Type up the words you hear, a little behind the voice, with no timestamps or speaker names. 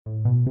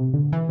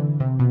Hello,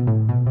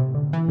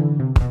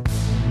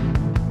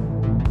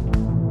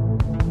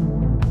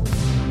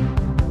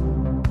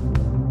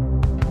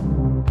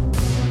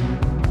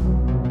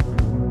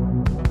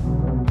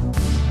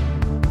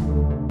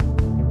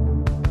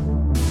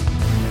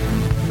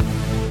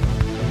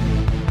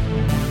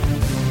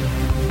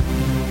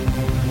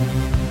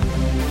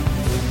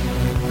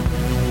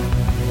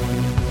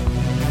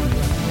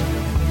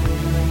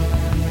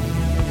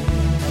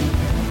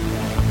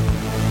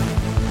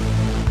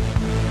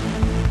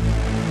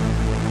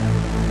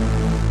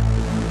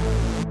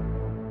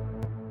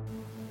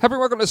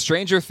 welcome to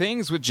Stranger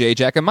Things with Jay,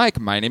 Jack, and Mike.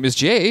 My name is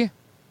Jay.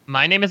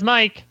 My name is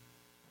Mike.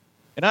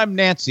 And I'm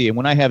Nancy, and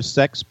when I have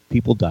sex,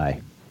 people die.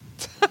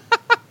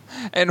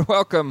 And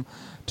welcome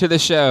to the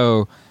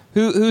show.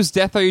 Whose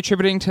death are you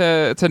attributing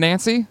to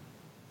Nancy?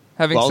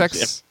 Having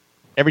sex?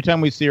 Every time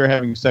we see her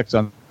having sex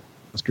on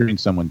screen,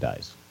 someone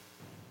dies.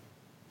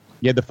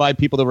 Yeah, the 5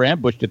 people that were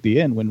ambushed at the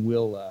end when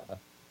Will...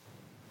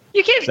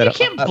 You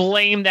can't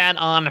blame that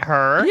on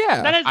her.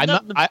 Yeah. That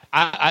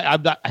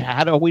I'm not,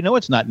 how do we know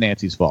it's not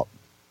Nancy's fault?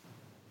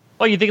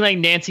 Well, you think like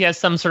Nancy has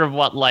some sort of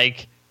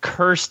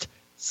cursed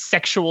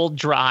sexual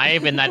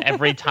drive, and that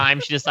every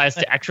time she decides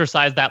to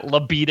exercise that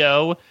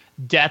libido,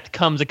 death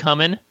comes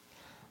a-coming?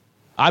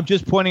 I'm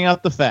just pointing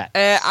out the fact.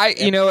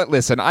 You know what?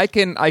 Listen, I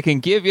can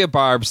give you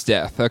Barb's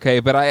death,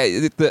 okay,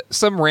 but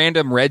some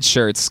random red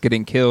shirts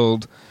getting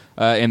killed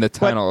in the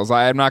tunnels.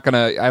 I'm not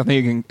gonna. I don't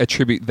think you can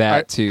attribute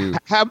that to.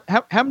 How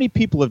many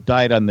people have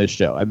died on this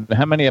show? I mean,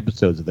 how many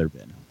episodes have there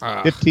been?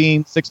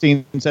 15,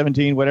 16,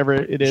 17, whatever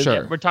it is. Sure.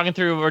 Yeah, we're talking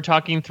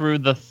through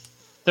the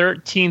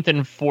 13th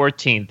and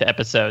 14th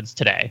episodes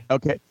today.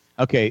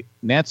 Okay.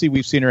 Nancy,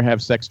 we've seen her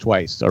have sex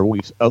twice, or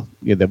we've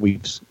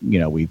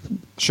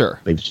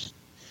Sure.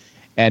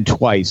 And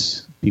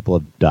twice people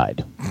have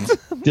died.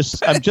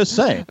 I'm just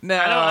saying. No,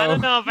 I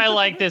don't know if I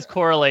like this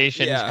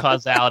correlation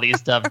causality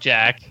stuff,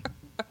 Jack.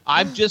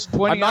 I'm just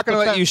pointing. I'm not going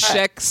to let you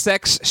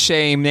sex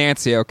shame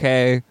Nancy.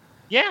 Okay.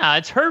 Yeah,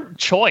 it's her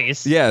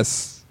choice.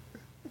 Yes.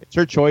 It's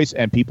her choice,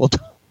 and people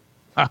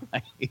die.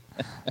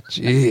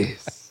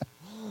 Jeez.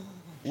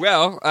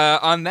 Well,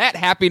 on that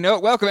happy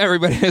note, welcome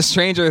everybody to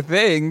Stranger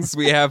Things.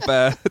 We have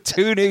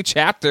 2 new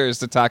chapters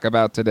to talk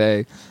about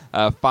today,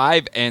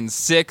 5 and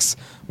 6.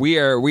 We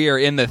are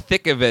in the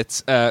thick of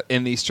it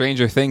in these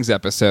Stranger Things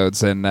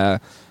episodes. And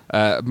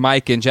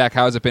Mike and Jack,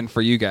 how has it been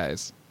for you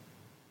guys?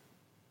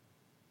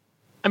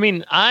 I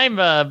mean, I'm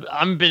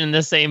been in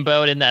the same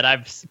boat in that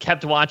I've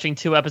kept watching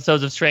 2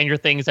 episodes of Stranger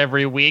Things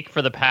every week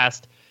for the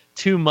past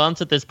 2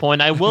 months at this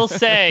point. I will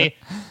say,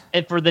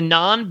 and for the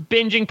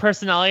non-binging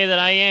personality that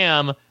I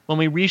am, when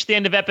we reached the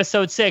end of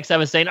episode 6, I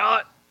was saying,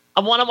 I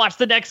want to watch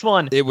the next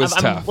one. It was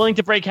tough. I'm willing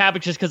to break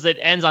habit just because it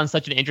ends on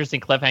such an interesting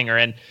cliffhanger.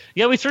 And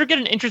yeah, we sort of get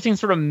an interesting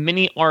sort of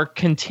mini arc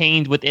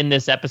contained within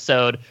this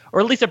episode,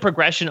 or at least a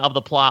progression of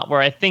the plot, where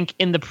I think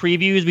in the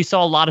previews we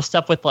saw a lot of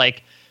stuff with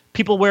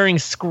people wearing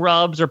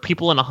scrubs or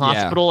people in a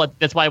hospital. Yeah.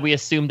 That's why we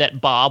assumed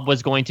that Bob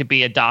was going to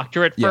be a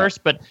doctor at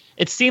first. But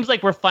it seems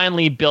like we're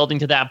finally building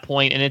to that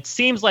point, and it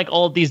seems like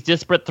all of these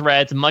disparate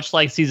threads, much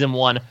like season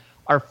 1,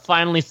 are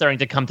finally starting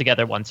to come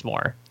together once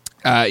more.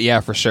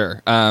 Yeah, for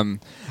sure.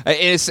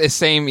 It's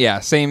same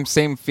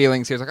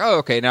feelings here. It's like, oh,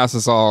 okay, now this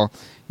is all,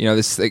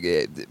 this.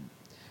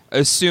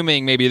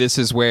 Assuming maybe this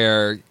is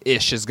where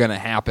ish is going to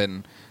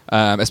happen,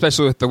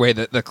 especially with the way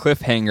that the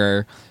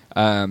cliffhanger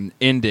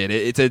ended.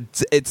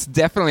 It's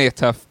definitely a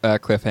tough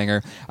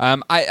cliffhanger.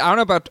 I don't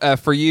know about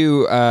for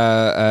you,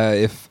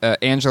 if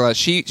Angela,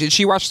 did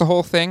she watch the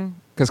whole thing?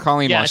 Because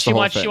Colleen watched the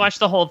whole thing. She watched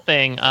the whole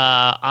thing.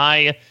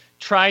 I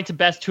tried to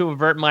best to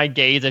avert my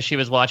gaze as she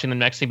was watching the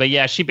next thing, but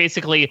yeah, she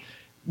basically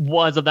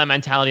was of that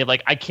mentality of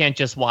I can't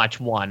just watch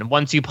one.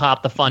 Once you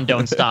pop, the fun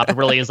don't stop. It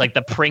really is like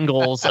the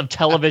Pringles of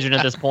television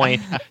at this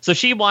point. So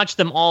she watched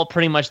them all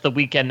pretty much the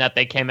weekend that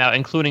they came out,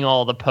 including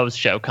all the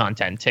post-show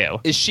content too.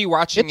 Is she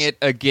watching it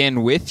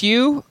again with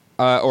you?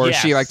 Or is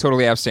she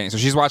totally abstaining? So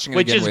she's watching it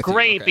again with you. Which is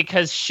great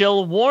because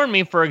she'll warn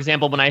me, for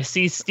example, when I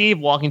see Steve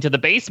walking to the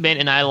basement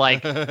and I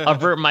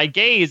avert my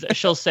gaze,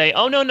 she'll say,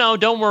 "Oh, no,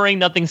 don't worry.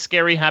 Nothing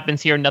scary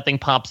happens here. Nothing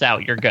pops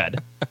out. You're good."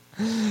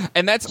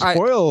 And that's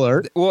spoiler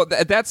alert. Well,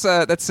 that's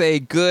a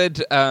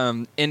good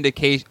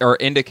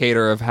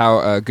indicator of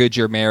how good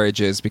your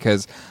marriage is,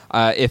 because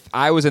if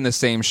I was in the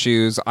same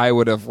shoes, I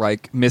would have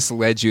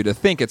misled you to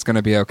think it's going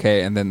to be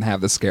okay and then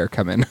have the scare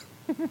come in.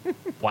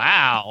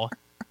 Wow.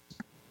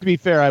 To be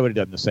fair, I would have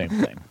done the same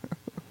thing.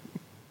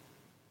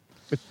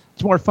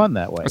 It's more fun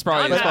that way.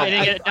 I'm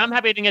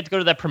happy I didn't get to go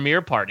to that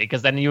premiere party,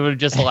 because then you would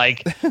just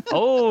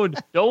oh,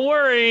 don't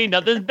worry,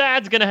 nothing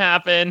bad's going to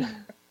happen.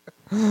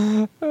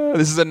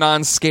 This is a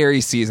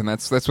non-scary season.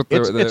 That's what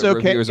the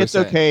reviewers are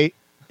saying.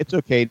 It's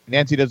okay.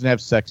 Nancy doesn't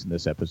have sex in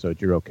this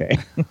episode. You're okay.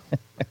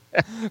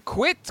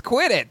 Quit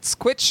it.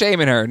 Quit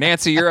shaming her.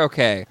 Nancy, you're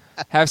okay.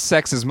 Have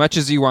sex as much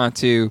as you want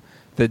to.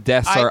 The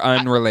deaths are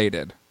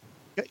unrelated.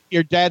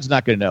 Your dad's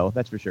not going to know.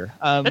 That's for sure.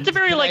 That's a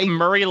very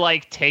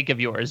Murray-like take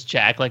of yours,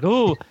 Jack.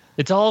 Ooh,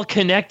 it's all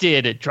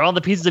connected. Draw the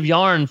pieces of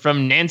yarn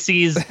from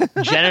Nancy's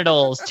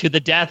genitals to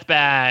the death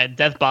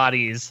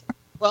bodies.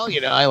 Well,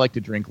 I like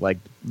to drink like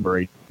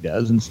Murray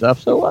does and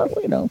stuff. So,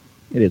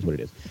 it is what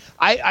it is.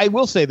 I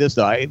will say this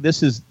though.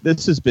 This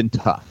has been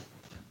tough.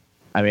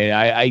 I mean,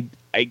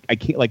 I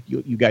can't, like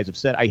you guys have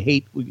said. I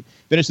hate we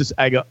finish this.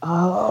 I go,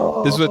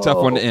 oh, This was a tough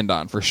one to end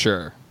on for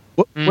sure.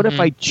 What if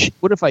I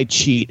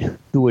cheat?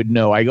 Who would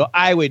know? I go,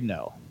 I would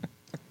know.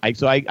 I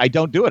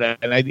don't do it,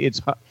 and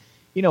it's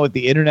with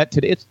the internet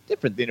today, it's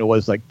different than it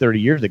was like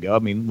 30 years ago. I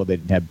mean, well, they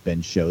didn't have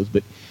binge shows,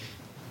 but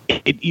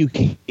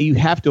you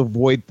have to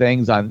avoid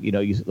things on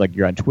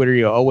you're on Twitter.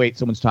 You go, oh wait,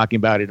 someone's talking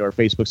about it, or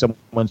Facebook,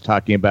 someone's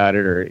talking about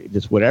it, or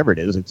just whatever it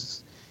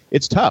is.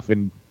 It's tough,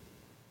 and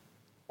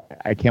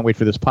I can't wait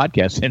for this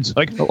podcast to end so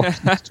I can watch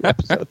these 2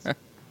 episodes.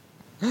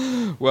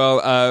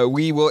 Well,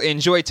 we will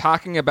enjoy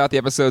talking about the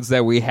episodes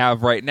that we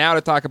have right now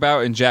to talk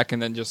about, and Jack can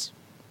then just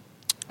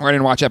run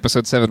and watch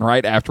episode 7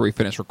 right after we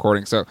finish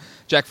recording. So,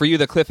 Jack, for you,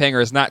 the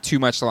cliffhanger is not too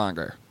much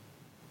longer.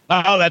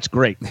 Oh, that's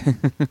great.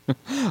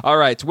 All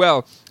right.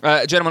 Well,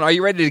 gentlemen, are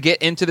you ready to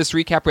get into this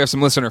recap? We have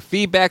some listener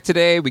feedback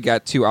today. We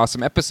got 2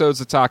 awesome episodes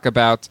to talk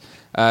about.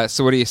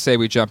 So what do you say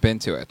we jump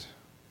into it?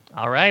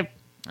 All right.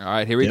 All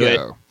right, here we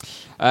go.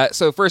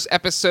 So first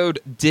episode,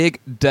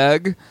 Dig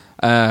Dug.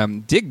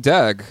 Dig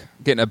Dug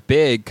getting a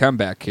big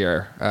comeback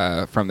here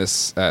from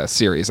this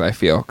series, I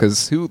feel,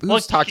 because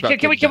who's talked about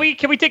can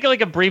we take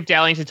like a brief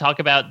dalliance to talk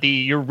about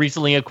your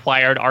recently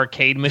acquired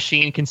arcade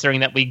machine, considering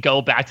that we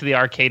go back to the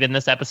arcade in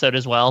this episode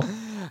as well?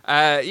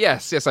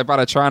 Yes, I bought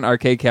a Tron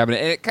arcade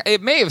cabinet.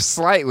 It may have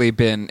slightly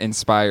been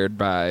inspired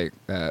by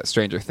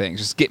Stranger Things.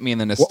 Just get me in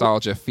the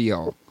nostalgia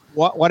feel.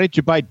 Why did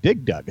you buy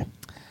Dig Dug?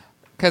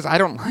 Because I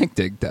don't like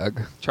Dig Dug.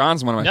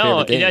 Tron's one of my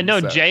favorite games. No,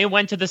 so. Jay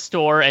went to the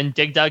store and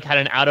Dig Dug had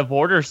an out of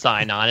order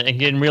sign on it, and he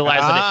didn't realize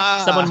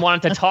that someone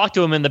wanted to talk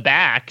to him in the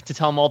back to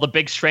tell him all the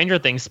big Stranger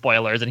Things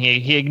spoilers, and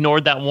he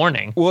ignored that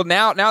warning. Well,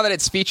 now that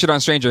it's featured on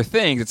Stranger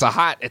Things, it's a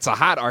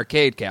hot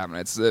arcade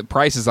cabinet. The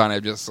prices on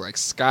it just like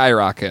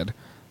skyrocket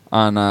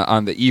on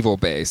the Evil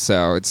base.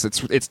 So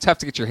it's tough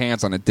to get your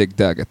hands on a Dig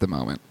Dug at the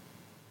moment.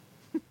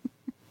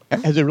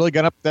 Has it really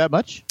gone up that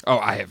much? Oh,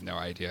 I have no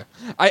idea.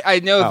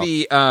 I know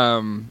the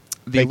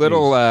Fake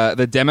little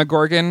the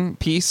Demogorgon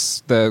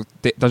piece, the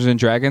Dungeons and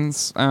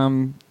Dragons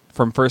from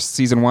first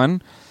season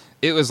 1,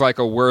 it was like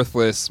a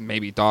worthless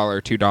maybe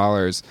 $1,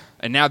 $2,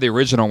 and now the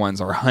original ones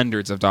are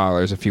hundreds of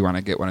dollars if you want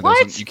to get one of those.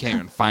 What? And you can't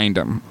even find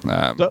them.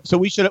 So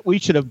we should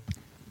have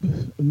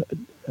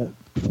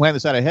planned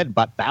this out ahead and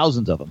bought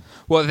thousands of them.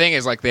 Well, the thing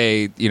is, like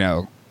they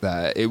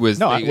got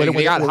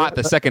hot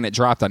the second it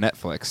dropped on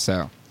Netflix.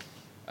 So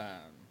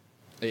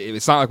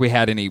it's not like we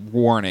had any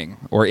warning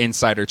or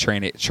insider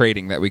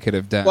trading that we could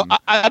have done. Well,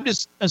 I'm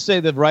just going to say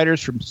the writers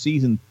from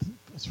season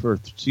 3,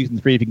 if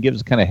you can give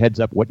us kind of heads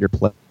up what you're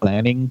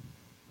planning,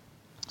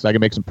 so I can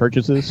make some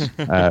purchases.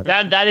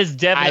 That is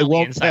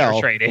definitely insider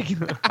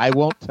trading. I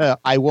won't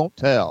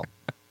tell.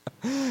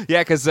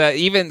 Yeah, because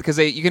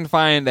you can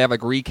find they have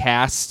like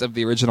recasts of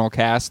the original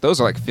cast. Those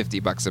are like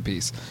 $50 a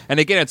piece. And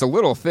again, it's a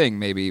little thing,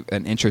 maybe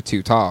an inch or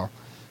 2 tall.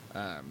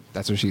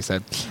 That's what she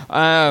said.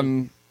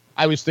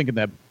 I was thinking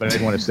that, but I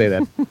didn't want to say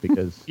that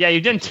because... Yeah,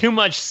 you've done too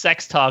much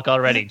sex talk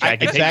already, Jack.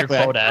 Take your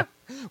quota.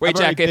 Wait,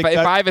 Jack, if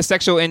I have a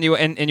sexual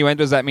innuendo,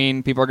 does that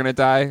mean people are going to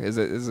die? Is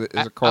it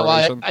a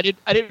correlation? I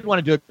didn't want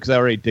to do it because I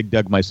already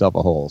dug myself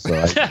a hole.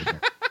 So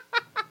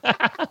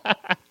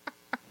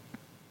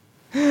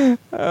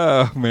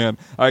Oh, man.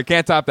 All right,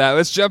 can't top that.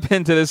 Let's jump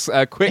into this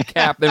quick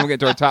cap, then we'll get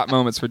to our top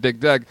moments for Dig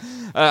Dug.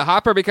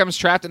 Hopper becomes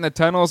trapped in the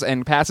tunnels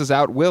and passes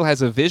out. Will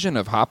has a vision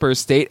of Hopper's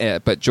state,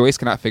 but Joyce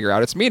cannot figure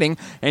out its meaning,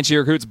 and she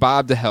recruits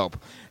Bob to help.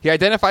 He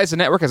identifies the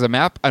network as a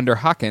map under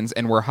Hawkins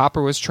and where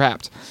Hopper was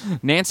trapped.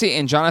 Nancy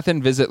and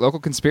Jonathan visit local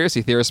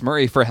conspiracy theorist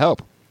Murray for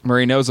help.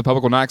 Murray knows the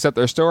public will not accept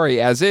their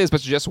story as is, but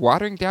suggests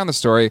watering down the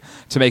story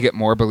to make it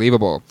more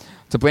believable.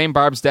 To blame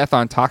Barb's death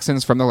on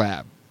toxins from the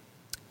lab.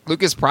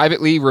 Lucas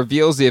privately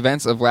reveals the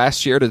events of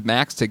last year to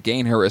Max to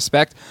gain her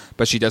respect,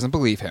 but she doesn't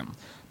believe him.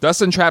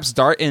 Dustin traps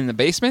Dart in the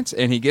basement,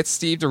 and he gets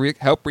Steve to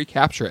help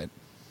recapture it.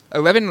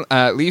 11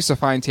 leaves to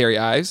find Terry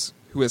Ives,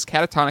 who is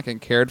catatonic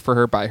and cared for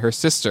her by her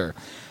sister.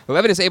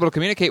 11 is able to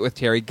communicate with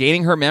Terry,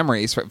 gaining her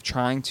memories of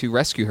trying to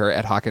rescue her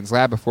at Hawkins'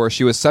 lab before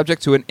she was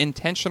subject to an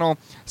intentional,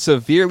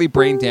 severely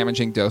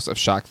brain-damaging dose of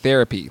shock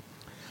therapy.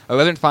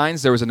 11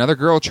 finds there was another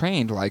girl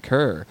trained like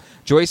her.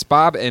 Joyce,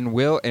 Bob, and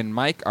Will and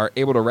Mike are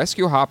able to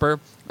rescue Hopper.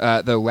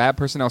 The lab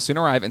personnel soon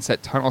arrive and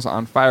set tunnels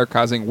on fire,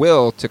 causing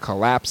Will to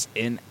collapse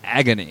in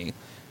agony.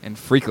 And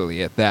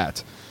freakily at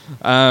that.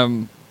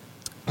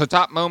 The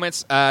top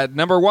moments.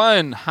 Number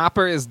 1,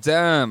 Hopper is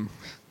dumb.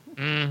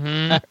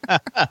 Mm-hmm.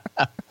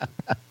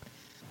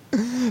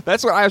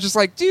 That's what I was just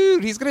like,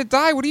 dude, he's going to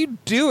die. What are you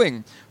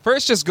doing?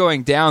 First, just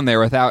going down there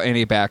without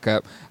any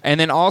backup. And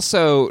then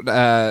also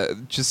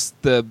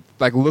just the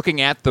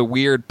looking at the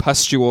weird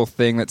pustule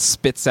thing that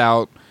spits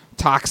out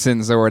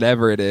toxins or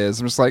whatever it is.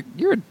 I'm just like,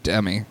 you're a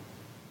dummy.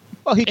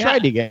 Well, he did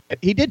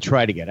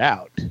try to get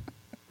out.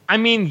 I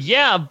mean,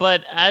 yeah,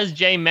 but as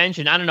Jay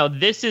mentioned, I don't know,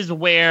 this is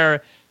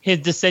where his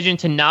decision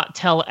to not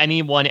tell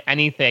anyone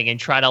anything and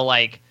try to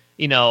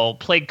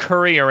play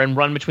courier and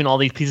run between all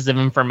these pieces of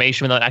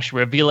information without actually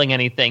revealing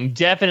anything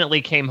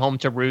definitely came home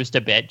to roost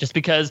a bit, just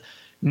because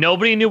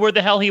nobody knew where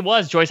the hell he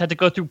was. Joyce had to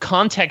go through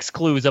context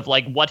clues of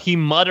like what he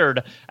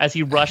muttered as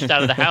he rushed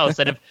out of the house.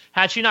 And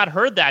had she not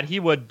heard that, he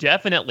would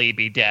definitely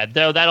be dead.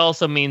 Though that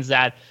also means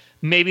that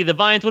maybe the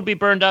vines would be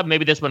burned up.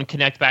 Maybe this would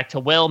connect back to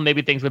Will.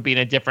 Maybe things would be in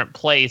a different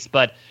place.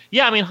 But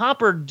yeah, I mean,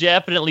 Hopper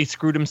definitely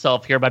screwed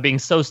himself here by being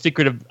so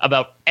secretive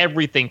about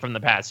everything from the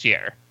past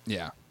year.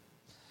 Yeah.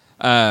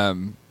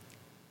 And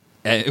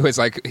it was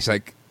like, he's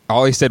like,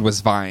 all he said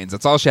was vines.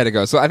 That's all she had to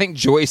go. So I think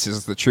Joyce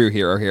is the true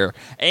hero here.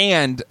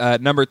 And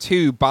number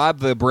 2, Bob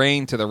the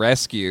Brain to the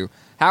rescue.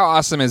 How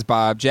awesome is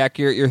Bob? Jack,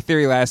 your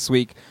theory last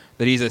week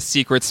that he's a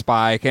secret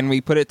spy. Can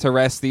we put it to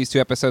rest these 2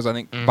 episodes? I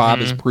think Bob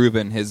has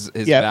proven his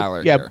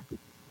valor here.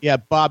 Yeah,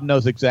 Bob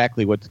knows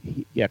exactly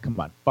come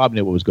on. Bob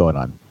knew what was going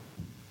on.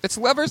 It's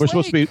Lover's We're Lake.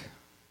 supposed to be...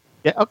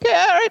 Yeah, okay,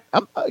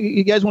 all right.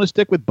 You guys want to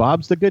stick with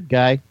Bob's the good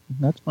guy?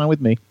 That's fine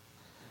with me.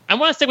 I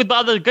want to stick with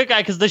Bob the good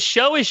guy because the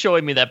show is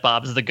showing me that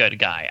Bob's the good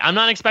guy. I'm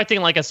not expecting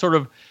like a sort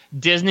of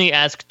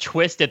Disney-esque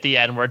twist at the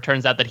end where it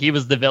turns out that he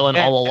was the villain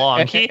all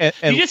along.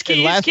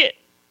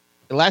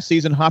 Last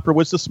season, Hopper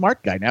was the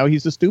smart guy. Now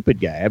he's the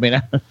stupid guy. I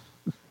mean,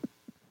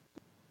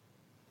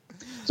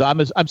 so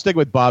I'm sticking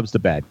with Bob's the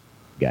bad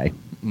guy.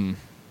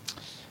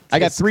 I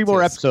got 3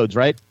 more episodes,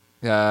 right?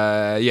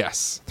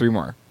 Yes, 3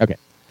 more. Okay.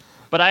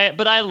 But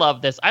I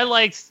love this. I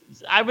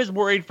was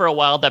worried for a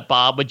while that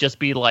Bob would just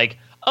be like,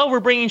 oh,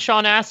 we're bringing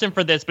Sean Astin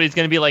for this, but he's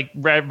going to be like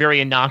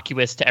very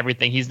innocuous to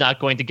everything. He's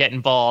not going to get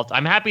involved.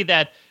 I'm happy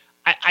that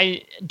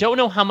I don't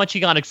know how much he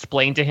got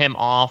explained to him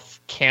off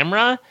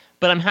camera,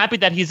 but I'm happy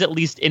that he's at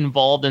least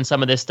involved in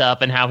some of this stuff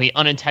and how he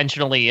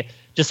unintentionally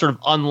just sort of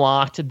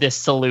unlocked this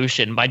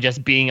solution by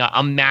just being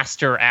a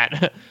master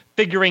at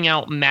figuring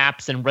out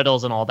maps and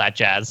riddles and all that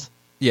jazz.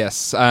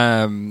 Yes.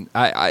 Awesome.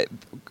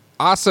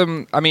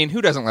 I mean,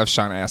 who doesn't love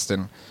Sean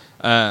Astin?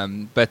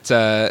 But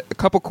a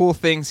couple cool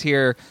things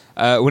here.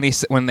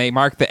 When they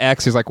mark the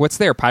X, he's like, "What's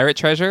there? Pirate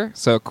treasure?"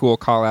 So cool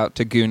call out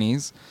to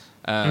Goonies,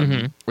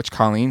 which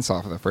Colleen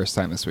saw for the first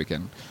time this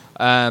weekend.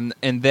 And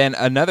then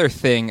another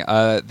thing,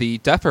 the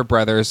Duffer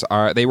Brothers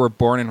were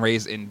born and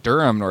raised in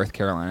Durham, North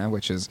Carolina,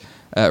 which is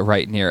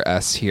right near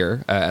us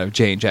here at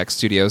J and Jack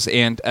Studios,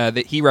 and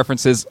that he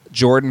references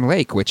Jordan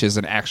Lake, which is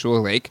an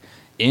actual lake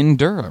in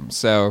Durham.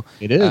 So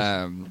it is.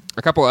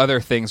 A couple other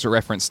things were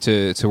referenced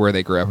to where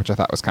they grew up, which I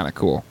thought was kind of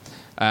cool.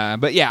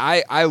 But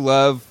yeah, I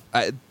love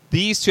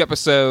these 2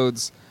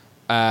 episodes.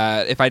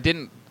 If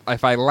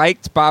I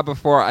liked Bob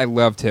before, I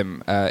loved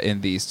him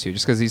in these 2,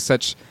 just because he's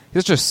such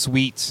a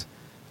sweet,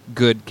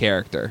 good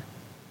character.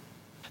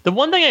 The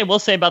one thing I will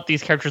say about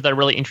these characters that are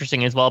really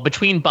interesting as well,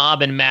 between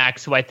Bob and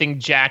Max, who I think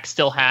Jack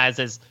still has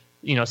as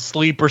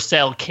sleeper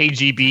cell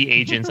KGB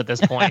agents at this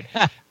point,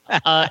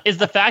 is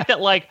the fact that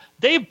like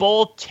they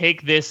both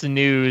take this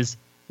news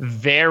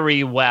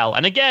very well.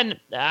 And again,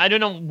 I don't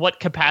know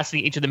what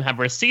capacity each of them have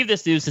received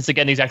this news, since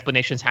again these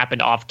explanations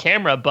happened off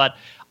camera, but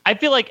I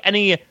feel like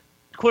any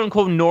quote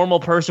unquote normal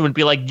person would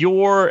be like,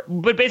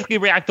 would basically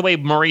react the way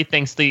Murray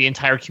thinks the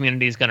entire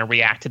community is going to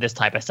react to this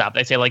type of stuff.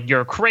 They say like,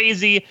 you're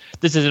crazy,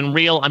 this isn't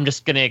real, I'm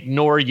just going to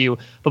ignore you.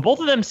 But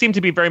both of them seem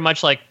to be very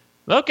much like,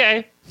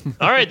 okay,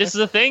 all right, this is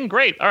a thing,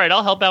 great, all right,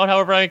 I'll help out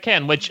however I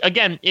can, which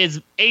again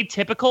is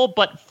atypical,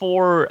 but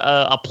for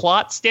a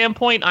plot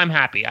standpoint, I'm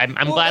happy. I'm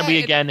glad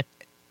we again.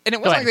 And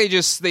it wasn't like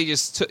they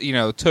just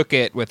took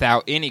it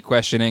without any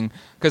questioning,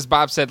 because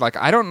Bob said like,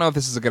 I don't know if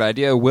this is a good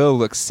idea. Will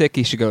looks sick.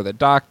 He should go to the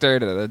doctor.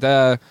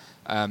 But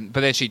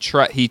then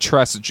he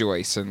trusts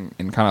Joyce and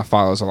kind of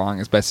follows along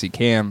as best he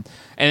can.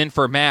 And then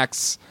for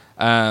Max,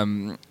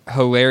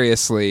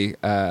 hilariously,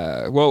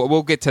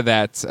 we'll get to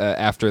that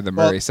after the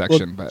Murray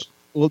section. But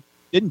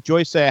didn't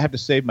Joyce say I have to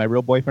save my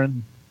real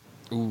boyfriend?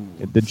 Ooh.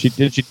 Did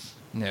she?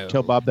 No.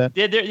 Tell Bob that?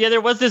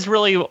 There was this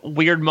really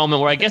weird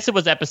moment where I guess it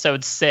was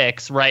episode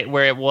 6, right,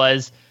 where it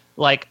was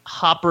like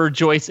Hopper,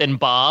 Joyce, and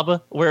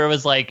Bob, where it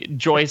was like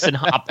Joyce and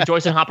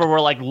Hopper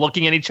were like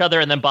looking at each other,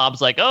 and then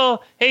Bob's like, "Oh,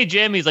 hey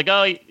Jim," he's like,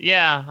 "Oh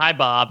yeah, hi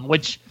Bob."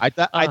 Which I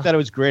thought it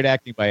was great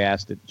acting by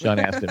Sean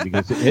Astin,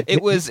 because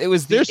it was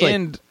the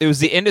end. It was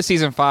the end of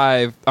season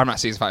 5. Or not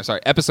season 5.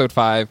 Sorry, episode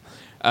 5,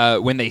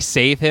 when they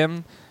save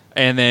him,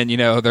 and then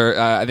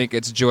they're I think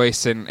it's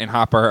Joyce and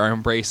Hopper are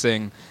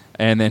embracing.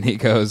 And then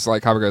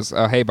Hopper goes,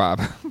 "Oh, hey,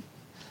 Bob."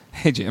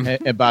 "Hey, Jim."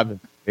 And Bob,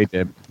 "Hey,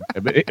 Jim."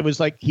 But it was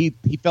like he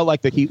felt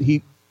like that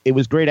it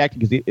was great acting,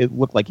 because it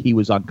looked like he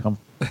was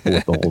uncomfortable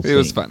with the whole scene. It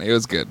was funny. It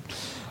was good.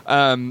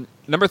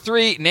 Number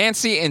 3,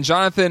 Nancy and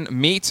Jonathan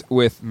meet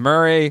with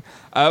Murray.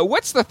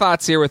 What's the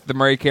thoughts here with the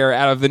Murray character?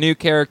 Out of the new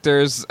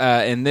characters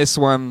in this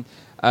one,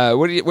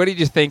 what did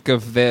you think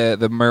of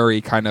the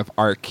Murray kind of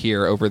arc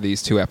here over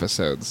these 2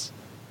 episodes?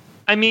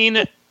 I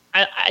mean,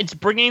 it's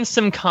bringing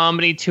some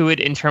comedy to it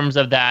in terms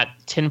of that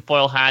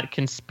tinfoil hat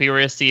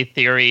conspiracy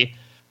theory.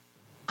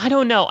 I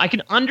don't know. I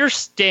can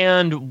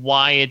understand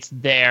why it's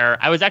there.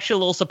 I was actually a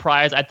little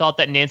surprised. I thought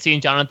that Nancy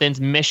and Jonathan's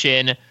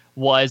mission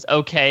was,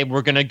 okay,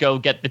 we're going to go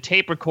get the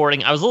tape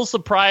recording. I was a little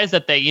surprised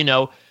that they,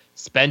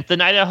 spent the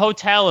night at a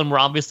hotel and were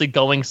obviously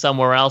going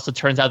somewhere else. It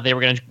turns out they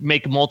were going to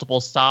make multiple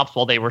stops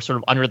while they were sort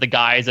of under the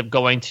guise of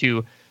going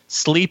to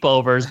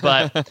sleepovers.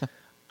 But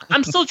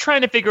I'm still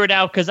trying to figure it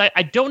out because I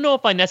don't know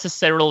if I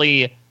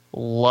necessarily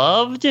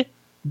loved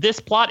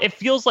this plot. It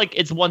feels like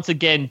it's once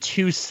again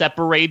too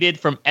separated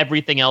from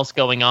everything else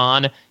going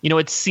on. You know,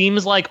 it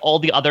seems like all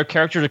the other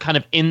characters are kind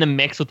of in the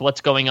mix with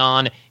what's going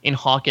on in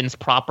Hawkins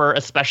proper,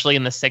 especially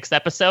in the 6th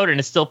episode. And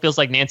it still feels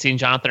like Nancy and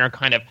Jonathan are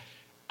kind of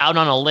out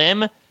on a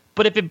limb.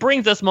 But if it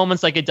brings us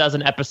moments like it does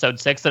in episode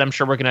 6 that I'm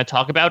sure we're going to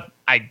talk about,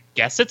 I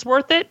guess it's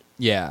worth it.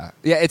 Yeah.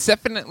 Yeah, it's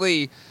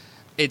definitely...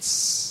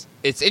 It's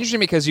interesting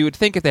because you would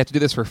think if they have to do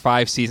this for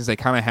 5 seasons, they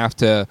kind of have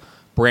to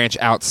branch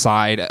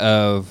outside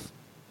of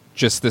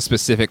just the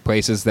specific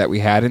places that we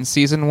had in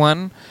season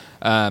 1,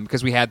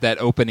 because we had that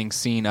opening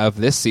scene of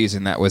this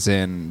season that was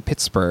in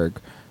Pittsburgh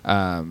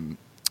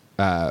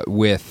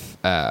with...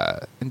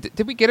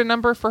 did we get a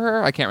number for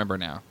her? I can't remember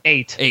now.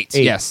 8. 8,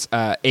 yes.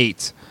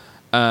 8.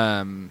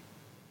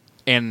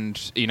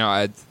 And, you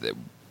know,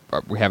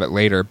 we have it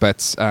later,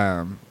 but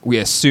we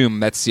assume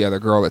that's the other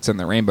girl that's in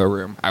the Rainbow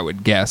Room, I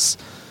would guess.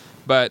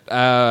 But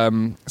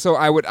so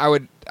I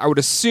would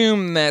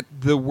assume that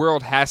the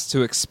world has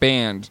to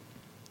expand.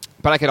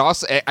 But I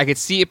could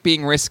see it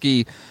being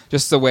risky,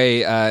 just the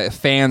way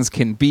fans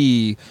can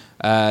be.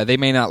 They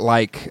may not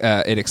like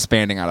it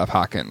expanding out of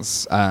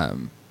Hawkins,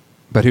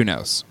 but who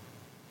knows?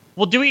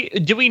 Well, do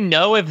we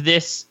know if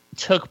this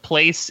took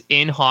place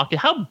in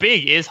Hawkins? How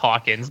big is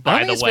Hawkins,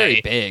 by the way? It's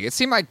very big. It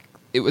seemed like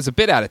it was a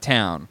bit out of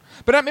town,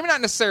 but maybe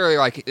not necessarily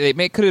like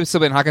could have still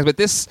been Hawkins. But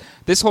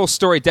this whole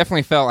story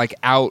definitely felt like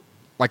out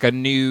like a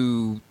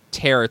new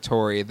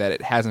territory that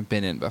it hasn't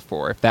been in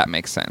before. If that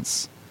makes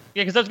sense.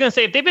 Yeah, because I was going to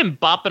say, if they've been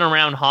bopping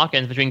around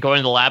Hawkins between going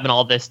to the lab and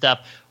all this stuff,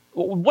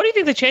 what do you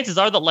think the chances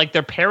are that like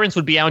their parents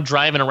would be out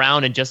driving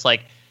around and just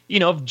like, you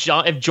know,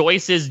 if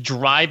Joyce is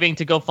driving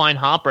to go find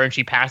Hopper and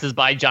she passes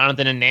by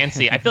Jonathan and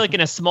Nancy, I feel like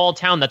in a small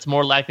town that's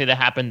more likely to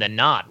happen than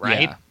not,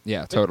 right?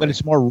 Yeah, totally. But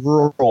it's more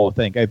rural, I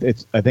think. I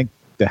think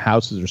the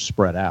houses are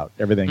spread out.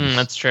 Everything.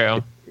 That's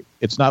true.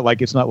 It's not like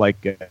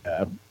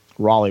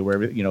Raleigh,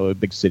 where a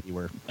big city,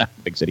 but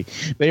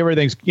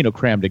everything's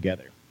crammed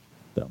together.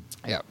 So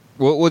yeah.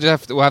 We'll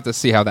have to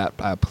see how that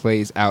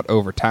plays out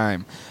over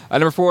time.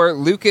 Number 4,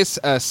 Lucas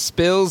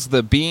spills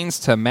the beans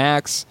to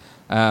Max,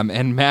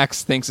 and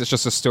Max thinks it's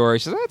just a story.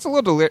 She says, it's a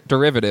little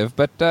derivative,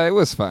 but it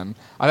was fun.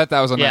 I thought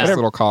that was a nice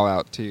little call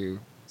out to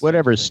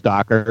whatever,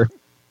 stalker.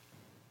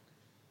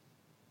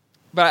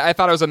 But I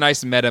thought it was a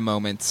nice meta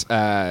moment,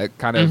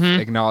 kind of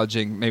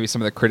acknowledging maybe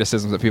some of the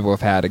criticisms that people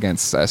have had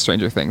against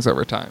Stranger Things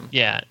over time.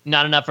 Yeah,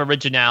 not enough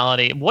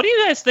originality. What are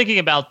you guys thinking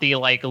about the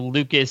like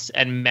Lucas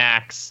and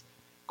Max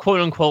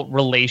quote-unquote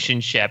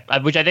relationship,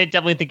 which I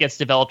definitely think gets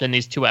developed in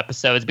these 2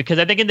 episodes, because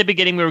I think in the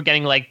beginning we were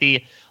getting like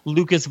the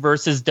Lucas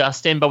versus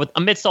Dustin, but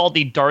amidst all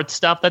the Dart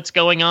stuff that's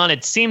going on,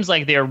 it seems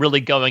like they're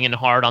really going in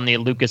hard on the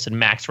Lucas and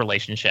Max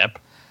relationship.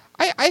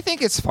 I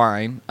think it's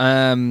fine.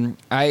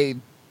 I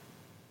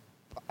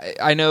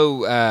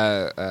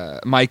know,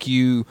 Mike,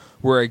 you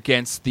were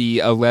against the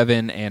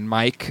 11 and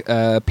Mike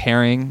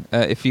pairing,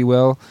 if you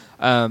will,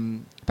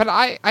 but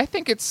I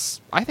think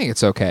it's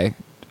okay.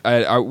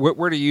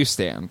 Where do you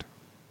stand?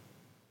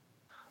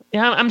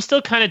 Yeah, I'm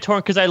still kind of torn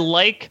because I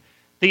like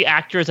the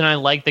actors and I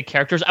like the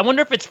characters. I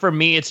wonder if it's for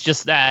me, it's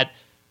just that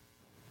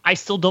I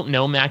still don't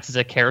know Max as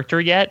a character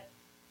yet.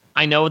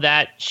 I know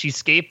that she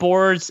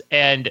skateboards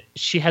and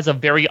she has a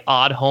very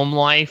odd home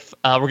life.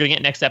 We're going to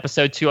get next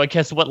episode too. I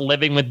guess what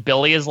living with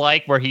Billy is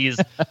like, where he's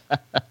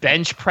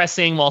bench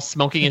pressing while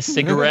smoking a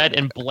cigarette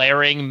and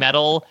blaring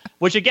metal,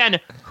 which again,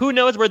 who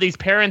knows where these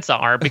parents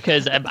are,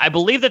 because I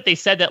believe that they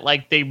said that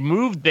like they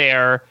moved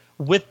there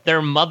with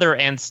their mother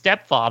and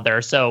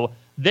stepfather. So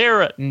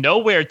they're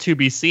nowhere to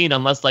be seen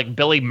unless like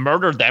Billy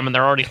murdered them and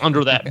they're already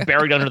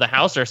buried under the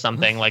house or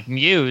something like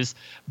Muse.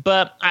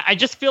 But I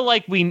just feel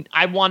like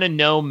I want to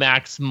know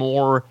Max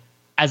more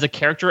as a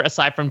character,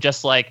 aside from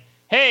just like,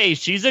 hey,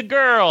 she's a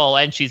girl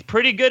and she's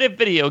pretty good at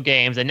video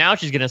games and now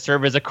she's going to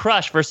serve as a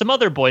crush for some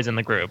other boys in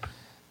the group.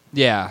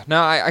 Yeah,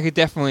 no, I could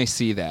definitely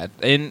see that.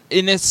 In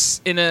a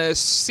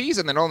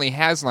season that only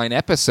has 9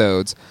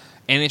 episodes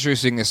and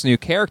introducing this new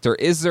character,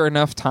 is there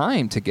enough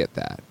time to get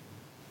that?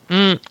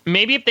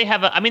 Maybe if they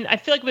have I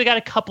feel like we got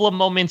a couple of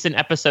moments in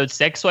episode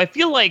 6, so I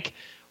feel like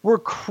we're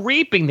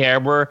creeping there.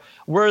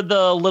 We're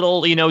the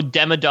little,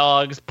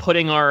 demodogs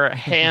putting our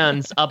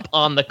hands up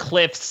on the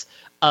cliffs,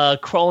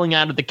 crawling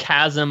out of the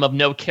chasm of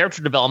no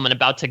character development,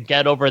 about to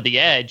get over the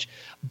edge.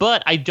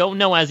 But I don't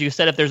know, as you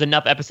said, if there's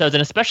enough episodes,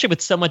 and especially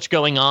with so much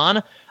going on,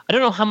 I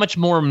don't know how much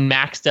more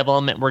Max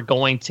development we're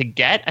going to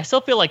get. I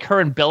still feel like her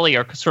and Billy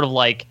are sort of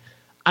like,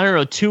 I don't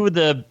know, 2 of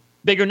the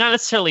bigger, not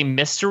necessarily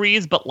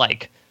mysteries, but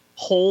like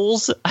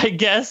holes, I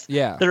guess,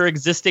 that are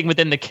existing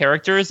within the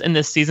characters in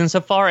this season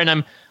so far.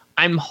 And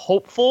I'm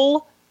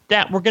hopeful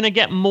that we're going to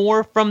get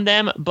more from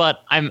them,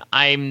 but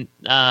I'm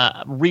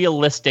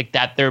realistic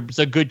that there's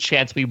a good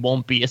chance we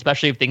won't be,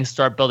 especially if things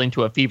start building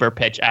to a fever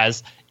pitch,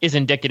 as is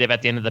indicative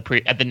at the end of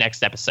the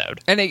next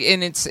episode. And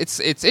it's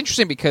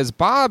interesting because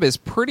Bob is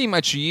pretty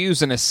much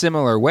used in a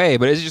similar way,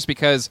 but it's just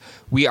because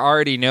we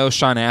already know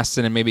Sean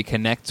Astin and maybe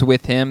connect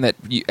with him that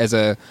you, as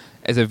a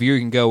viewer,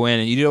 can go in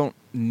and you don't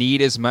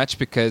need as much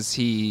because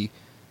you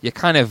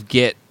kind of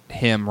get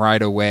him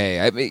right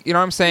away. I mean, you know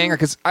what I'm saying?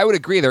 Because I would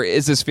agree there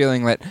is this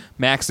feeling that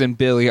Max and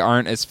Billy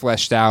aren't as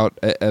fleshed out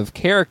of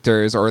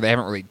characters, or they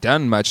haven't really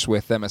done much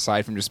with them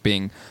aside from just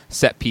being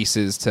set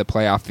pieces to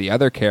play off the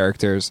other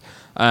characters.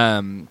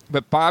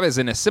 But Bob is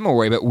in a similar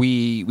way, but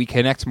we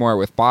connect more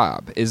with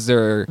Bob. Is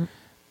there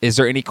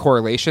any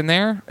correlation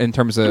there in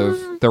terms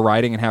of the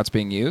writing and how it's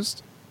being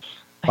used?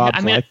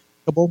 Bob's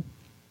likable.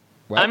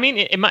 What? I mean,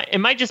 it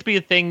might just be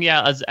a thing,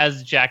 yeah,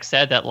 as Jack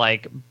said, that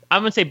like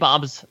I'm gonna say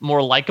Bob's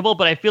more likable,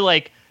 but I feel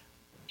like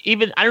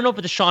even I don't know if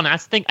it's a Sean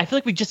Astin thing. I feel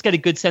like we just get a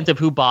good sense of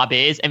who Bob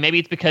is, and maybe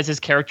it's because his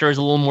character is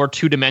a little more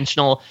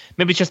two-dimensional.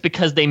 Maybe it's just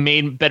because they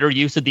made better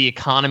use of the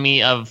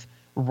economy of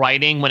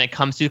writing when it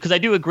comes to, because I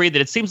do agree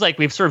that it seems like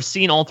we've sort of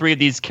seen all three of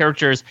these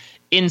characters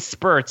in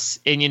spurts,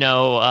 in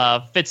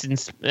fits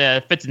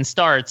and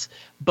starts,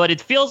 but it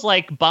feels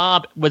like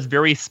Bob was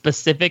very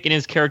specific in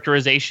his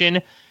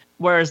characterization.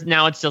 Whereas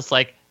now it's just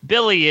like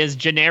Billy is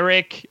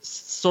generic,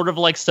 sort of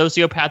like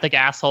sociopathic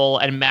asshole,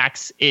 and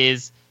Max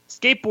is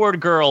skateboard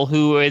girl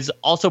who is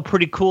also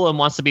pretty cool and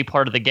wants to be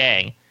part of the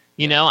gang.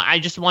 You know, I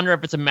just wonder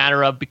if it's a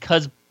matter of,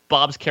 because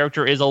Bob's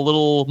character is a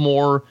little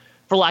more,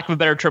 for lack of a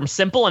better term,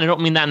 simple, and I don't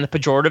mean that in the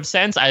pejorative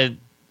sense. I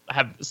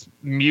have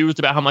mused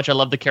about how much I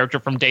love the character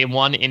from day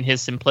one in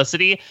his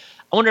simplicity.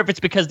 I wonder if it's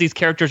because these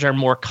characters are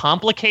more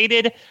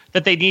complicated,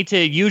 that they need to,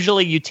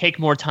 usually you take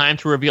more time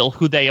to reveal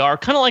who they are.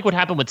 Kind of like what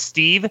happened with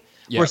Steve,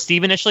 where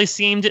Steve initially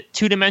seemed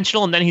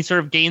two-dimensional and then he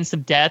sort of gained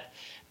some depth.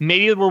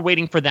 Maybe we're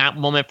waiting for that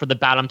moment for the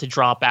bottom to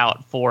drop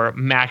out for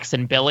Max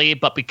and Billy,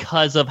 but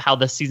because of how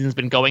the season's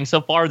been going so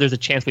far, there's a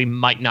chance we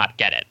might not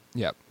get it.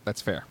 Yep,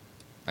 that's fair.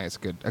 I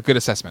think it's a good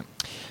assessment.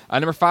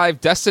 Number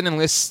 5, Dustin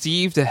enlists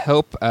Steve to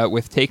help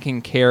with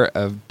taking care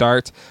of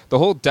Dart. The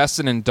whole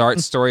Dustin and Dart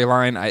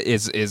storyline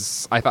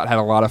is I thought had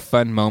a lot of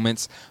fun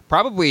moments.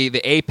 Probably the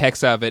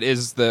apex of it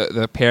is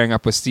the pairing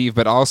up with Steve,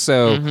 but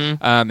also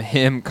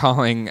him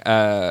calling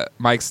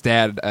Mike's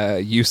dad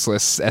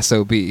useless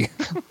SOB.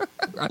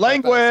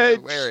 Language,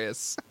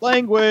 hilarious.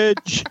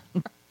 Language.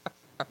 I'm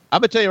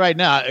gonna tell you right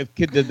now, if a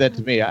kid did that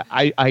to me,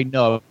 I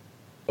know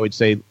I would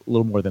say a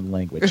little more than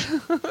language.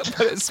 But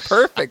it's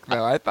perfect,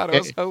 though. I thought it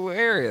was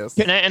hilarious.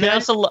 I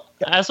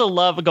also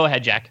love. Go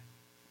ahead, Jack.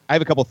 I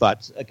have a couple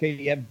thoughts. Okay,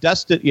 you have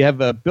Dustin. You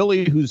have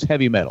Billy, who's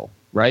heavy metal,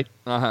 right?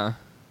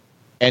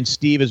 And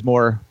Steve is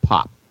more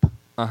pop.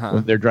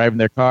 When they're driving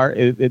their car,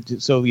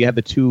 so you have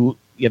the two.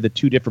 You have the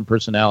two different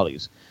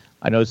personalities.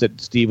 I noticed that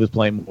Steve was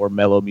playing more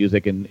mellow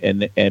music,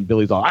 and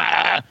Billy's all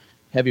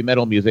heavy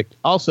metal music.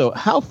 Also,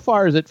 how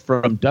far is it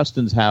from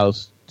Dustin's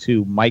house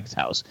to Mike's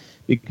house?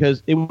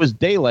 Because it was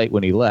daylight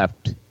when he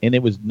left, and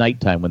it was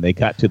nighttime when they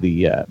got to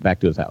the back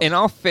to his house. In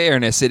all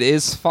fairness, it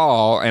is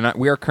fall, and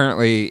we are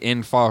currently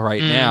in fall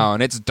right now,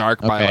 and it's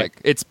dark by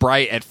it's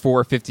bright at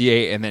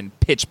 4:58, and then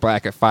pitch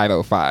black at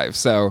 5:05.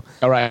 So,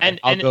 all right,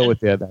 I'll go with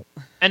that.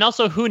 And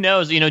also, who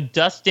knows? You know,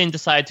 Dustin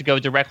decided to go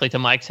directly to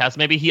Mike's house.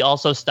 Maybe he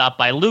also stopped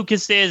by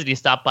Lucas's, and he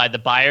stopped by the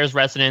Byers'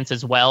 residence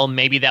as well.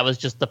 Maybe that was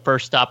just the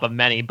first stop of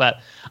many. But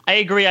I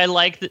agree. I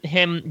like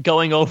him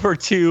going over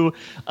to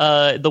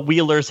the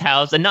Wheelers'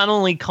 house and not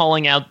only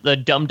calling out the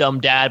dumb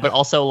dad, but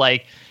also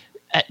like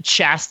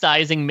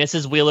chastising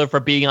Mrs. Wheeler for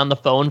being on the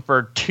phone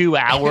for 2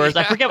 hours.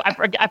 I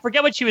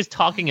forget what she was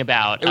talking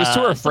about. It was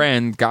to her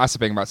friend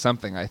gossiping about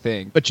something, I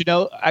think. But you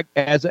know,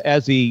 as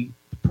the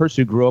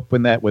person who grew up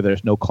in that, where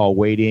there's no call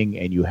waiting,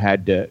 and you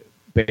had to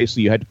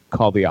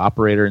call the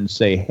operator and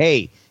say,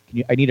 "Hey,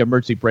 I need an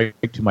emergency break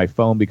to my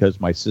phone because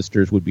my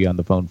sisters would be on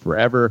the phone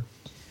forever."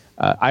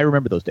 I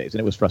remember those days, and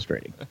it was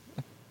frustrating.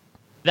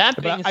 That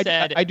being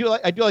said, I do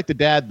like the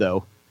dad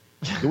though.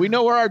 Do we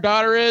know where our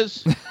daughter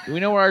is? Do we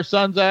know where our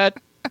son's at?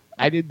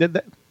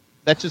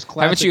 That's just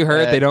classic. Haven't you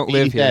heard they don't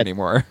live here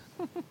anymore?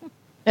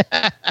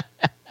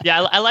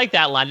 Yeah, I like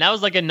that line. That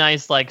was like a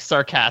nice, like,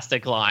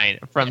 sarcastic line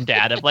from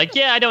Dad of like,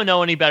 yeah, I don't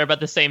know any better, but at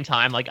the same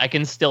time, like, I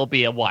can still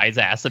be a wise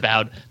ass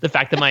about the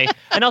fact that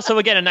and also,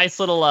 again, a nice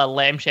little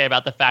lampshade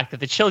about the fact that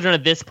the children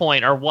at this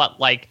point are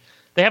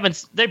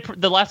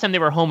the last time they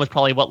were home was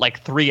probably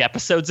 3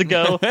 episodes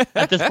ago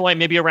at this point,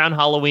 maybe around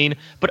Halloween.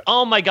 But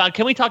oh my God,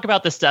 can we talk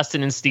about this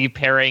Dustin and Steve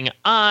pairing?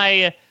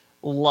 I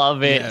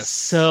love it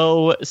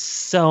so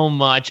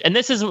much. And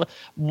this is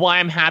why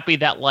I'm happy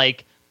that,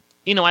 like,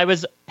 you know, I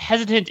was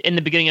hesitant in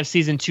the beginning of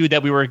season 2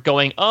 that we were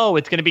going, oh,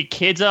 it's going to be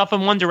kids off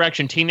in one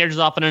direction, teenagers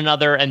off in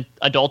another, and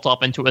adults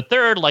off into a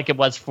third, like it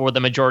was for the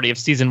majority of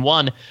season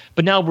 1.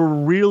 But now we're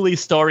really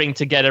starting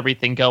to get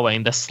everything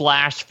going. The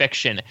slash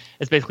fiction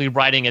is basically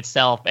writing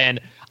itself.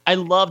 And I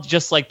loved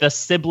just like the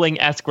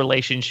sibling-esque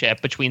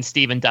relationship between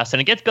Steve and Dustin.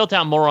 It gets built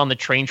out more on the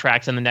train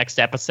tracks in the next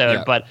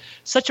episode, but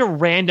such a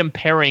random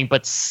pairing,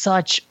 but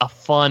such a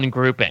fun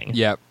grouping.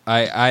 Yep,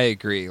 I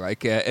agree.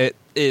 Like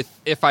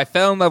if I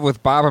fell in love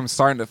with Bob, I'm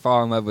starting to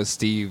fall in love with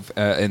Steve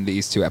in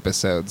these 2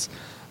 episodes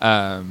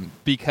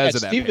because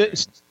of that.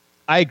 Steve,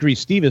 I agree.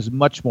 Steve is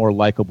much more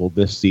likable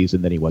this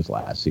season than he was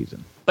last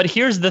season. But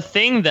here's the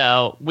thing,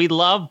 though. We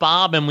love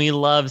Bob and we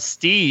love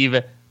Steve,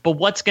 but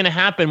what's going to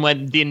happen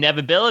when the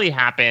inevitability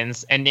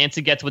happens and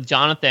Nancy gets with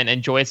Jonathan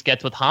and Joyce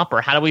gets with Hopper?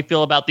 How do we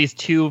feel about these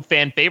 2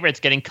 fan favorites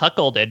getting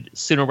cuckolded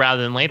sooner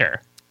rather than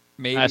later?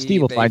 Maybe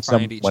Steve will find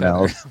someone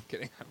else. I'm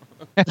kidding.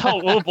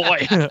 oh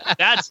boy,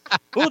 that's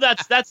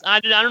I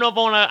don't know if I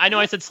want to. I know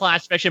I said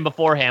slash fiction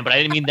beforehand, but I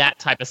didn't mean that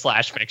type of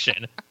slash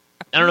fiction.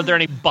 I don't know if there are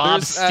any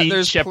Bob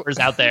Steve shippers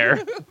out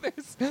there.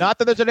 Not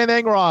that there's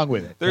anything wrong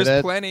with it.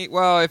 There's plenty.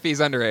 Well, if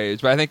he's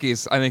underage, but I think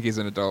he's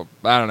an adult.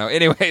 I don't know.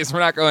 Anyways, we're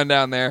not going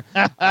down there.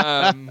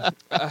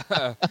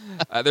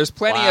 There's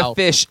plenty of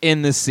fish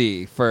in the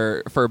sea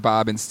for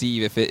Bob and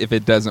Steve if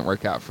it doesn't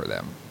work out for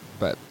them.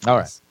 But all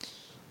right.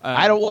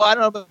 I don't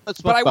know.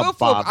 But I will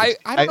feel. I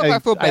don't know if I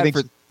feel bad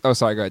for. Oh,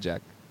 sorry. Go ahead,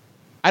 Jack.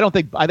 I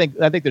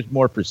think there's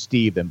more for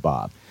Steve than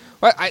Bob.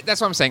 Well, that's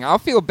what I'm saying. I'll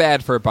feel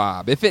bad for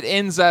Bob. If it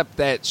ends up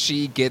that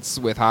she gets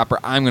with Hopper,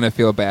 I'm going to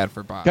feel bad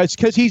for Bob.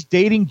 Because he's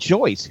dating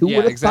Joyce. Who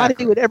would have thought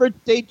he would ever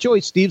date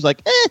Joyce? Steve's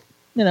like,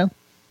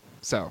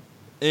 So,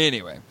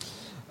 anyway.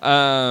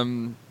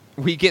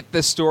 We get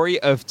the story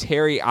of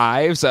Terry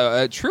Ives,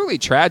 a truly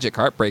tragic,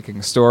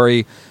 heartbreaking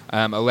story.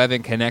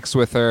 11 connects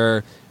with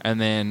her, and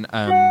then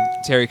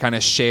Terry kind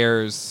of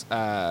shares,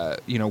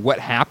 what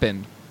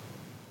happened.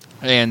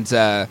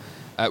 And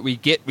we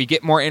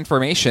get more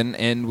information,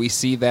 and we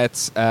see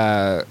that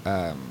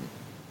I'm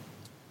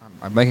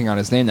blanking on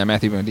his name now.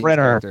 Matthew Modine's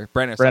character,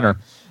 Brenner.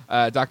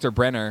 Dr.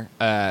 Brenner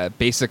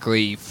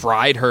basically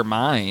fried her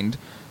mind.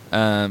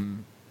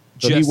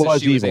 Just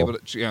as she was able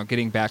to,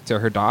 getting back to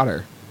her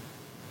daughter.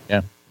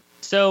 Yeah.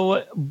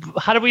 So,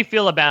 how do we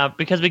feel about,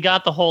 because we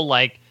got the whole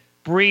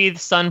breathe,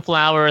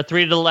 sunflower,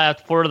 3 to the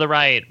left, 4 to the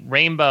right,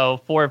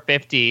 rainbow,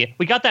 450.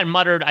 We got that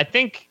muttered, I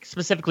think,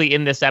 specifically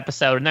in this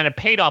episode, and then it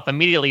paid off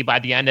immediately by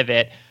the end of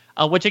it,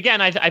 which,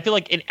 again, I feel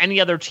like in any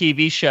other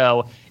TV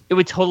show, it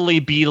would totally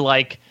be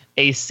like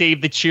a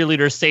save the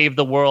cheerleader, save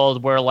the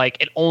world, where,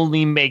 it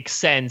only makes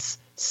sense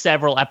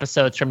several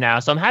episodes from now.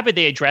 So I'm happy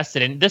they addressed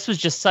it, and this was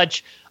just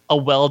such a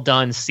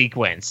well-done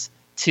sequence,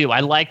 too. I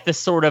like this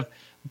sort of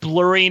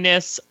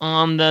blurriness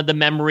on the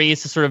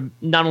memories to sort of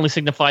not only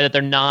signify that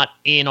they're not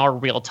in our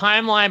real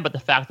timeline, but the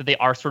fact that they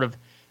are sort of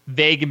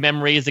vague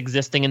memories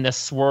existing in this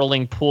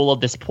swirling pool of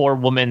this poor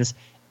woman's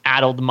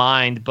addled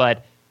mind.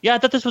 But yeah, I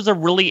thought this was a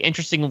really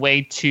interesting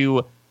way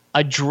to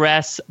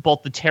address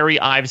both the Terry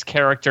Ives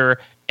character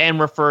and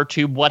refer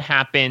to what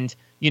happened,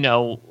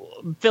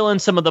 fill in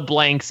some of the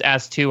blanks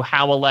as to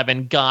how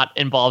 11 got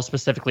involved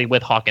specifically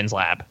with Hawkins'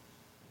 lab.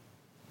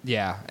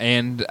 Yeah,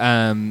 and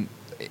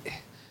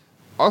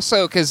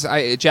also, because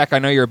Jack, I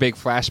know you're a big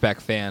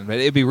Flashback fan, but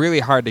it'd be really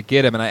hard to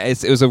get him, and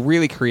it was a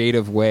really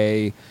creative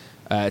way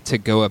to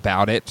go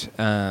about it,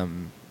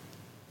 and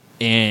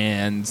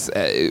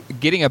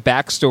getting a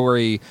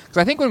backstory. Because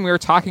I think when we were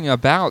talking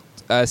about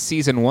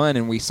season 1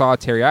 and we saw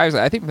Terry Ives,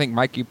 I think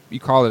Mike, you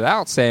called it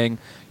out, saying,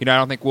 I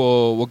don't think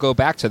we'll go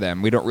back to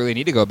them. We don't really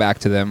need to go back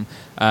to them,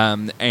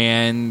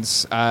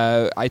 and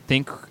I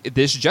think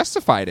this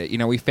justified it.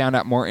 We found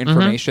out more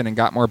information and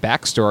got more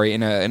backstory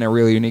in a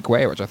really unique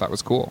way, which I thought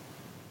was cool.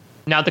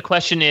 Now, the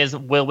question is,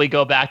 will we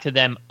go back to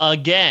them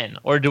again?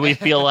 Or do we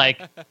feel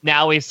like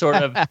now we sort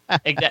of...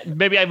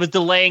 maybe I was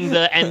delaying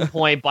the end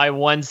point by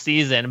 1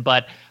 season,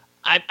 but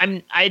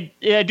I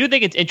do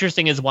think it's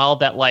interesting as well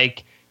that,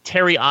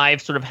 Terry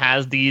Ives sort of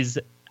has these,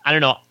 I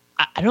don't know,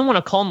 I don't want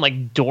to call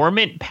them,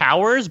 dormant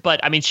powers,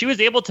 but, she was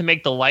able to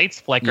make the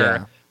lights flicker.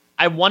 Yeah.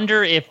 I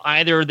wonder if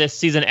either this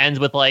season ends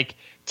with,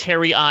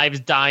 Terry Ives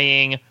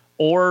dying,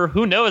 or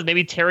who knows,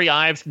 maybe Terry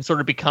Ives can sort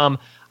of become...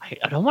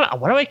 I don't want.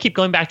 Why do I keep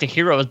going back to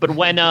Heroes? But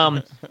when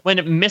the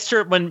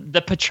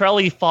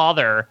Petrelli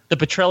father, the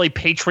Petrelli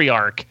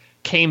patriarch,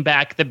 came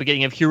back at the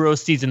beginning of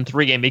Heroes season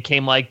 3 and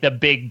became the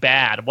big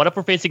bad. What if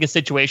we're facing a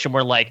situation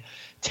where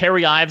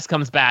Terry Ives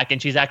comes back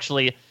and she's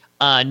actually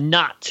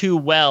not too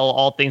well,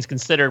 all things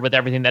considered, with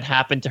everything that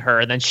happened to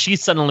her, and then she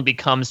suddenly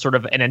becomes sort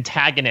of an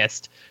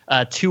antagonist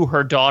to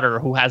her daughter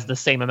who has the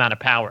same amount of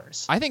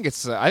powers. I think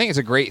it's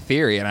a great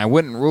theory, and I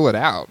wouldn't rule it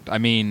out.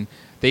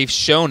 They've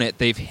shown it,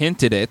 they've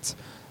hinted it.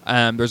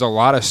 There's a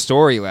lot of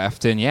story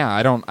left, and yeah,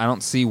 I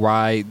don't see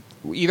why,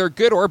 either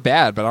good or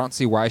bad, but I don't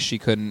see why she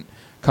couldn't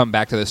come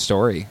back to the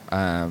story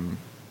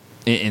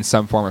in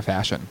some form or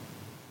fashion.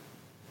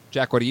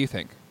 Jack, what do you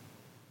think?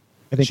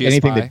 I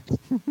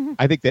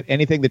think that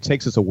anything that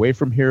takes us away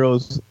from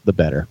Heroes, the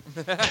better.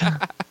 Well,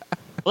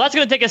 that's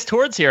going to take us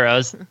towards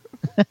Heroes.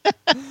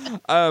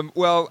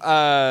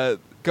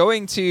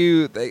 Going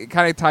to, it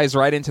kind of ties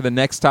right into the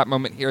next top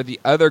moment here. The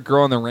other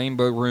girl in the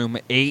Rainbow Room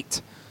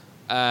 8.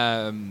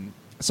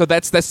 So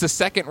that's the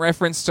second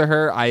reference to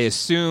her. I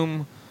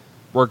assume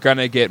we're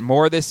gonna get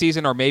more this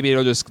season, or maybe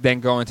it'll just then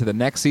go into the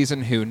next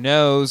season. Who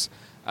knows?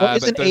 Well,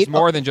 but there's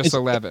more than just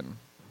 11.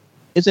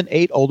 Isn't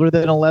 8 older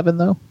than 11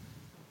 though?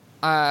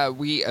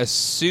 We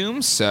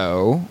assume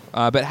so,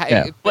 but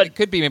Yeah. it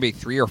could be maybe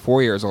 3 or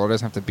 4 years old. It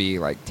doesn't have to be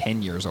like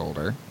 10 years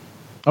older.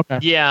 Okay.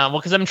 Yeah, well,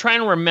 because I'm trying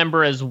to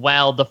remember as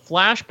well, the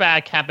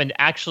flashback happened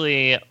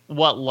actually,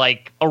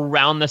 like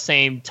around the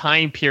same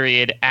time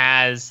period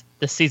as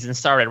the season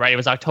started, right? It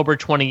was October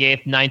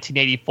 28th,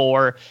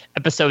 1984.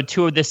 Episode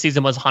 2 of this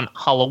season was on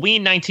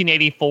Halloween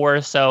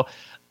 1984, so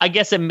I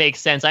guess it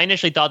makes sense. I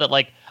initially thought that,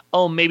 like,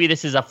 oh, maybe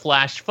this is a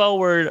flash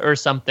forward or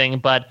something,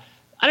 but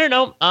I don't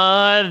know.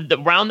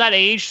 Around that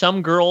age,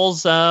 some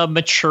girls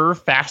mature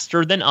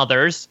faster than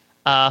others.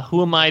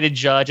 Who am I to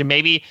judge? And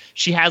maybe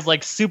she has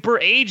like super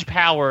age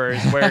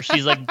powers where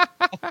she's like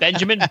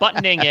Benjamin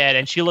Buttoning it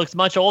and she looks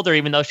much older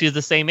even though she's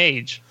the same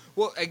age.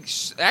 Well,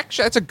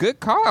 actually, that's a good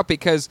call out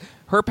because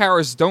her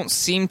powers don't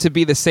seem to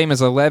be the same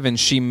as 11.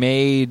 She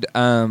made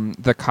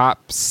the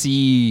cop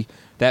see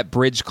that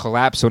bridge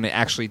collapse when it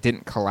actually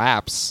didn't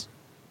collapse,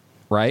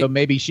 right? So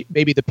maybe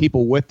the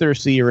people with her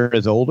see her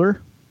as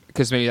older?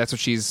 Because maybe that's what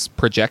she's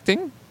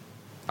projecting?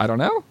 I don't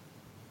know.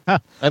 Huh.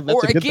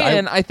 Or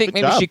again, I think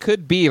maybe job. she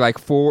could be like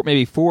 4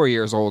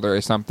 years older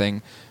or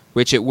something,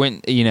 which it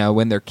wouldn't,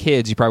 when they're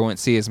kids, you probably wouldn't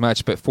see as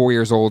much, but 4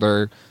 years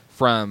older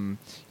from,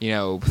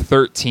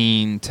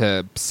 13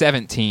 to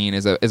 17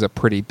 is a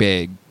pretty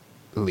big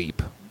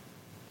leap.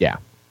 Yeah.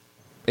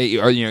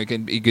 You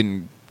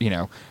can,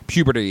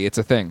 puberty, it's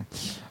a thing.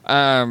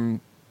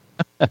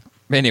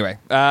 Anyway,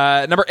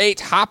 number 8,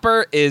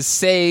 Hopper is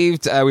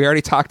saved. We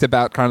already talked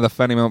about kind of the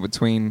funny moment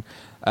between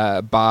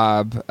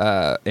Bob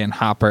and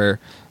Hopper.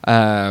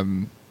 But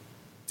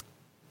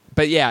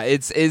yeah,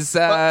 is this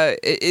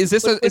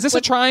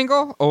a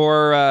triangle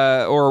or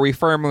are we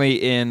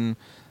firmly in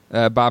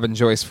Bob and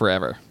Joyce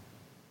forever?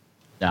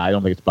 No, I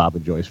don't think it's Bob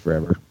and Joyce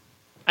forever.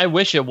 I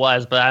wish it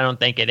was, but I don't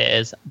think it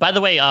is. By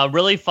the way, a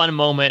really fun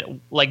moment,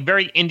 like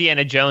very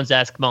Indiana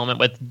Jones-esque moment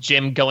with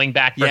Jim going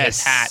back for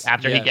his hat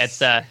after he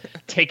gets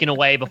taken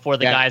away before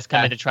the guys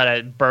come in to try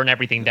to burn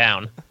everything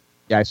down.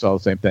 Yeah, I saw the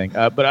same thing.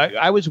 But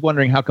I was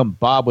wondering how come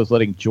Bob was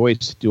letting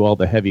Joyce do all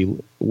the heavy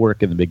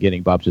work in the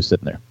beginning. Bob's just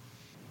sitting there.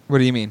 What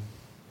do you mean?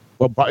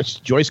 Well,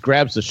 Joyce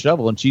grabs the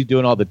shovel and she's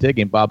doing all the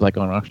digging. Bob's like,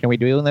 "Oh, can we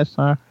be doing this?"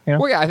 Well,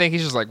 yeah, I think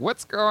he's just like,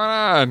 "What's going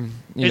on?"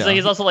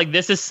 He's also like,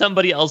 "This is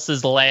somebody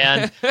else's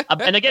land."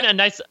 And again, a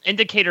nice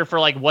indicator for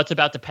like what's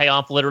about to pay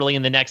off literally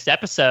in the next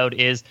episode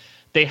is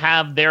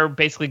they're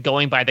basically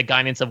going by the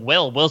guidance of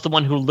Will. Will's the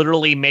one who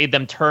literally made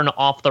them turn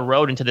off the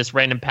road into this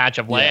random patch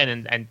of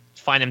land and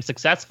find him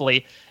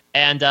successfully.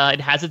 And it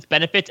has its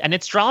benefits and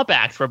its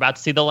drawbacks. We're about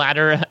to see the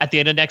latter at the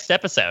end of next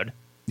episode.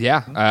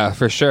 Yeah,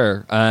 for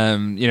sure.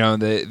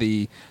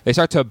 They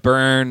start to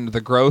burn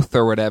the growth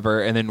or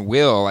whatever, and then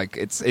Will, like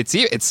it's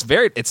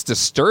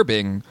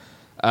disturbing.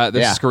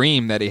 The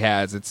scream that he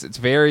has, it's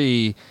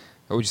very,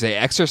 what would you say,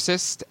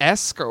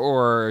 Exorcist-esque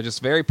or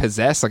just very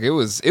possessed. Like it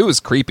was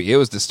creepy. It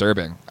was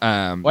disturbing.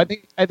 Well,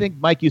 I think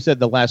Mike, you said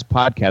the last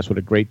podcast what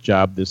a great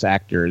job this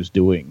actor is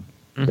doing.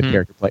 The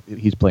character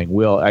he's playing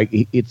Will.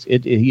 He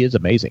is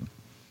amazing.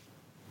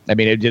 I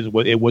mean,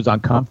 it was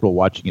uncomfortable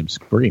watching him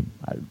scream.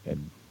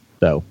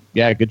 So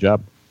yeah, good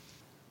job.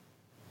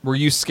 Were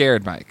you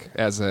scared, Mike,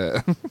 as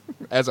a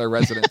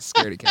resident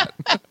scaredy cat?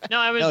 No,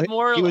 I was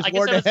more. He was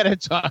warned ahead of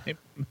time.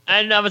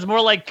 And I was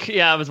more like,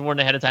 I was warned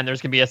ahead of time.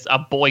 There's gonna be a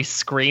boy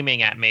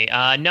screaming at me.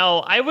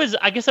 No,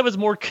 I guess I was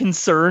more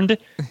concerned,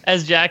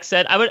 as Jack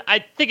said.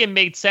 I think it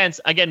made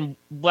sense. Again,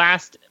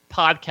 last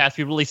podcast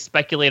we really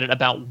speculated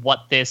about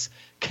what this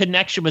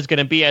connection was going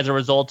to be as a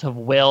result of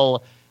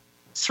Will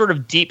sort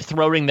of deep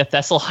throating the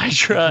Thessal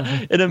Hydra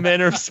in a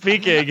manner of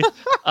speaking.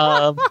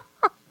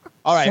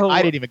 All right,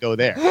 I didn't even go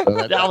there.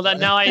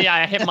 Now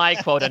I hit my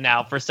quota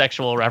now for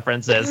sexual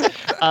references.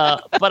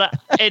 But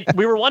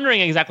we were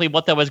wondering exactly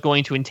what that was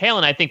going to entail,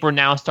 and I think we're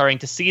now starting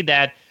to see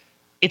that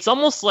it's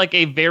almost like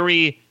a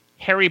very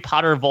Harry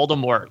Potter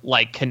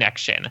Voldemort-like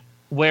connection,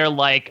 where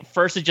like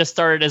first it just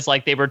started as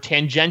like they were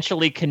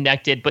tangentially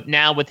connected, but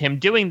now with him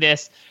doing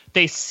this,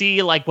 they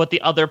see like what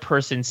the other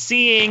person's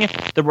seeing.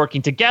 They're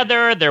working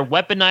together. They're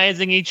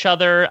weaponizing each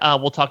other.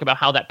 We'll talk about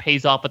how that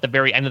pays off at the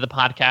very end of the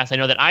podcast. I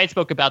know that I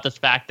spoke about this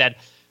fact that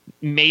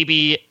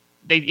maybe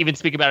they even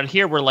speak about it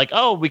here. We're like,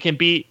 oh,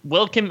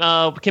 Will can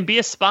be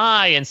a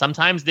spy, and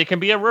sometimes they can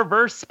be a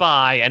reverse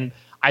spy. And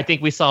I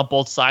think we saw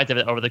both sides of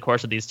it over the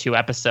course of these 2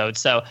 episodes.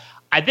 So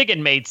I think it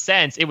made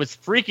sense. It was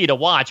freaky to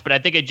watch, but I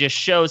think it just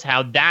shows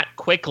how that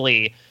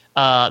quickly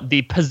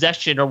the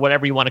possession or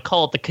whatever you want to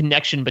call it, the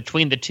connection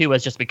between the two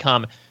has just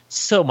become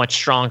so much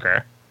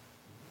stronger.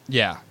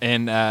 Yeah,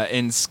 and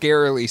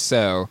scarily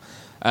so.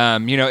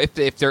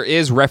 If there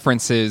is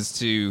references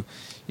to,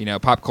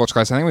 pop culture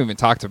class, I think we even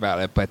talked about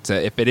it, but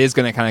if it is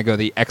going to kind of go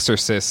the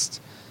Exorcist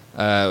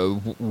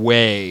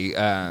way,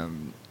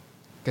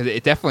 because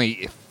it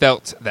definitely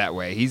felt that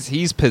way.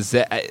 He's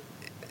possessed.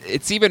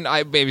 It's even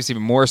maybe it's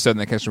even more so than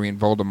the connection between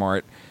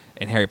Voldemort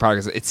and Harry Potter,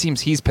 because it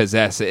seems he's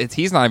possessed.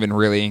 He's not even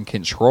really in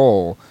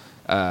control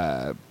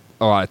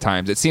a lot of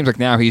times. It seems like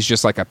now he's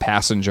just like a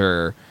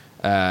passenger,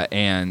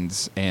 and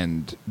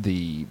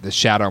the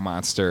shadow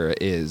monster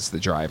is the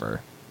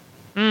driver.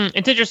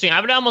 It's interesting. I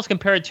would almost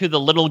compare it to the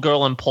little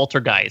girl in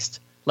Poltergeist,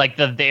 like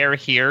the "they're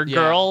here"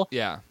 girl.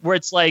 Yeah. Where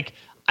it's like,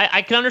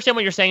 I can understand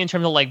what you're saying in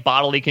terms of like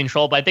bodily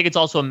control, but I think it's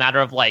also a matter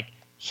of like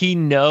he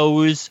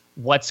knows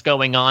what's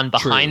going on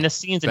behind the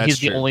scenes, and he's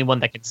the only one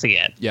that can see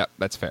it. Yep,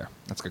 that's fair.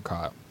 That's a good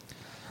call out.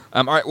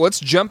 All right, well, let's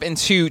jump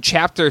into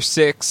Chapter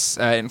 6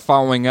 and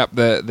following up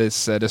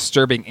this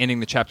disturbing ending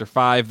to Chapter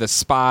 5, The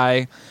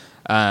Spy.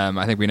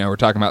 I think we know what we're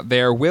talking about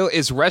there. Will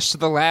is rushed to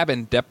the lab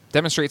and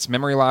demonstrates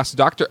memory loss.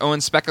 Dr. Owen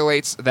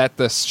speculates that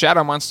the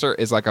shadow monster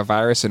is like a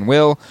virus in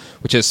Will,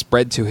 which has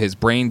spread to his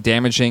brain,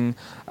 damaging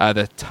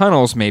the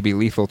tunnels may be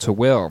lethal to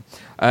Will.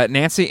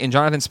 Nancy and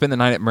Jonathan spend the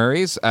night at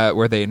Murray's,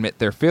 where they admit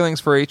their feelings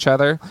for each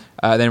other,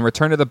 then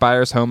return to the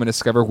Byers' home and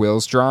discover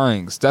Will's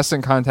drawings.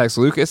 Dustin contacts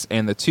Lucas,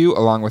 and the two,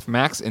 along with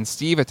Max and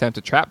Steve, attempt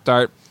to trap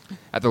Dart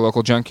at the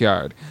local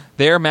junkyard.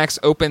 There, Max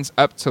opens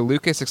up to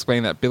Lucas,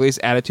 explaining that Billy's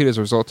attitude is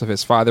a result of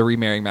his father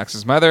remarrying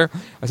Max's mother,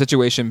 a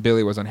situation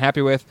Billy was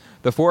unhappy with.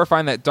 The four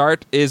find that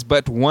Dart is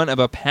but one of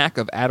a pack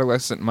of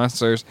adolescent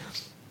monsters,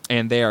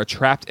 and they are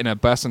trapped in a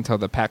bus until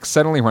the pack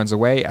suddenly runs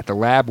away. At the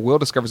lab, Will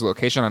discovers a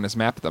location on his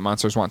map that the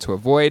monsters want to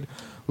avoid,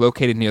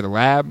 located near the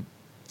lab.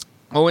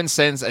 Owen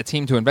sends a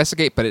team to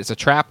investigate, but it's a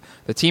trap.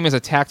 The team is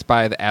attacked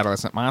by the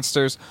adolescent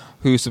monsters,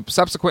 who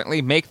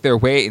subsequently make their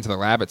way into the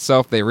lab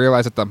itself. They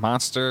realize that the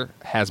monster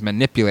has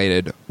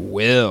manipulated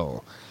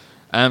Will.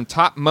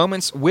 Top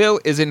moments. Will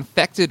is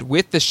infected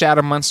with the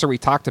shadow monster. We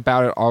talked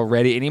about it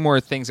already. Any more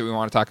things that we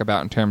want to talk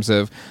about in terms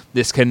of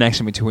this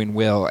connection between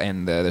Will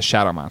and the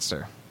shadow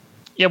monster?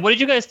 Yeah, what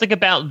did you guys think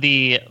about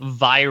the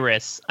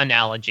virus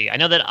analogy? I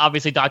know that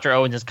obviously Dr.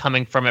 Owens is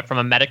coming from it from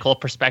a medical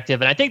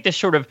perspective, and I think this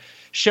sort of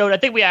showed, I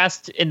think we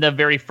asked in the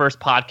very first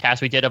podcast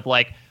we did of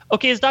like,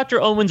 okay, is Dr.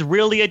 Owens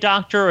really a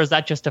doctor, or is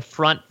that just a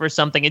front for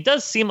something? It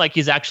does seem like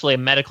he's actually a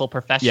medical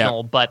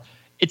professional, but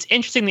it's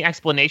interesting the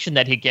explanation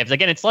that he gives.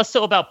 Again, it's less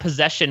so about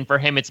possession for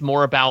him. It's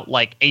more about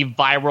like a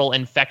viral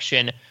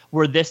infection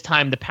where this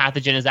time the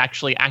pathogen is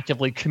actually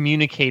actively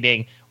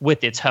communicating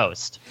with its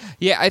host.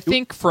 Yeah, I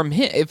think from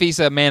him, if he's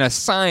a man of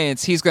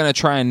science, he's going to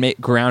try and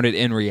ground it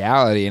in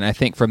reality. And I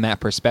think from that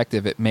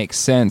perspective, it makes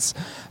sense.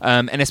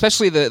 And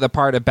especially the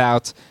part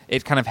about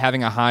it kind of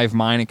having a hive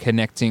mind and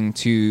connecting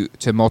to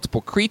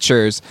multiple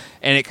creatures.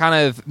 And it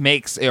kind of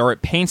makes, or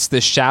it paints the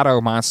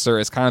shadow monster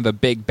as kind of the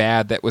big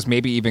bad that was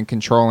maybe even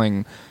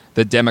controlling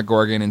the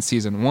Demogorgon in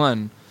season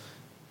 1.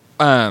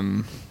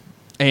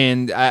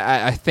 And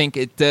I think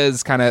it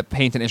does kind of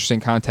paint an interesting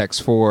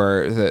context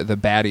for the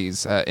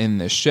baddies in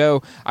this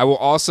show. I will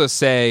also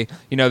say,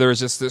 there was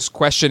just this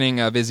questioning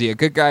of, is he a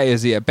good guy?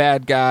 Is he a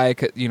bad guy?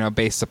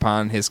 Based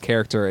upon his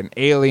character in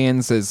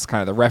Aliens is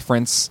kind of the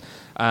reference.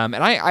 And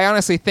I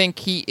honestly think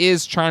he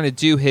is trying to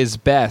do his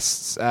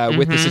best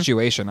with the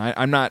situation.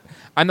 I'm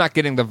not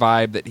getting the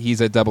vibe that he's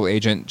a double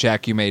agent.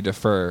 Jack, you may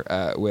defer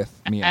with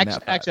me on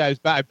that. Actually, I was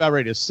about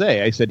ready to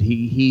say. I said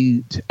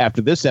he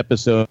after this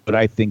episode,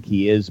 I think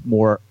he is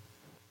more,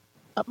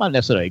 not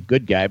necessarily a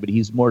good guy, but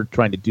he's more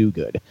trying to do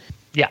good.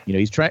 Yeah,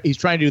 he's trying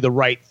to do the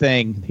right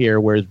thing here,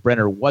 whereas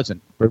Brenner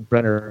wasn't.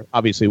 Brenner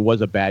obviously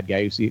was a bad guy.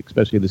 You see,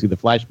 especially to see the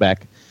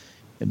flashback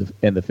in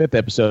the 5th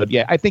episode.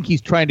 Yeah, I think he's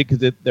trying to,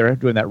 because they're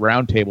doing that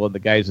round table, and the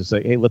guys just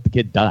say, "Hey, let the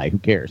kid die. Who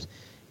cares?"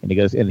 And he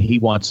goes, and he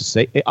wants to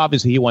say,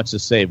 obviously he wants to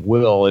save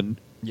Will, and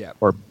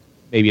or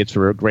maybe it's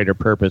for a greater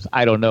purpose.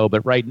 I don't know,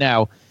 but right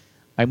now,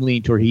 I'm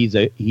leaning toward he's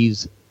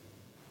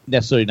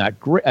necessarily not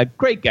a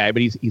great guy,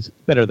 but he's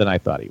better than I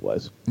thought he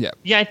was. Yeah,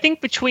 I think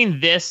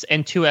between this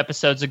and 2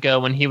 episodes ago,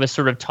 when he was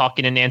sort of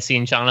talking to Nancy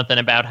and Jonathan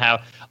about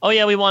how, oh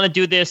yeah, we want to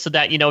do this so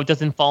that it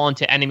doesn't fall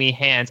into enemy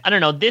hands. I don't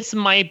know. This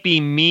might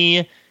be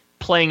me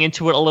playing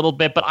into it a little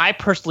bit, but I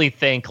personally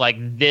think like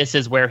this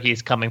is where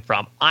he's coming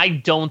from. I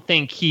don't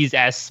think he's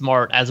as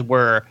smart as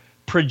we're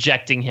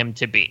projecting him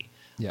to be.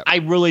 I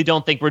really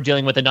don't think we're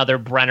dealing with another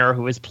Brenner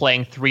who is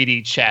playing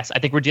 3D chess. I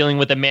think we're dealing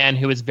with a man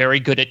who is very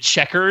good at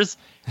checkers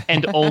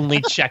and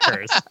only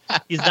checkers.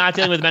 He's not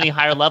dealing with many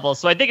higher levels.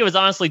 So I think it was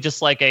honestly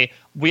just like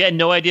we had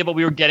no idea what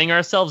we were getting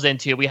ourselves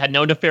into. We had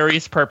no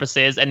nefarious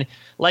purposes. And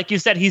like you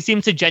said, he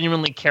seems to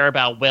genuinely care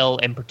about Will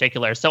in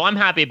particular. So I'm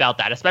happy about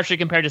that, especially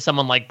compared to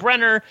someone like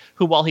Brenner,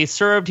 who, while he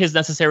served his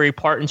necessary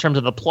part in terms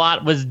of the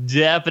plot, was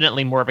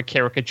definitely more of a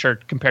caricature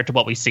compared to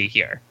what we see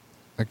here.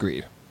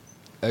 Agreed.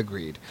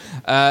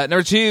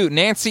 Number 2,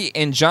 Nancy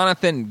and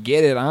Jonathan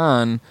get it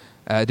on.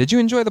 Did you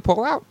enjoy the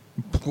pullout?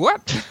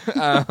 What?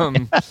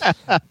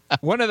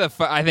 One of the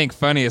I think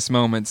funniest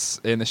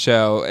moments in the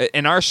show,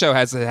 and our show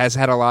has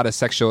had a lot of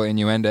sexual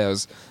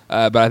innuendos,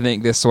 but I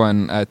think this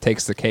one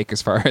takes the cake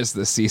as far as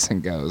the season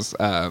goes.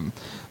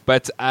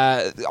 But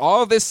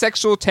all of this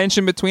sexual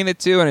tension between the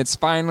two, and it's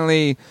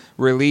finally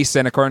released,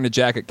 and according to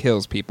Jack, it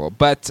kills people.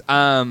 But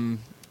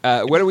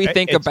what do we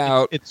think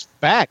about? It's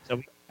fact.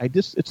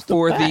 It's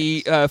for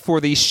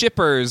the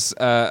shippers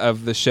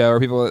of the show, or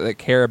people that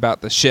care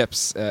about the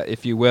ships,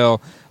 if you will.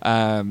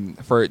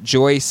 For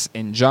Joyce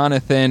and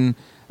Jonathan,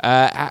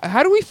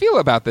 How do we feel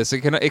about this?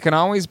 It can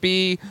always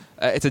be.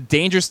 It's a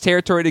dangerous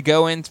territory to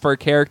go in for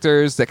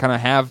characters that kind of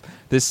have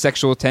this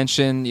sexual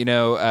tension.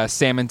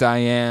 Sam and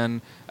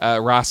Diane,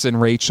 Ross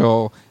and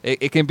Rachel.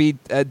 It can be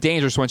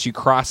dangerous once you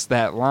cross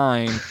that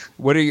line.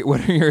 What are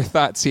your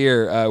thoughts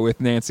here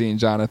with Nancy and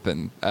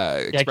Jonathan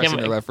expressing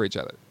their love for each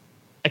other?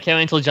 I can't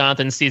wait until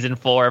Jonathan's season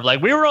 4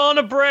 of we were on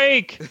a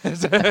break.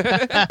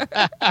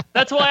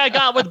 That's why I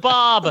got with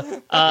Bob.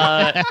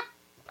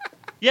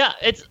 Yeah,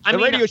 the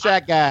Radio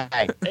Shack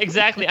guy.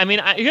 Exactly. I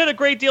mean, you had a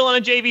great deal on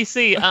a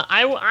JVC.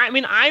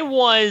 I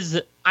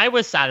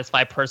was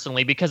satisfied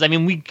personally because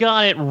we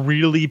got it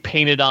really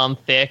painted on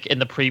thick in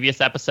the previous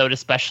episode,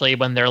 especially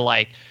when they're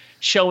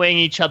showing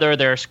each other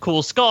their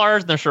cool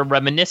scars and they're sort of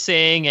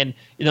reminiscing and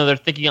they're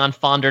thinking on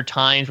fonder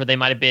times where they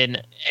might have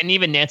been. And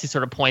even Nancy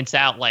sort of points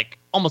out,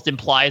 almost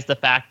implies the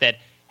fact that,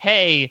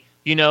 hey,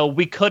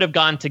 we could have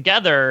gone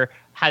together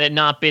had it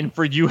not been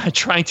for you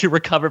trying to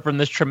recover from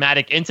this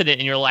traumatic incident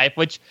in your life,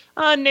 which,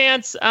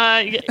 Nance,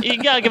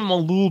 you got to give him a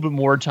little bit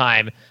more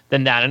time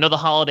than that. I know the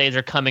holidays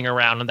are coming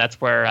around, and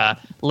that's where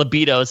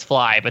libidos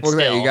fly, but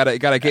still. You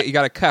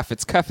gotta cuff.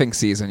 It's cuffing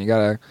season. You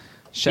gotta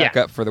shack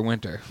up for the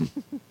winter.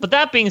 But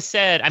that being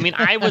said,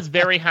 I was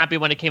very happy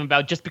when it came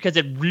about just because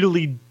it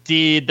really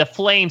did. The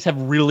flames have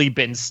really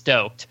been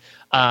stoked.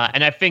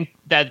 And I think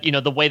that,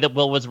 the way that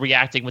Will was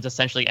reacting was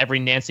essentially every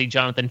Nancy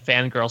Jonathan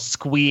fangirl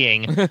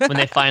squeeing when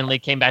they finally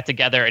came back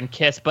together and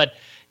kissed. But,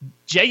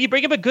 Jay, you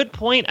bring up a good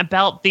point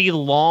about the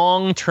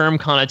long-term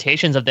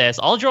connotations of this.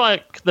 I'll draw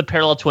the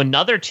parallel to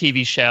another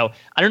TV show.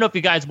 I don't know if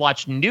you guys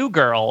watched New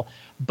Girl,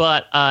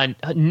 but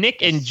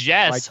Nick and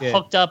Jess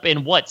hooked up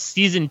in,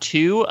 season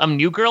 2 of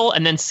New Girl?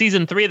 And then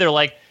season 3, they're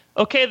like,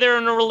 okay, they're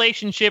in a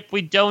relationship.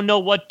 We don't know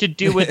what to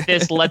do with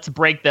this. Let's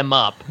break them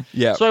up.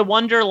 Yeah. So I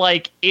wonder,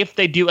 if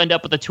they do end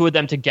up with the two of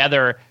them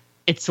together,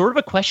 it's sort of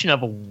a question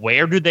of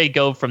where do they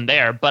go from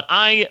there. But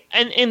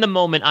in the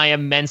moment, I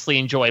immensely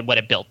enjoyed what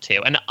it built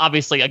to. And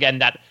obviously,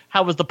 again,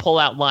 how was the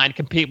pullout line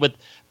compete with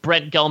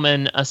Brent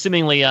Gelman,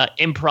 assumingly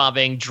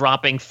improving,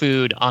 dropping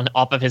food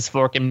off of his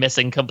fork and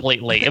missing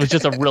completely. It was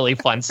just a really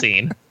fun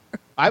scene.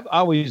 I've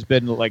always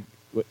been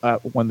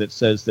one that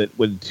says that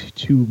when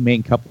two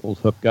main couples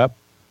hook up,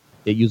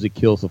 it usually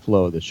kills the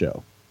flow of the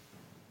show.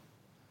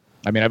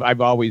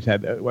 I've always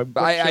had.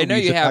 I know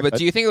you have, but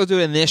do you think they'll do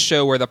it in this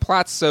show where the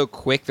plot's so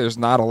quick, there's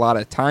not a lot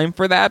of time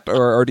for that,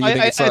 or do you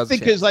think it's? I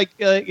think because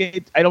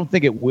I don't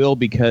think it will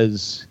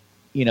because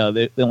they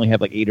only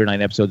have 8 or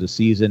 9 episodes a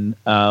season.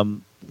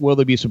 Will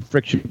there be some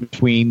friction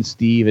between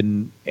Steve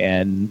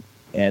and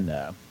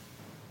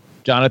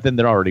Jonathan?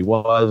 There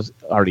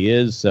already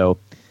is. So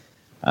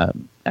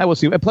I will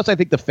see. Plus, I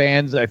think the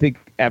fans. I think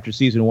after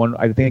season 1,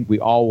 I think we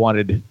all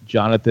wanted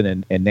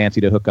Jonathan and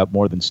Nancy to hook up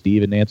more than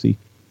Steve and Nancy.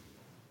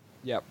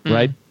 Yep.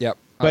 Right. Yep.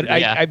 But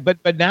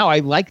but now I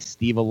like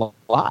Steve a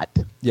lot.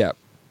 Yep.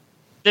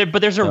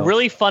 But there's a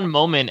really fun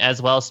moment as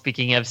well.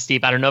 Speaking of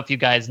Steve, I don't know if you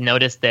guys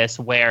noticed this,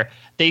 where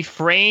they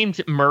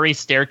framed Murray's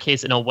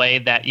staircase in a way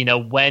that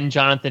when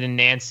Jonathan and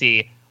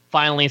Nancy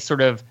finally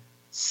sort of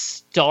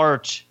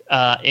start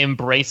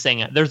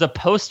embracing, there's a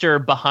poster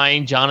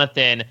behind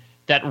Jonathan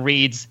that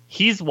reads,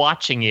 "He's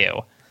watching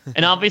you."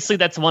 And obviously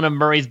that's one of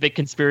Murray's big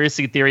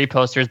conspiracy theory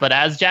posters. But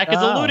as Jack is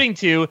alluding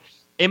to,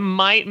 it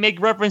might make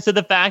reference to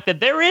the fact that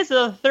there is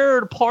a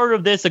third part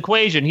of this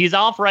equation. He's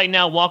off right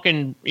now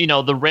walking,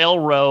 the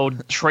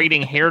railroad,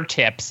 trading hair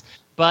tips.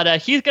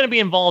 But he's going to be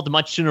involved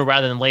much sooner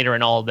rather than later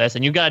in all of this.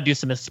 And you've got to do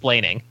some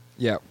explaining.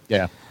 Yeah.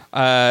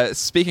 Yeah.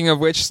 Speaking of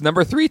which,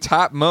 number 3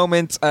 top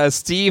moment,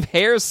 Steve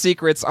hair's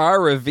secrets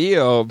are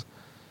revealed.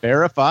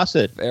 Farrah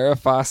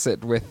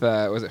Fawcett with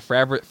was it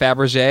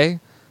Fabergé?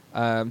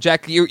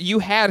 Jack, you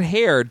had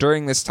hair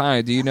during this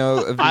time. Do you know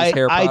of these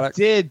hair products?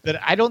 I did, but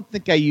I don't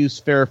think I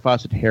used Farrah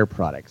Fawcett hair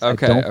products.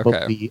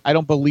 Okay. I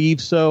don't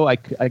believe so. I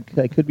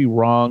could be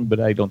wrong, but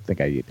I don't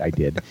think I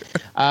did.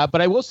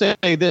 But I will say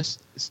this: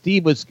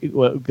 Steve was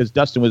because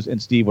Dustin was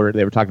and Steve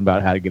they were talking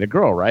about how to get a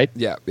girl, right?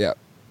 Yeah.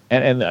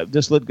 And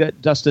just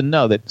let Dustin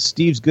know that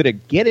Steve's good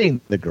at getting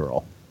the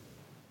girl.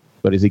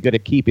 But is he good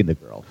at keeping the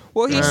girl?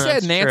 Well, he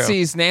said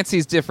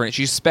Nancy's different.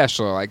 She's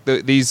special.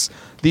 These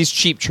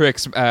cheap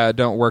tricks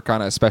don't work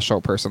on a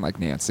special person like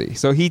Nancy.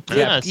 So he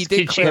did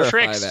cheap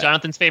tricks. That.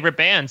 Jonathan's favorite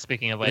band.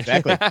 Speaking of which,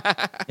 exactly.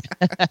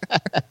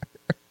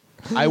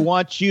 I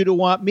want you to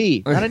want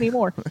me. Not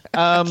anymore.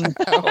 But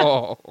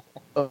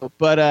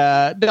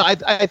no,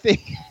 I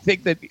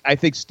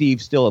think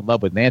Steve's still in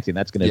love with Nancy, and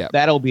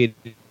that'll be an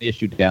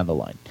issue down the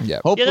line.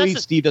 Yeah. Hopefully,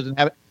 Steve doesn't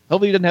have it.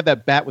 Hopefully, he doesn't have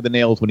that bat with the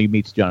nails when he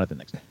meets Jonathan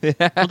next time.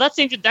 Well, that's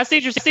the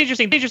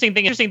interesting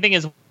thing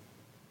is you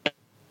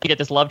get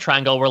this love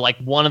triangle where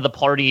one of the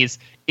parties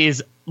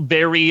is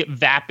very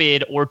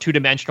vapid or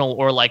two-dimensional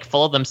or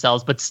full of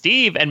themselves, but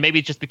Steve, and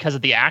maybe just because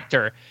of the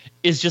actor,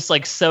 is just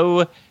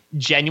so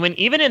genuine.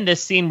 Even in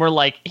this scene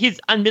where he's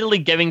admittedly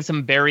giving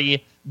some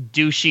very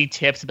douchey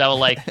tips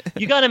about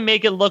you got to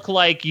make it look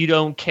like you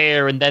don't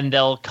care, and then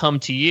they'll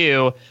come to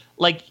you.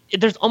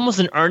 There's almost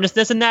an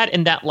earnestness in that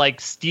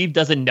Steve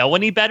doesn't know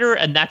any better,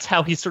 and that's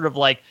how he's sort of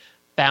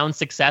found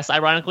success,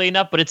 ironically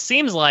enough. But it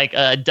seems like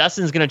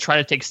Dustin's going to try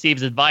to take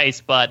Steve's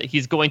advice, but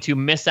he's going to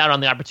miss out on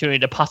the opportunity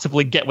to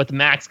possibly get with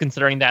Max,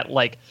 considering that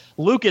like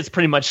Lucas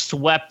pretty much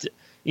swept,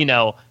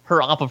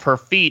 her off of her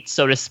feet,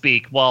 so to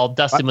speak, while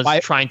Dustin was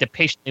trying to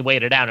patiently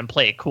wait it out and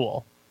play it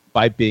cool.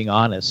 By being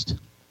honest,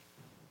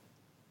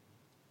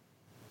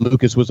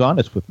 Lucas was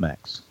honest with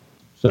Max.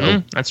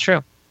 So that's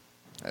true.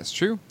 That's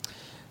true.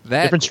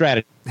 Different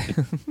strategy.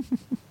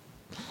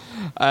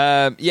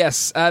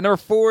 Yes. Number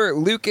 4,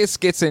 Lucas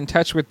gets in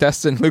touch with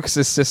Dustin,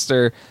 Lucas's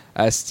sister,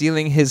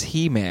 stealing his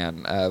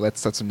He-Man.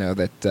 Lets him know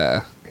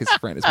that his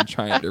friend has been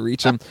trying to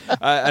reach him.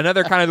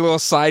 Another kind of little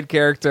side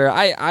character.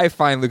 I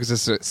find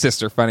Lucas's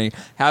sister funny.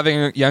 Having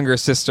a younger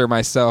sister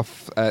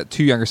myself,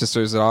 2 younger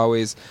sisters that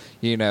always,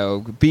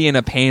 being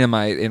a pain in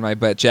my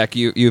butt. Jack,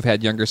 you've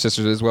had younger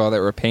sisters as well that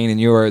were a pain in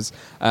yours.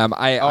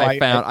 I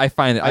found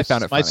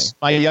it funny.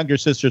 My younger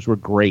sisters were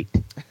great.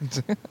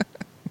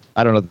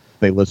 I don't know if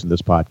they listen to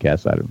this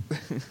podcast. I don't.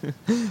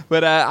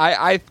 But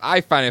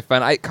I find it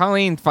fun.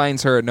 Colleen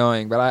finds her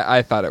annoying, but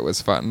I thought it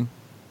was fun.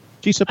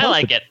 She's supposed I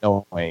like to be it.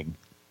 Annoying.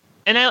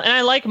 And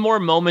I like more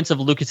moments of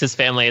Lucas's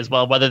family as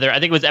well. Whether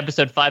I think it was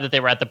episode 5 that they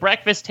were at the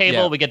breakfast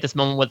table. Yeah. We get this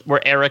moment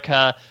where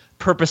Erica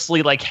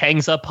purposely like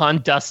hangs up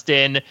on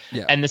Dustin,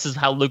 and this is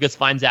how Lucas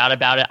finds out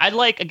about it. I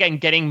like, again,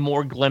 getting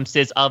more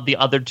glimpses of the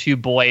other 2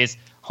 boys'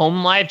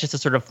 home life just to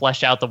sort of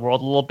flesh out the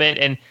world a little bit.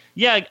 And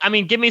yeah, I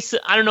mean,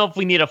 I don't know if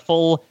we need a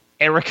full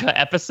Erica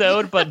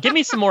episode, but give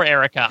me some more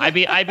Erica. I'd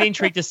be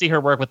intrigued to see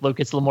her work with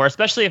Lucas a little more,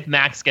 especially if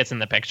Max gets in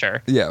the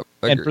picture. Yeah,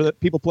 agreed. And for the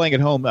people playing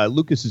at home,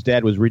 Lucas's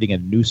dad was reading a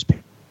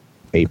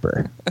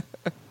newspaper.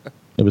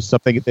 It was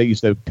something that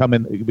used to come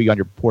in, be on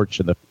your porch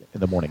in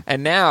the morning.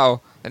 And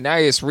now you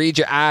just read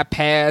your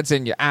iPads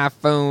and your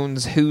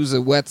iPhones, who's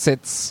a what's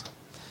it's.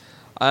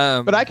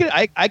 But I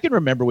can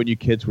remember when you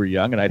kids were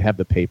young, and I'd have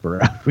the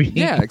paper out reading.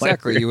 Yeah,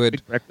 exactly. You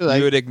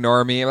would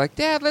ignore me, like,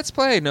 Dad, let's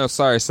play. No,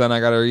 sorry, son, I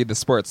got to read the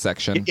sports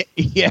section.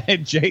 Yeah,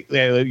 Jake.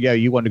 Yeah,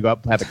 you wanted to go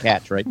up and have a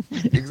catch, right?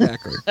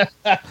 Exactly.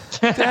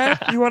 Dad,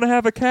 you want to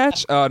have a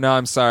catch? Oh no,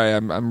 I'm sorry.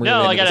 I'm really.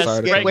 No, I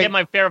gotta get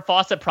my Farrah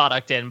Fawcett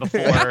product in before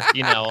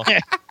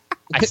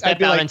I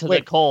step out into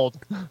the cold.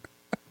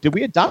 Did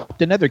we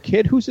adopt another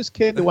kid? Who's this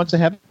kid that wants to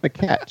have a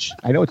catch?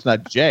 I know it's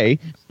not Jay.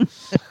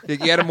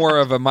 You had a more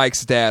of a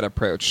Mike's dad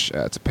approach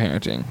to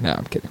parenting. No,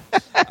 I'm kidding.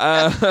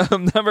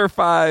 Number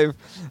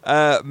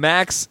 5,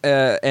 Max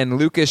and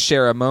Lucas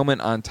share a moment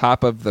on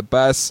top of the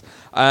bus.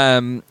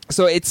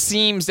 So it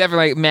seems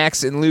definitely like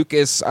Max and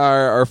Lucas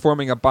are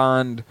forming a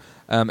bond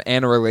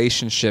and a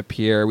relationship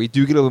here. We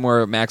do get a little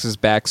more of Max's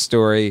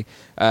backstory,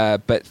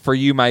 but for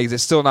you, Mike,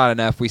 it's still not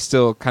enough. We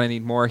still kind of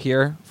need more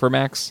here for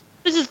Max.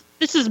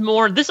 This is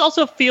more. This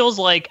also feels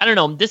like, I don't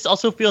know. This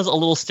also feels a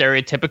little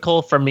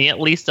stereotypical for me, at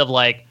least, of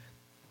like,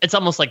 it's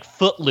almost like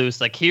Footloose.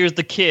 Like, here's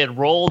the kid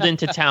rolled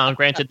into town.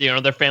 Granted,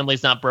 their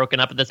family's not broken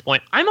up at this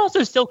point. I'm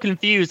also still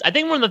confused. I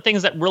think one of the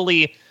things that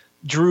really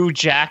drew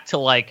Jack to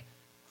like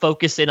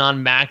focus in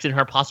on Max and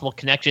her possible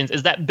connections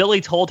is that Billy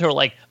told her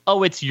like,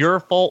 "Oh, it's your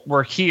fault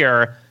we're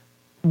here."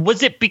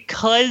 Was it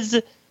because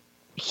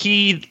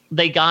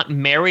they got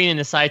married and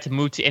decided to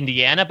move to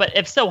Indiana? But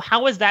if so,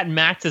 how is that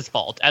Max's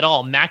fault at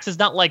all? Max is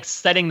not like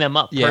setting them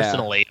up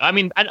personally. I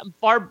mean,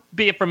 far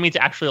be it from me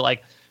to actually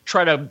like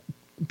try to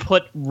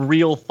put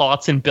real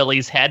thoughts in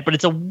Billy's head, but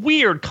it's a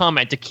weird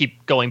comment to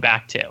keep going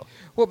back to.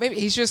 Well, maybe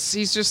he's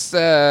just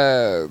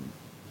a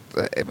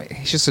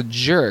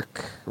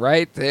jerk,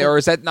 right? Or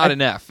is that not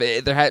enough?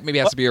 There maybe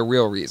has to be a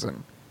real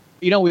reason.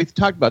 We've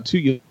talked about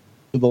too.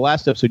 The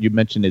last episode you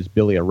mentioned is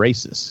Billy a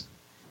racist.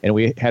 And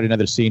we had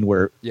another scene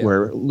where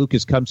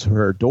Lucas comes to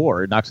her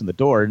door, knocks on the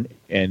door,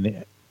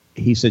 and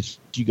he says,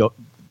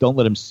 "Don't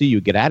let him see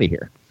you. Get out of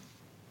here."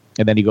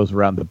 And then he goes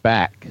around the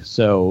back.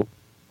 So,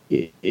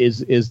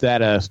 is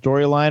that a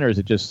storyline, or is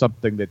it just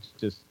something that's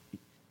just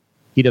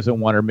he doesn't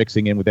want her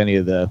mixing in with any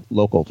of the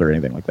locals or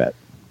anything like that?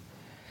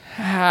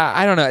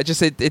 I don't know.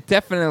 It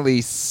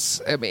definitely.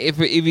 I mean, if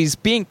he's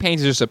being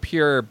painted as a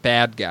pure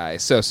bad guy,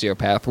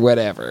 sociopath,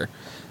 whatever.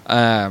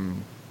 I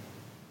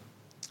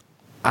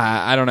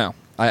don't know.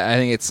 I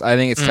think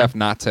it's tough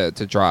not to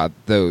draw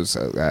those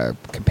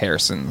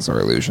comparisons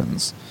or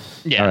illusions.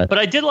 Yeah, right. But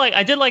I did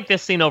like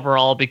this scene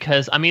overall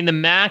because I mean the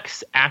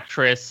Max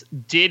actress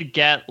did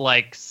get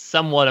like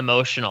somewhat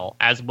emotional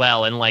as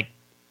well, and like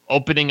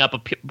opening up a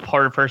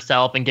part of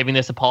herself and giving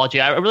this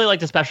apology. I really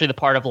liked especially the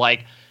part of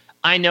like,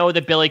 I know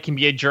that Billy can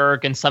be a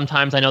jerk, and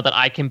sometimes I know that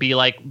I can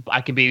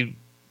be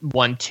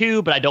one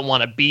too, but I don't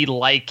want to be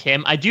like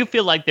him. I do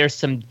feel like there's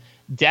some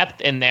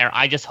depth in there.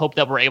 I just hope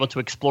that we're able to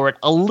explore it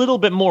a little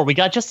bit more. We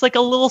got just like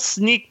a little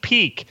sneak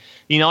peek.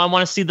 I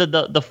want to see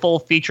the full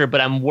feature, but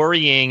I'm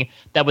worrying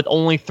that with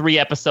only 3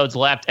 episodes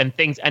left and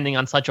things ending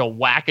on such a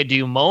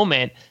wackadoo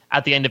moment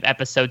at the end of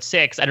episode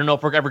 6, I don't know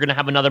if we're ever going to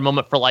have another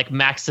moment for like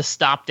Max to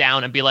stop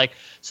down and be like,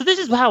 so this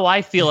is how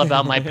I feel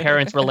about my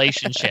parents'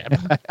 relationship.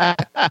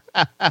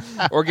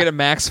 Or get a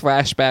Max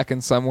flashback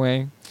in some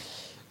way.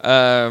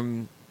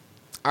 All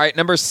right,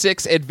 number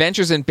 6,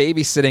 Adventures in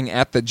Babysitting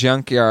at the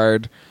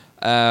Junkyard.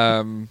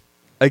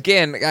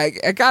 again,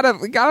 I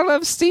gotta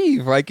love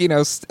Steve. Like, you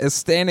know,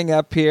 standing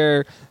up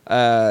here,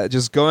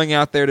 just going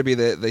out there to be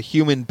the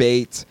human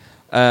bait,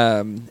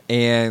 and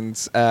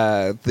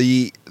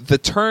the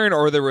turn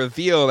or the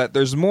reveal that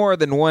there's more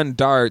than one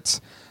Dart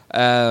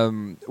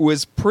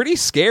was pretty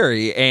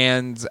scary,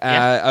 and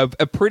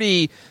a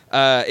pretty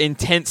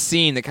intense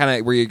scene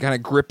that where you're kind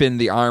of gripping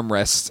the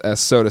armrest,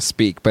 so to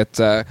speak. But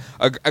a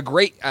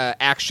great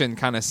action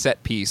kind of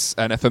set piece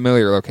in a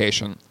familiar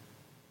location.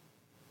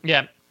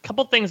 Yeah.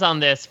 Couple things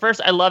on this.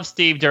 First, I love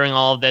Steve during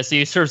all of this.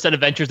 You sort of said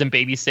adventures in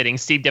babysitting.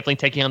 Steve definitely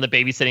taking on the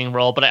babysitting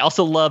role. But I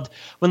also loved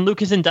when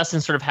Lucas and Dustin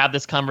sort of have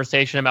this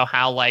conversation about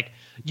how, like,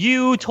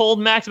 you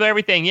told Max about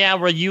everything. Yeah,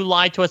 where you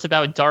lied to us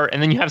about Dart.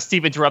 And then you have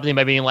Steve interrupting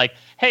by being like,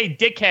 hey,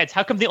 dickheads,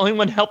 how come the only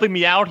one helping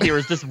me out here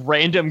is this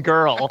random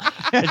girl?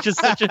 It's just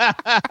such a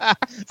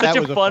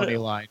funny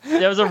line.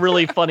 That was a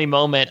really funny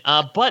moment.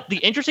 But the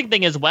interesting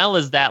thing as well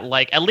is that,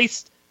 like, at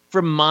least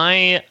from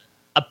my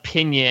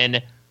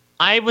opinion,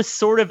 I was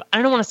sort of,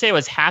 I don't want to say I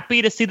was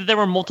happy to see that there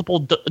were multiple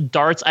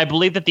darts. I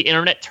believe that the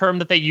internet term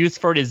that they use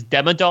for it is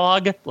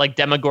demodog, like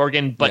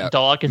Demogorgon, but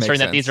dog, considering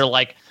that these are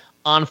like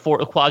on-four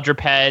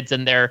quadrupeds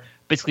and they're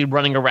basically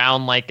running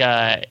around like,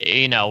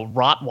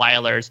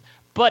 Rottweilers.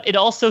 But it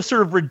also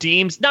sort of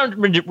redeems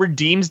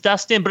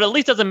Dustin, but at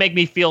least doesn't make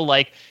me feel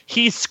like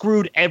he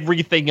screwed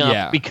everything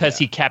up because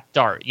he kept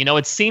Dart. You know,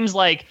 it seems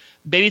like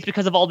maybe it's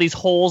because of all these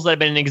holes that have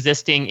been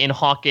existing in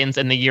Hawkins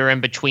and the year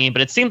in between,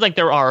 but it seems like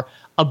there are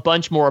a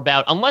bunch more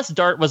about, unless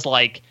Dart was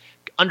like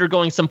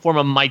undergoing some form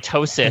of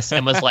mitosis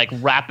and was like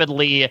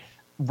rapidly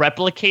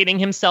replicating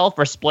himself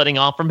or splitting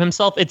off from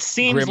himself. It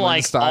seems Gremlin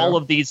like style. All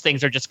of these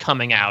things are just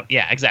coming out.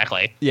 Yeah,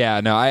 exactly.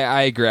 Yeah, no,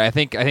 I agree. I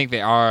think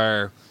they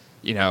are,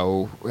 you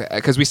know,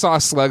 because we saw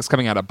slugs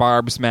coming out of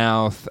Barb's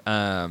mouth.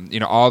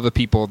 All the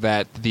people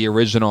that the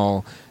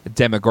original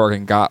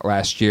Demogorgon got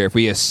last year. If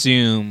we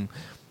assume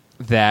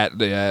that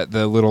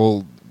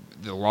the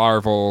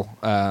larval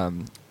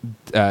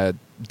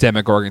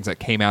Demogorgons that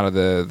came out of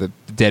the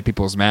dead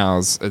people's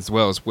mouths, as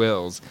well as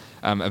Will's,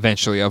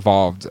 eventually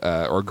evolved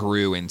or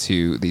grew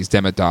into these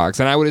Demodogs.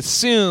 And I would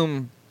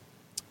assume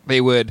they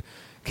would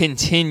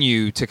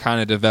continue to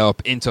kind of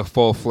develop into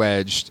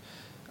full-fledged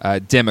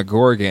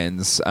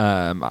Demogorgons.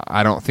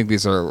 I don't think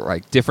these are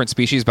like different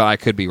species, but I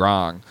could be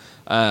wrong.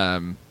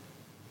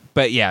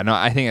 But yeah, no,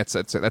 I think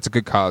that's a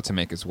good call out to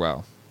make as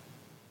well.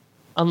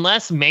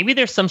 Unless maybe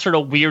there's some sort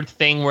of weird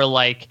thing where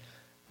like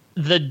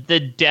the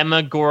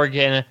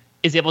Demogorgon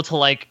is able to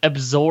like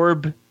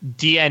absorb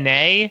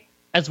DNA,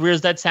 as weird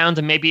as that sounds,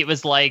 and maybe it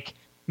was like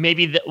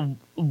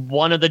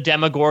one of the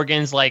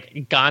Demogorgons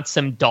like got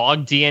some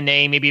dog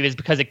DNA. Maybe it was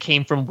because it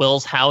came from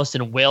Will's house,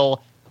 and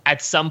Will at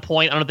some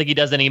point, I don't think he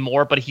does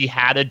anymore, but he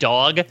had a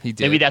dog. He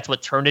did. Maybe that's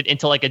what turned it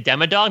into like a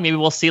Demodog. Maybe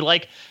we'll see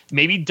like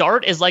maybe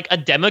Dart is like a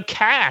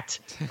Democat.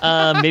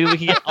 Maybe we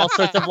can get all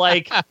sorts of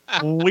like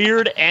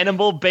weird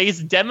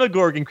animal-based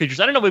Demogorgon creatures.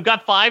 I don't know. We've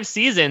got 5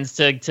 seasons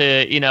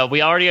to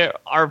we already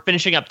are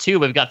finishing up 2.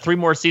 We've got 3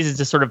 more seasons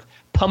to sort of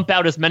pump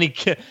out as many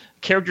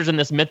characters in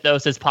this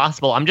mythos as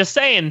possible. I'm just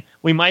saying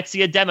we might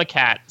see a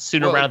Democat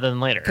sooner rather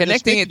than later.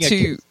 Connecting it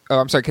to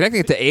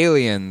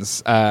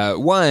Aliens.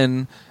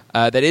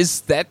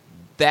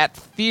 That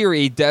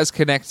theory does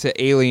connect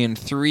to Alien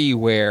 3,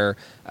 where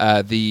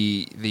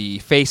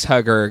the face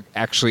hugger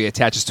actually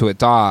attaches to a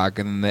dog,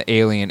 and the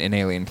alien in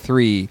Alien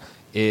 3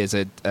 is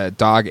a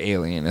dog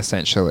alien,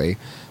 essentially.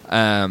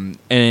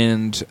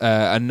 And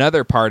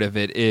another part of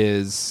it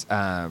is,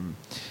 in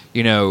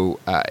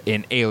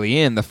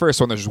Alien, the first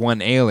one, there's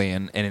one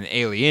alien, and in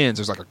Aliens,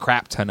 there's like a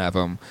crap ton of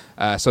them.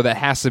 So that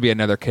has to be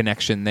another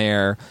connection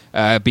there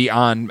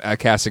beyond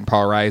casting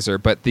Paul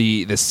Reiser. But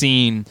the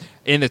scene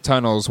in the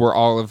tunnels where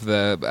all of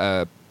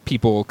the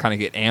people kind of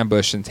get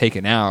ambushed and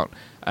taken out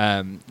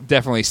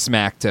definitely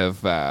smacked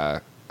of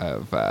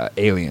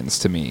Aliens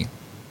to me.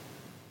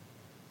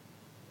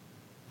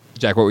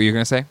 Jack, what were you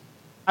going to say?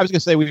 I was going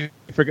to say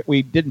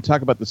we didn't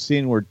talk about the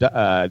scene where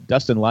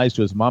Dustin lies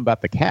to his mom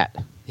about the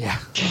cat. Yeah.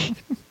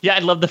 Yeah, I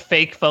love the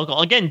fake phone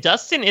call. Again,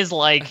 Dustin is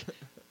like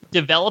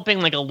developing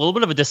like a little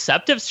bit of a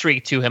deceptive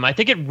streak to him. I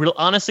think it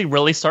honestly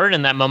really started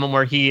in that moment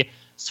where he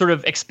sort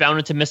of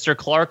expounded to Mr.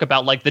 Clark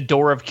about like the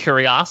door of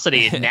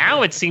curiosity.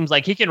 Now it seems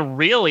like he can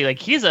really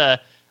he's a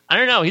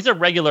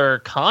regular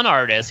con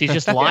artist. He's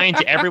just lying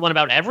to everyone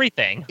about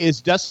everything.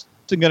 Is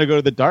Dustin going to go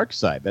to the dark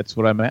side? That's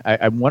what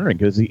I'm wondering,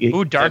 because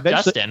Dark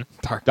Dustin.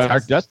 Dark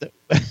Dustin.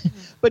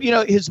 But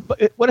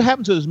what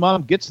happens when his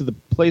mom gets to the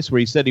place where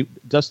he said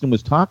Dustin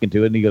was talking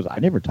to, and he goes, "I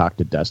never talked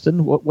to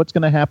Dustin." What's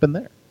going to happen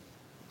there?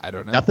 I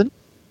don't know. Nothing.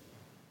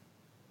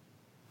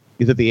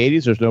 Is it the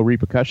 80s? There's no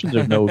repercussions.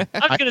 There's no.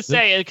 I was going to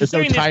say,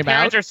 considering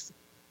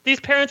these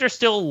parents are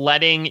still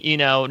letting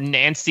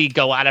Nancy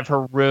go out of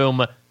her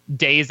room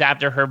days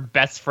after her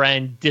best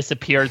friend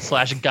disappeared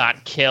 /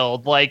 got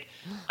killed. Like,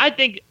 I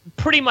think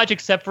pretty much,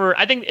 except for,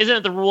 isn't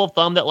it the rule of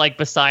thumb that like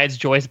besides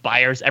Joyce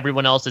Byers,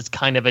 everyone else is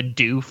kind of a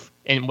doof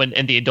in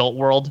the adult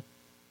world?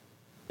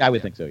 I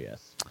would think so.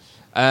 Yes.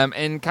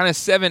 And kind of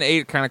 7,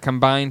 8 kind of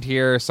combined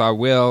here. Saw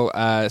Will.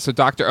 So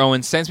Dr.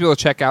 Owen sends people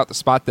to check out the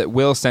spot that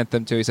Will sent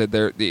them to. He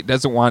said he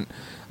doesn't want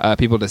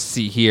people to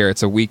see here.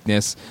 It's a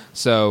weakness.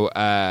 So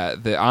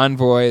the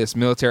envoy, this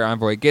military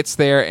envoy, gets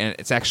there, and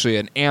it's actually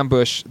an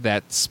ambush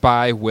that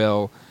spy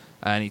Will,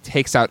 and he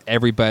takes out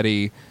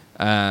everybody,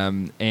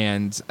 and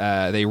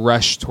they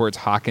rush towards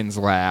Hawkins'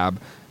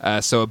 lab.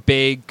 So a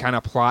big kind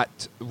of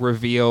plot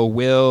reveal.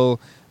 Will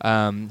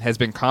has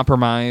been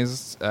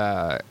compromised,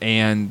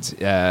 and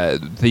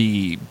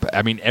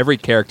every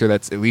character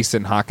that's at least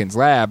in Hawkins'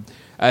 lab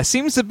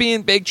seems to be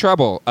in big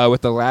trouble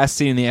with the last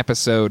scene in the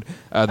episode,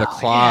 the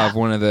claw of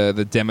one of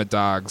the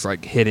demodogs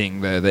like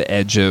hitting the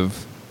edge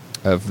of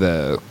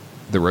the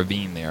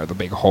ravine there, the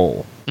big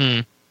hole.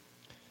 Mm.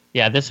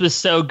 Yeah, this was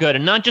so good,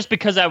 and not just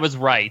because I was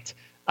right.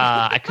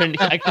 I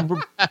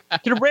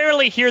could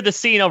rarely hear the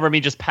scene over me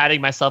just patting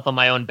myself on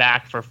my own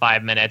back for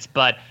 5 minutes,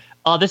 but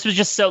this was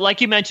just so, like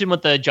you mentioned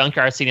with the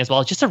junkyard scene as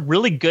well, just a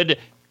really good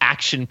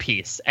action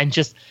piece, and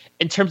just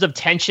in terms of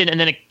tension, and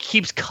then it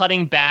keeps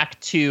cutting back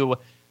to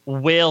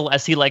Will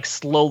as he like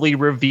slowly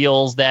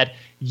reveals that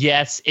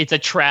yes, it's a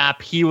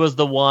trap. He was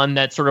the one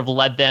that sort of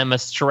led them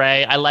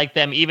astray. I like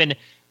them even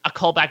a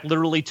callback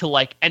literally to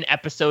like an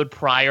episode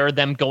prior,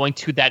 them going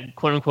to that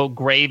quote unquote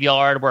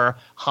graveyard where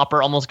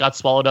Hopper almost got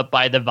swallowed up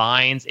by the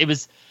vines. It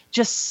was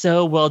just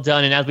so well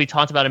done. And as we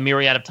talked about a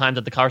myriad of times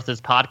at the course of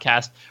this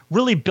podcast,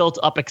 really built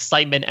up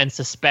excitement and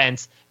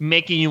suspense,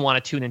 making you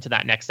want to tune into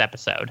that next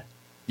episode.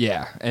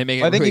 Yeah. And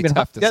making it really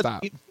tough to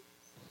stop.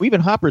 Even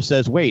Hopper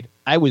says, wait,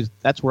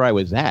 that's where I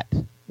was at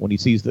when he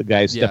sees the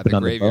guys stepping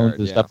on the bones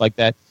and stuff like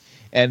that.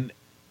 And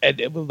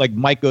like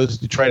Mike goes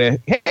to try to,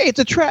 hey, it's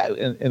a trap,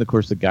 and of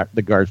course the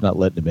guard's not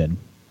letting him in.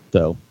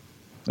 So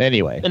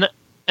anyway,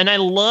 and I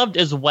loved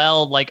as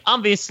well. Like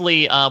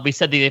obviously, we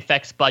said the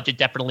effects budget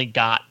definitely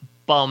got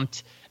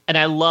bumped, and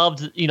I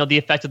loved the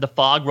effect of the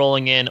fog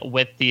rolling in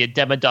with the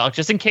Demodogs.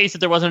 Just in case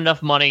if there wasn't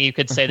enough money, you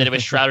could say that it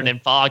was shrouded in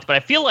fog. But I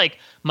feel like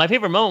my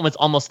favorite moment was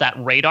almost that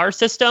radar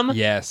system.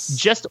 Yes,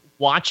 just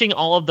watching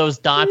all of those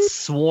dots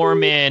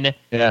swarm in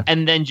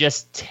and then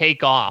just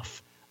take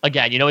off.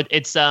 Again,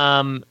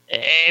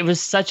 it was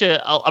such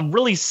a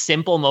really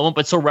simple moment,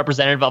 but so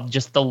representative of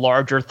just the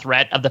larger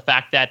threat of the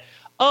fact that,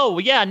 oh,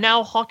 yeah,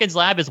 now Hawkins'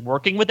 lab is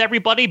working with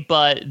everybody,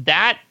 but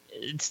that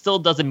still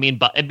doesn't mean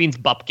it means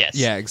bupkis.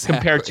 Yeah, exactly.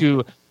 Compared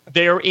to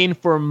they're in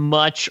for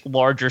much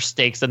larger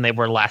stakes than they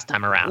were last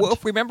time around. Well,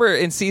 if we remember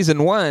in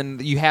season 1,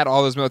 you had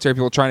all those military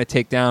people trying to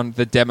take down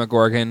the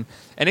Demogorgon,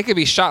 and it could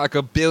be shot like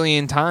a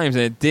billion times,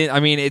 and it didn't. I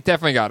mean, it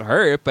definitely got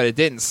hurt, but it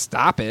didn't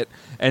stop it.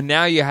 And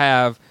now you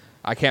have.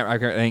 I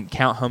didn't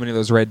count how many of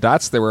those red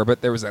dots there were, but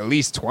there was at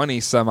least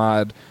 20 some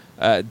odd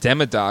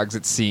Demodogs.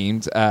 It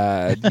seemed,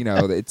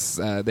 it's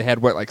they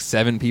had like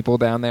 7 people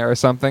down there or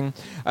something.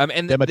 And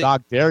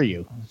Demodog dare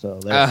you. So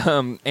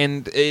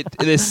and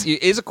this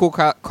is a cool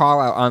call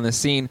out on the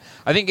scene.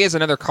 I think it is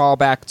another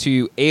callback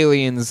to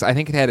Aliens. I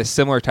think it had a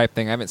similar type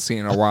thing. I haven't seen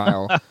in a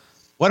while.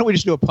 Why don't we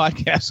just do a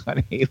podcast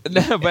on Aliens?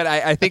 No, but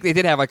I think they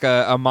did have like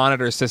a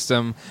monitor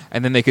system,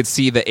 and then they could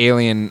see the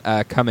alien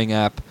coming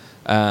up.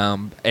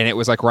 And it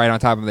was like right on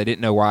top of them. They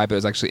didn't know why, but it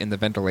was actually in the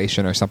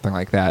ventilation or something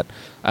like that.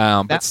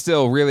 But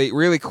still, really,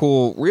 really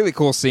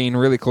cool scene.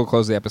 Really cool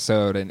close of the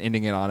episode and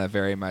ending it on a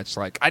very much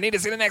like I need to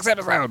see the next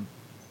episode.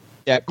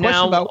 Yeah,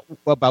 question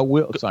about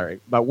Will. Sorry,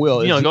 about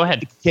Will. Go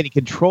ahead. Can he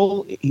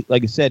control?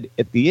 Like I said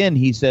at the end,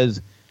 he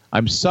says,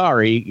 "I'm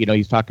sorry."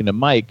 He's talking to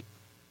Mike.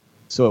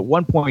 So at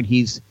one point,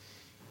 he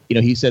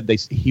said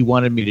he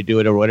wanted me to do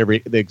it or whatever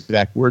the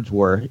exact words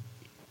were.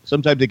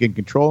 Sometimes he can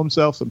control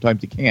himself.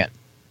 Sometimes he can't.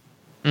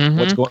 Mm-hmm.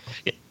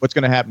 What's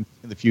going to happen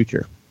in the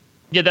future?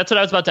 Yeah, that's what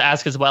I was about to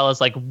ask as well.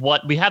 Is like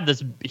what we have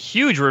this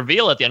huge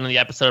reveal at the end of the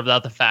episode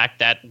about the fact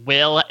that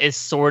Will is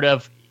sort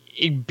of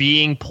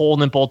being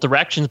pulled in both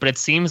directions, but it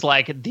seems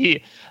like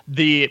the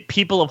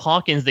people of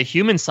Hawkins, the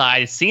human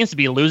side, seems to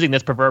be losing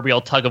this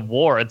proverbial tug of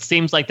war. It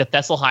seems like the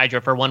Thessal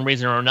Hydra, for one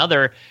reason or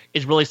another,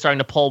 is really starting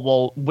to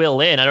pull Will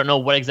in. I don't know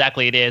what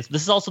exactly it is.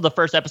 This is also the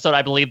first episode,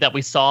 I believe, that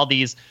we saw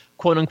these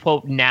quote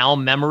unquote now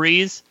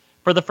memories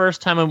for the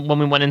first time when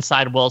we went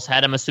inside Will's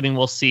head. I'm assuming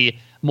we'll see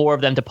more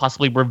of them to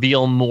possibly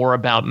reveal more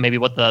about maybe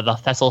what the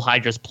Thessal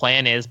Hydra's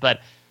plan is.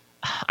 But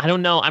I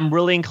don't know. I'm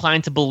really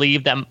inclined to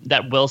believe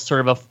that Will's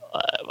sort of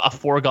a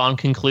foregone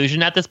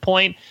conclusion at this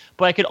point.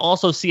 But I could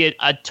also see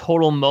a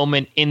total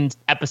moment in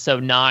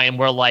episode 9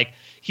 where like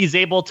he's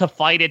able to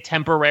fight it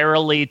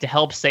temporarily to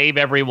help save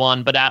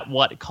everyone, but at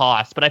what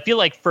cost? But I feel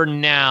like for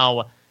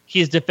now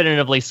he's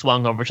definitively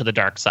swung over to the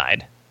dark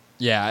side.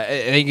 Yeah, I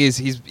think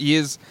he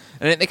is,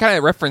 and they kind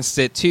of referenced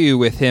it too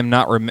with him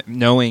not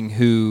knowing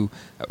who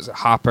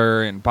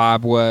Hopper and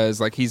Bob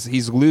was. Like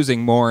he's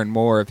losing more and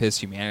more of his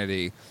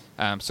humanity.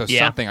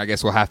 Something I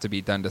guess will have to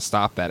be done to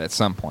stop that at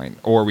some point,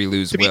 or we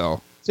lose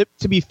Will.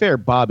 To be fair,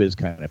 Bob is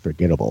kind of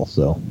forgettable.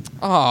 So,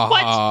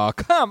 what?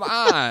 Come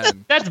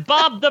on, that's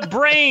Bob the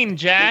Brain,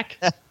 Jack.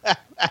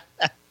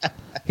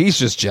 He's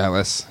just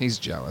jealous. He's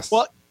jealous.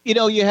 Well,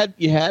 you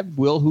had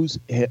Will, who's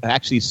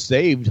actually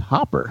saved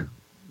Hopper,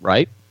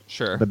 right?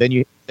 Sure. But then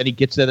you then he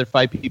gets the other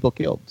 5 people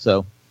killed.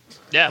 So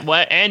Yeah,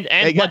 well, and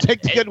they got to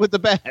take the good with the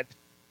bad.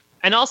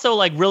 And also,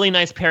 like, really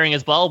nice pairing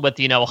as well with,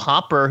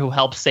 Hopper, who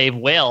helped save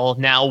Will.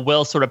 Now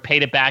Will sort of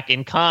paid it back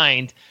in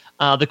kind.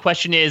 The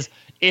question is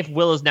if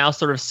Will is now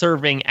sort of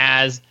serving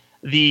as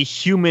the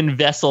human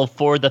vessel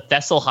for the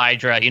Thessal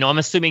Hydra. I'm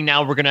assuming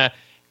now we're going to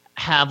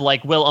have,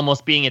 like, Will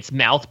almost being its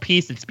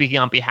mouthpiece and speaking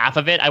on behalf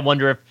of it. I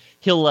wonder if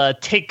he'll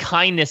take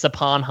kindness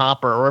upon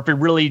Hopper, or if it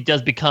really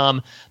does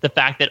become the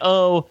fact that,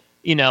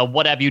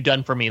 what have you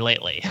done for me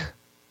lately?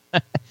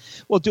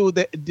 Well,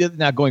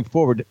 now going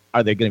forward,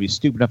 are they going to be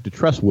stupid enough to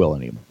trust Will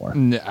anymore?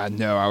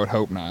 No, I would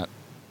hope not.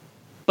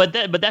 But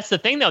that's the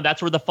thing, though.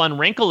 That's where the fun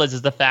wrinkle is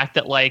the fact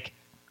that, like,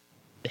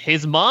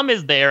 his mom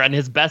is there and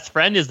his best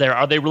friend is there.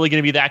 Are they really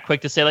going to be that quick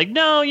to say, like,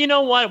 no, you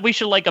know what? We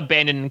should, like,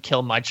 abandon and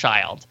kill my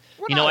child.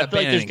 I feel like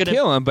there's going to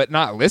kill him, but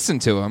not listen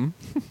to him.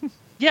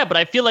 Yeah, but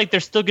I feel like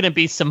there's still going to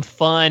be some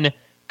fun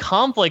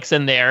conflicts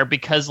in there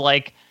because,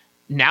 like,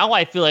 now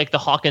I feel like the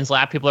Hawkins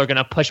Lab people are going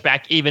to push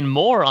back even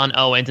more on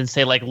Owens and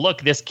say, like,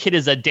 look, this kid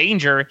is a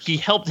danger.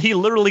 He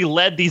literally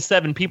led these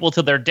 7 people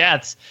to their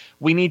deaths.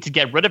 We need to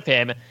get rid of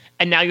him.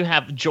 And now you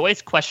have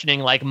Joyce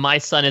questioning, like, my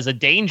son is a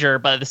danger,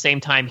 but at the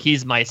same time,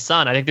 he's my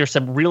son. I think there's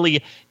some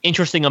really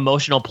interesting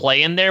emotional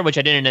play in there, which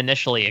I didn't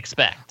initially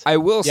expect. I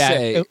will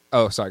say...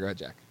 Oh, sorry, go ahead,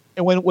 Jack.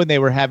 And when they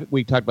were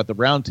we talked about the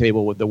round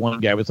table with the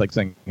one guy was like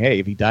saying, hey,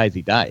 if he dies,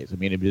 he dies. I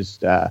mean, it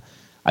just...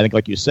 I think,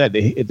 like you said,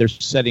 they're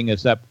setting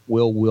us up.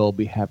 Will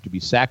have to be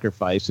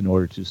sacrificed in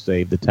order to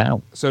save the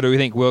town. So, do we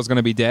think Will's going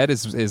to be dead?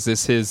 Is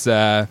this his?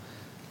 No,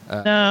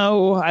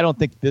 I don't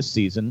think this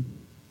season.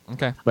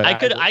 Okay, but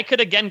I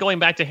could again going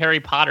back to Harry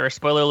Potter.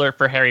 Spoiler alert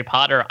for Harry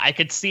Potter. I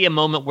could see a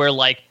moment where,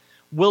 like,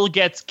 Will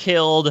gets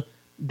killed.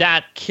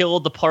 That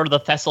killed the part of the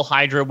Thessal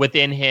Hydra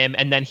within him,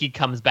 and then he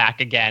comes back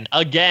again.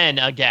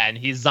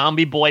 He's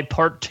Zombie Boy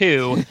Part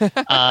 2,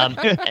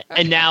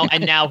 and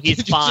now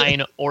he's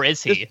fine, or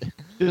is he?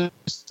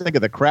 Just think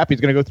of the crap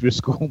he's going to go through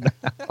school now.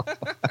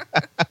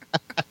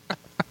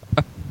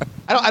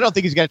 I don't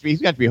think he's got to be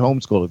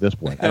homeschooled at this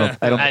point. I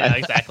know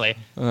exactly.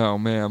 Oh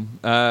man,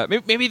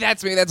 maybe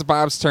that's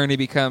Bob's turn. He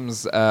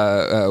becomes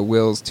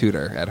Will's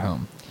tutor at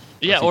home.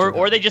 Yeah,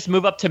 or they just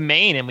move up to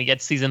Maine and we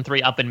get season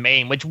 3 up in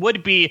Maine, which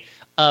would be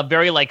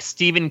very like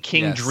Stephen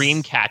King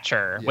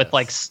Dreamcatcher with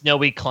like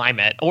snowy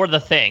climate, or The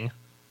Thing.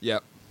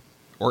 Yep.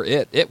 Or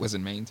It was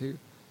in Maine too.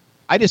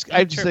 I just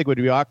think it would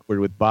be awkward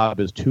with Bob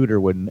as tutor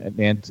when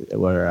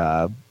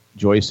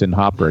Joyce and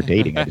Hopper are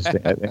dating. I just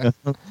think,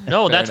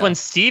 no, that's when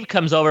Steve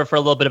comes over for a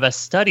little bit of a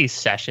study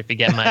sesh, if you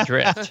get my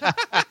drift.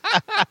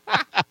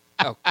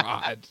 Oh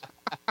God.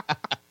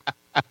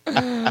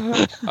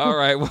 All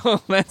right,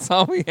 well, that's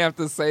all we have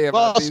to say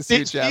about these two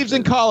chapters. Steve's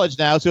in college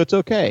now, so it's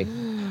okay.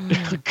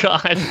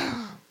 God.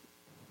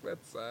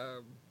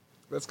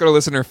 Let's go to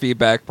listener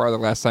feedback. Probably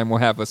the last time we'll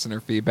have listener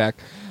feedback.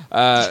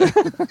 So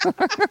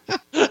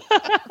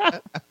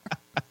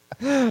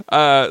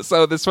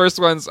this first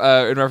one's in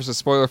reference to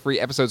spoiler-free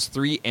episodes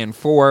 3 and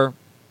 4.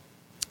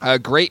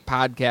 Great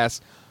podcast,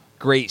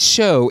 great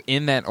show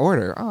in that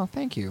order. Oh,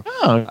 thank you.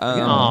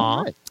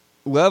 Aww.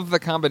 Love the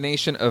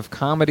combination of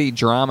comedy,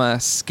 drama,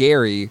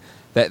 scary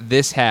that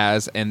this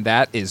has, and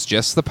that is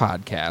just the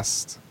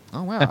podcast.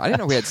 Oh, wow. I didn't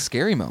know we had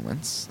scary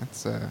moments.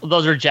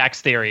 Those are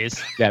Jack's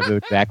theories. Yeah,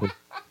 exactly.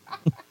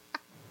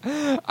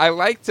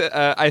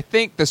 I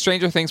think the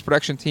Stranger Things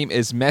production team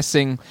is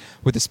messing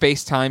with the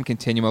space-time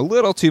continuum a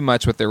little too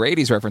much with their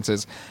 80s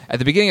references. At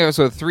the beginning of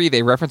episode 3,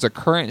 they reference a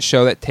current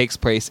show that takes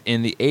place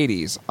in the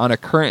 80s on a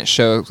current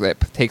show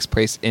that takes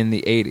place in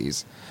the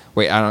 80s.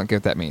 Wait, I don't get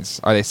what that means.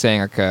 Are they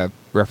saying like a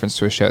reference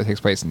to a show that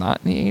takes place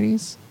not in the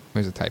 80s?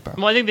 Where's a typo?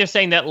 Well, I think they're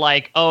saying that,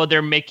 like,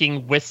 they're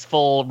making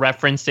wistful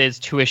references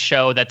to a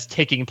show that's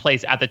taking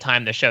place at the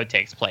time the show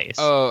takes place.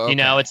 Oh,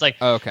 okay. It's like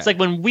it's like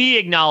when we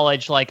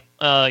acknowledge, like,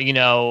 Family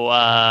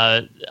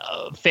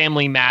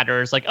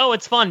Matters, like,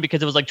 it's fun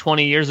because it was like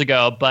 20 years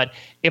ago. But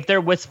if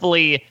they're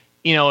wistfully,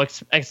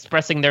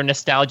 expressing their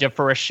nostalgia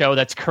for a show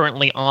that's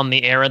currently on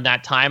the air in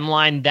that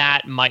timeline,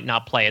 that might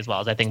not play as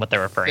well as I think what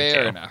they're referring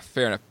to.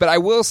 Fair enough. But I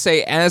will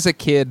say, as a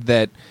kid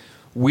that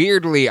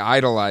weirdly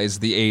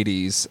idolized the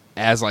 80s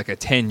as like a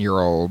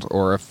 10-year-old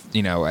or an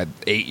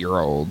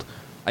 8-year-old,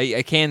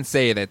 I can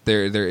say that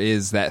there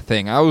is that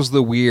thing. I was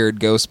the weird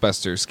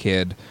Ghostbusters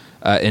kid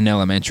in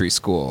elementary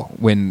school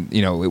when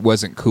it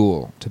wasn't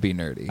cool to be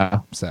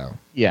nerdy. So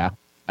yeah,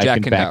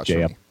 Jack can back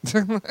vouch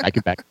for me. I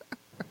can back.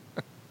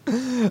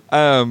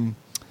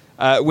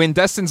 When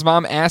Dustin's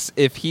mom asked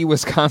if he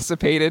was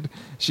constipated,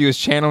 she was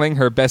channeling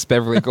her best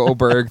Beverly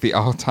Goldberg, the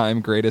all-time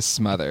greatest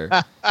smother.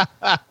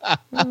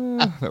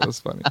 That was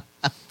funny.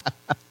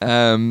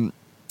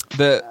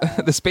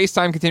 The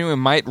space-time continuum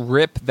might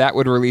rip. That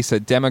would release a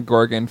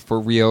Demogorgon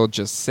for real,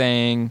 just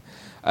saying.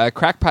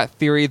 Crackpot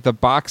theory, the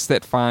box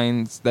that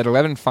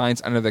Eleven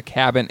finds under the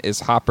cabin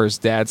is Hopper's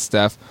dad's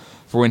stuff.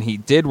 For when he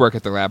did work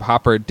at the lab,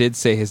 Hopper did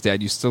say his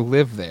dad used to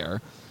live there.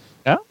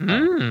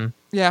 Oh.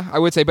 Yeah, I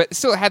would say, but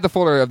still had the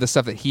folder of the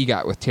stuff that he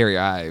got with Terry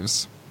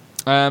Ives.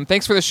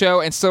 Thanks for the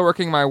show and still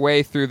working my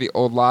way through the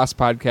old Lost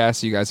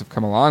podcast. You guys have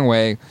come a long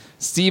way.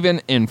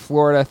 Steven in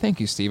Florida. Thank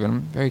you,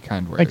 Steven. Very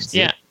kind words. Thanks,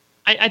 Yeah.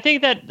 I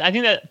think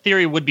that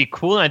theory would be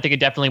cool, and I think it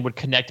definitely would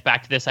connect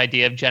back to this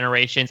idea of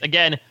generations.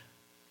 Again,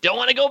 don't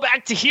want to go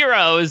back to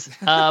Heroes,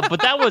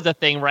 but that was a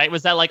thing, right?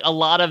 Was that like a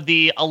lot of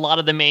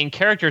the main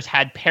characters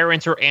had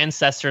parents or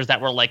ancestors that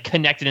were like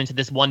connected into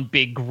this one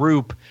big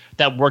group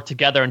that worked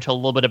together into a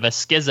little bit of a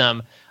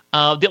schism.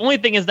 The only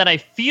thing is that I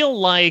feel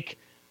like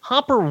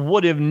Hopper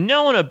would have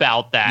known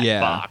about that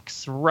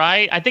box,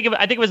 right? I think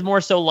it was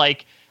more so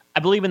like, I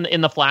believe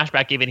in the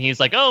flashback even, he's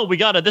like, oh,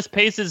 this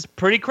pace is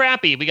pretty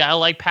crappy. We gotta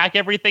like pack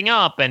everything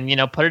up and,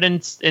 put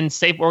it in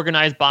safe,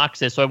 organized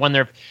boxes. So I wonder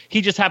if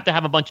he just happened to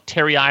have a bunch of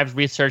Terry Ives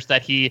research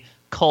that he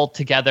culled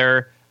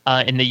together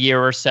in the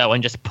year or so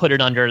and just put it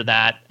under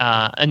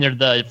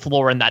the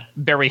floor in that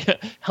very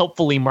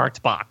helpfully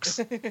marked box.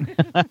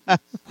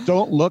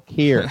 Don't look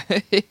here.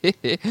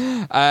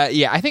 Yeah,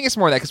 I think it's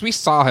more that because we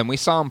saw him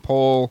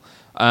pull,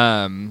 what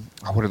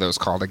are those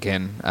called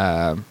again?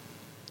 The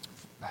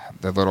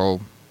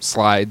little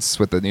slides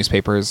with the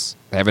newspapers.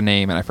 They have a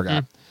name and I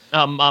forgot.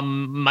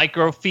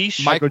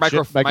 Microfiche?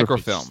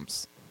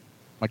 Microfilms.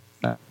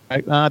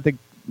 I think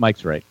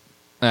Mike's right.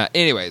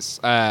 Anyways,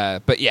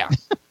 but yeah.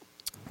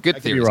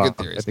 Good theories. All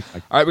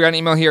right, we got an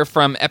email here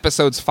from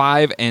episodes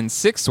 5 and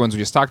 6, the ones we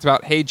just talked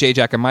about. Hey, Jay,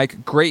 Jack, and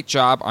Mike, great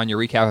job on your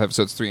recap of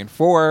episodes 3 and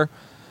 4.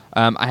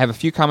 I have a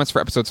few comments for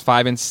episodes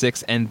 5 and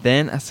 6, and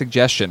then a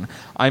suggestion.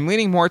 I'm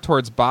leaning more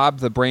towards Bob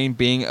the Brain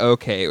being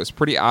okay. It was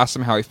pretty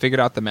awesome how he figured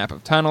out the map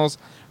of tunnels.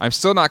 I'm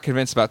still not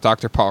convinced about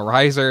Dr. Paul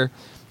Reiser.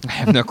 I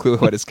have no clue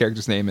what his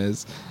character's name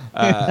is.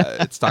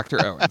 It's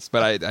Dr. Owens,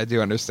 but I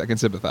do understand. I can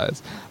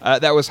sympathize.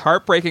 That was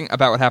heartbreaking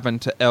about what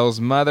happened to Elle's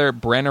mother.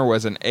 Brenner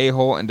was an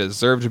a-hole and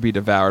deserved to be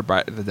devoured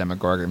by the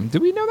Demogorgon. Do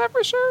we know that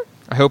for sure?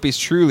 I hope he's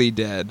truly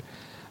dead.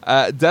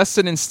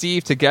 Dustin and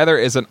Steve together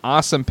is an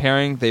awesome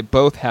pairing. They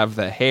both have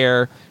the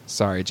hair.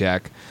 Sorry,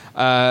 Jack.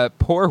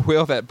 Poor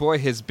Will. That boy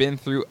has been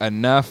through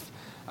enough.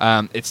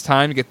 It's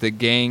time to get the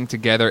gang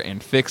together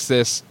and fix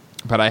this.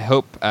 But I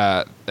hope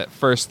that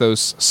first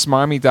those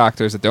smarmy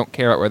doctors that don't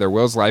care about whether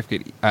Will's life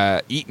get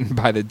eaten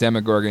by the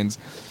Demogorgons.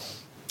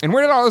 And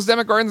where did all those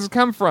Demogorgons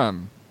come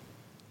from?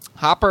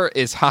 Hopper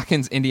is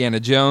Hawkins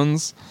Indiana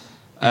Jones.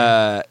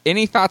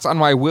 Any thoughts on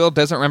why Will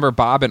doesn't remember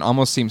Bob and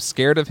almost seems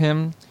scared of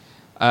him?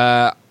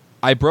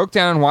 I broke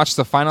down and watched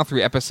the final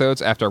 3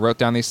 episodes after I wrote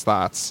down these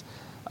thoughts.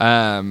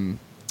 I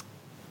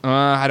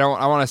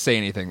want to say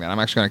anything then. I'm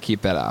actually going to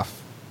keep that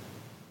off.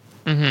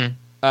 Mm-hmm.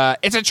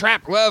 It's a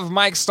trap. Love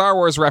Mike's Star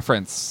Wars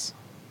reference.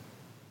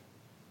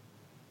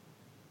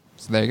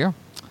 So there you go.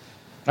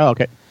 Oh,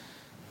 okay.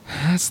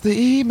 That's the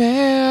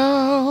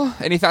email.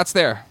 Any thoughts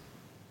there?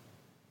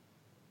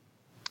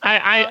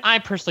 I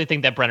personally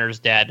think that Brenner's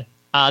dead.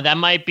 That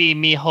might be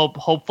me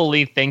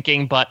hopefully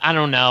thinking, but I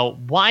don't know.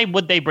 Why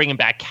would they bring him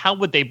back? How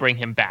would they bring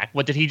him back?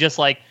 What, did he just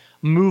like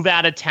move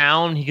out of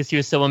town because he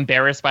was so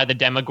embarrassed by the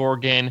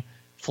Demogorgon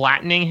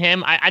flattening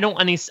him? I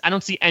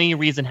don't see any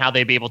reason how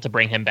they'd be able to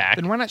bring him back.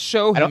 Then why not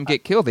show him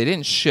get killed? They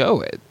didn't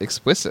show it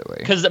explicitly.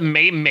 Because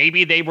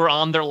maybe they were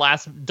on their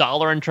last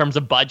dollar in terms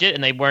of budget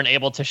and they weren't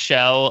able to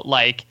show,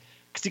 like,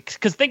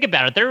 because think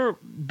about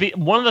it.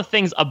 One of the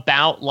things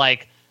about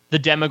like the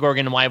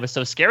Demogorgon and why it was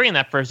so scary in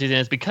that first season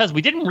is because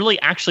we didn't really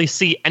actually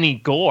see any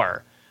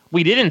gore.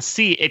 We didn't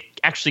see it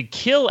actually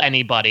kill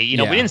anybody. We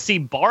didn't see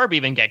Barb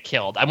even get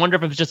killed. I wonder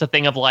if it was just a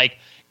thing of like,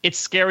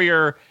 it's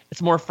scarier,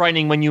 it's more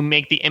frightening when you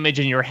make the image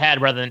in your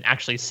head rather than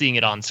actually seeing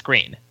it on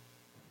screen.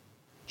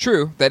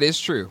 True, that is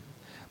true.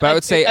 But I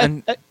would say, go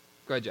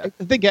ahead, Jack.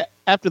 I think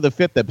after the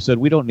 5th episode,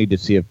 we don't need to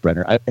see if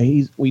Brenner.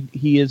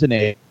 He is an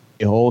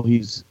a-hole.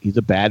 He's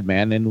a bad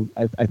man, and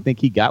I think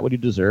he got what he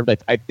deserved.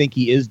 I think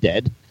he is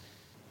dead,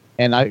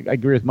 and I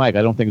agree with Mike.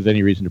 I don't think there's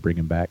any reason to bring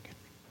him back.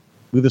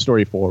 Move the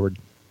story forward.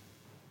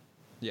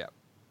 Yeah.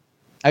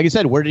 Like I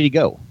said, where did he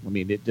go? I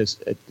mean, is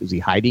he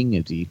hiding?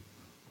 Is he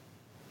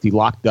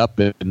locked up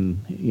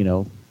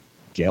in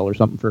jail or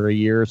something for a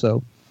year or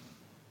so?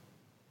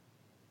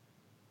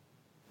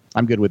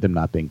 I'm good with him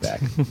not being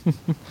back.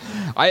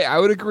 I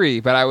would agree,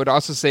 but I would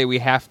also say we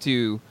have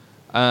to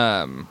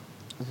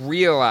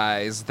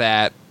realize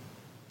that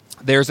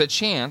there is a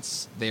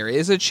chance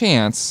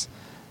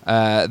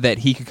that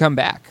he could come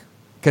back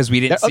because we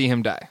didn't see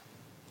him die.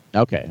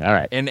 Okay, all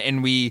right,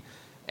 and we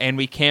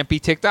can't be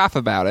ticked off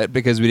about it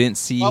because we didn't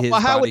see his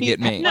body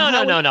get made. No.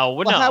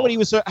 How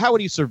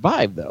would he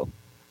survive though?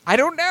 I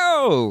don't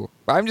know.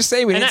 I'm just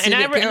saying we didn't see him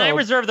get killed. And I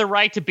reserve the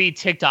right to be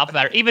ticked off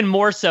about it, even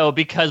more so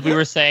because we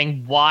were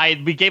saying why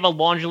we gave a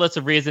laundry list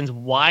of reasons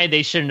why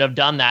they shouldn't have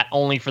done that,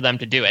 only for them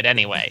to do it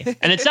anyway.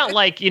 And it's not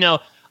like,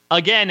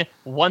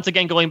 once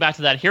again going back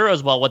to that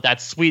Heroes well with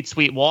that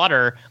sweet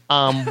water,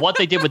 what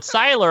they did with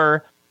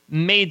Sylar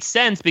made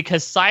sense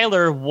because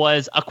Sylar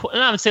was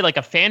I would say like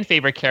a fan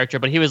favorite character,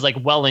 but he was like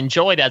well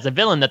enjoyed as a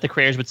villain that the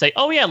creators would say,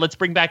 oh yeah, let's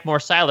bring back more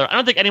Sylar. I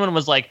don't think anyone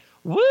was like,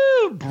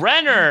 woo,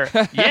 Brenner.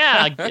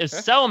 Yeah,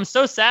 I'm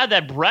so sad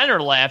that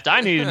Brenner left. I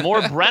needed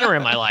more Brenner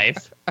in my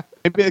life.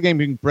 Maybe they're going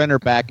to bring Brenner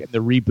back in the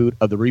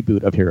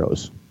reboot of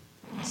Heroes.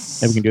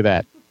 Maybe we can do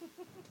that.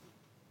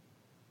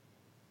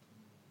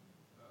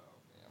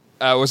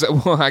 Was it?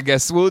 Well, I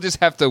guess we'll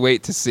just have to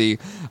wait to see.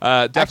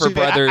 Duffer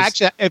Brothers.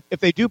 Actually, if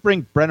they do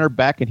bring Brenner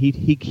back, and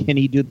he can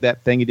he do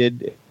that thing he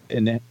did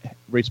and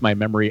erase my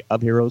memory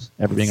of Heroes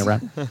ever being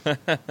around?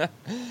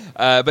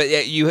 But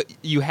yeah,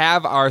 you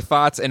have our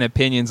thoughts and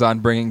opinions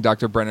on bringing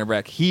Dr. Brenner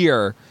back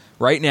here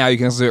right now. You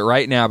can do it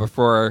right now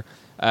before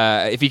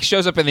if he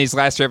shows up in these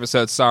last 3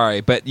 episodes.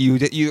 Sorry, but you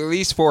at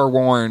least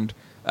forewarned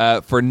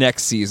for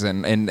next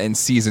season and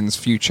seasons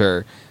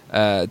future.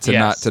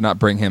 To not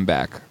bring him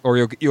back, or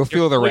you'll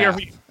feel the wrath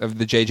of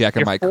the J. Jack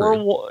and Mike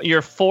crew.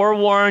 You're 4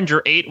 warned,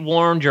 you're 8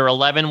 warned, you're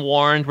 11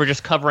 warned. We're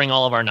just covering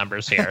all of our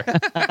numbers here.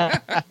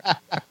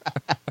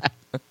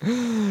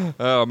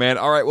 Oh man!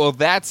 All right, well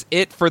that's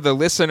it for the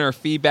listener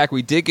feedback.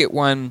 We did get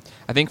one,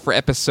 I think, for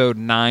episode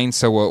 9,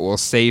 so we'll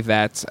save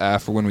that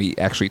for when we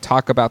actually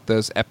talk about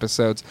those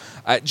episodes.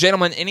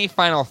 Gentlemen, any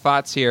final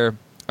thoughts here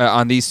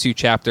on these 2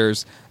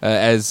 chapters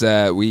as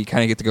we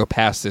kind of get to go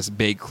past this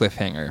big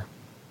cliffhanger?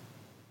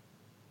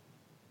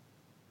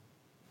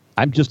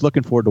 I'm just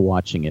looking forward to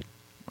watching it.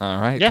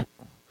 All right. Yeah.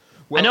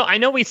 Well, I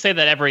know we say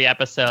that every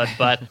episode,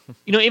 but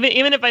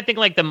even if I think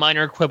like the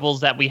minor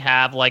quibbles that we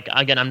have, like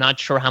again, I'm not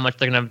sure how much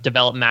they're going to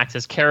develop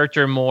Max's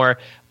character more,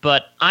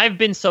 but I've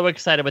been so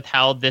excited with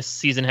how this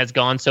season has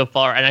gone so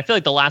far, and I feel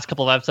like the last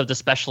couple of episodes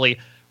especially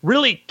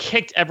really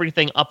kicked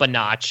everything up a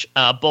notch,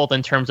 both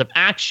in terms of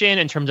action,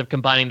 in terms of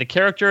combining the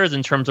characters,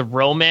 in terms of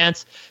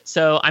romance.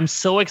 So I'm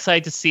so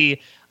excited to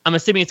see. I'm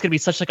assuming it's going to be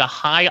such like a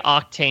high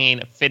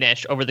octane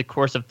finish over the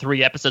course of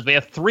 3 episodes. We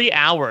have 3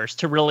 hours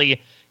to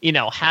really,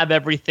 have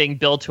everything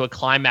build to a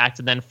climax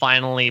and then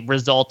finally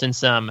result in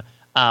some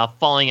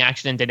falling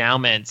action and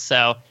denouement.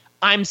 So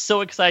I'm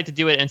so excited to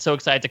do it and so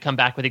excited to come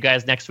back with you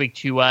guys next week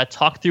to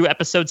talk through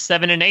episodes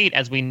 7 and 8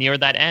 as we near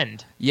that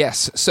end.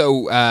 Yes.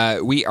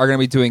 So we are going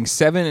to be doing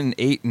 7 and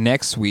 8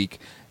 next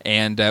week.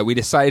 And we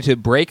decided to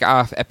break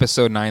off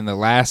episode 9, the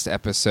last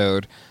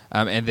episode,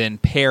 and then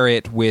pair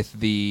it with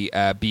the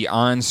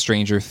Beyond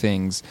Stranger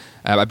Things.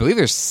 I believe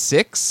there's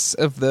 6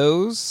 of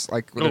those,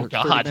 like 30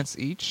 minutes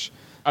each.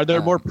 Are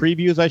there more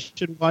previews I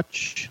should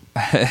watch?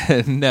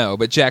 No,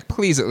 but Jack,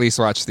 please at least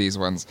watch these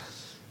ones.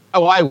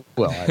 Oh, I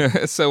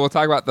will. So we'll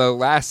talk about the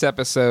last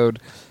episode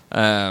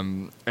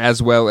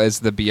as well as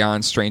the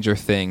Beyond Stranger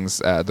Things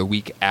the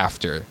week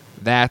after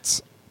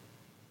that.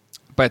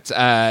 But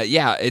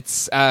yeah,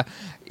 it's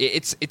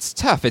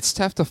tough. It's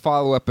tough to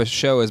follow up a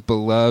show as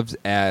beloved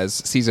as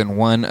season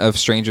 1 of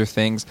Stranger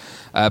Things.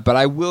 But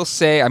I will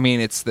say, I mean,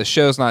 the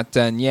show's not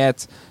done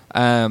yet.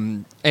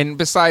 And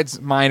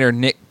besides minor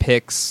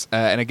nitpicks,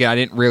 and again, I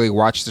didn't really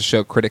watch the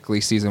show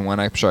critically season 1.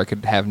 I'm sure I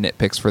could have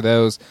nitpicks for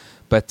those.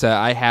 But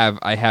I have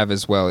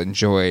as well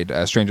enjoyed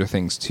Stranger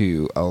Things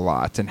 2 a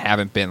lot, and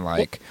haven't been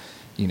like,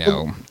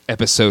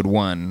 episode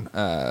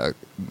 1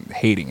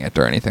 hating it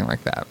or anything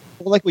like that.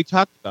 Well, like we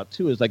talked about,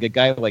 too, is like a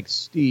guy like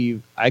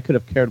Steve, I could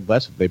have cared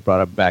less if they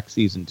brought him back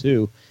season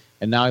 2,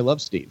 and now I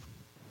love Steve.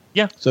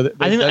 Yeah. So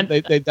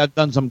they've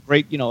done some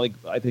great, like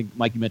I think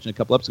Mikey mentioned a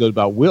couple episodes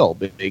about Will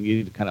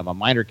being kind of a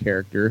minor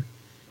character,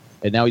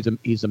 and now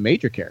he's a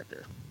major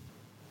character.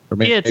 Or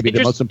maybe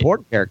the most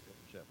important character.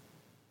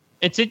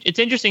 It's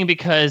interesting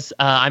because,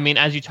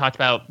 as you talked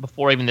about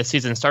before even the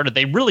season started,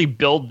 they really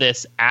build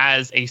this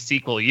as a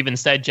sequel. You even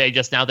said, Jay,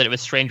 just now that it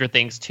was Stranger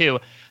Things 2.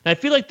 And I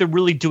feel like they're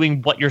really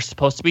doing what you're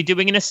supposed to be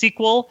doing in a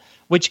sequel,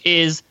 which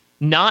is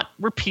not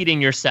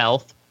repeating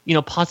yourself,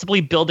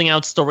 possibly building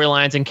out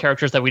storylines and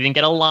characters that we didn't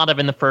get a lot of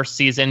in the first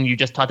season. You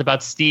just talked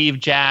about Steve,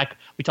 Jack.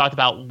 We talked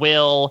about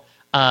Will.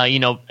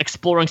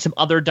 Exploring some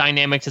other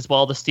dynamics as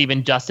well, the Steve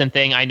and Justin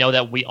thing. I know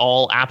that we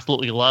all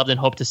absolutely loved and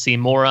hope to see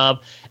more of.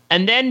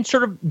 And then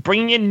sort of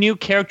bringing in new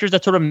characters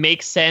that sort of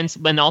make sense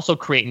and also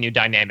create new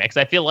dynamics.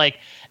 I feel like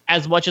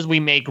as much as we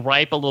may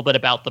gripe a little bit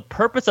about the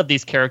purpose of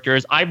these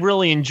characters, I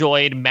really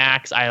enjoyed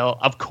Max. I,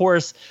 of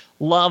course,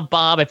 love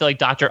Bob. I feel like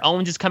Dr.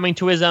 Owens is coming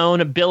to his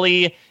own.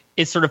 Billy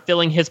is sort of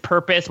filling his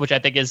purpose, which I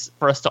think is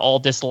for us to all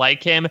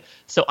dislike him.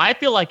 So I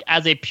feel like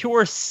as a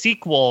pure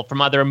sequel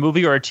from either a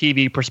movie or a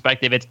TV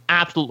perspective, it's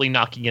absolutely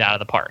knocking it out of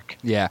the park.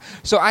 Yeah.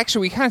 So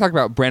actually, we kind of talked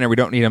about Brenner. We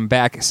don't need him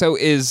back. So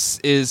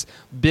is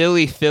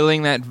Billy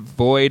filling that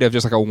void of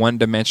just like a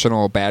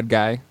one-dimensional bad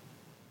guy?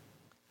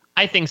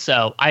 I think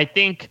so. I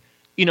think,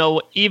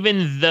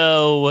 even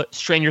though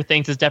Stranger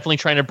Things is definitely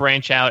trying to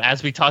branch out,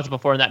 as we talked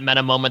before in that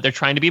meta moment, they're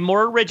trying to be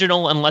more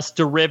original and less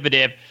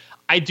derivative.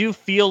 I do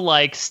feel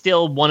like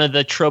still one of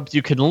the tropes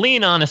you can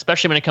lean on,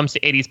 especially when it comes to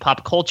 80s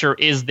pop culture,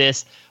 is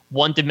this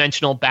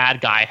one-dimensional bad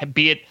guy,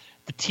 be it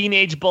the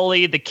teenage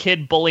bully, the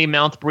kid bully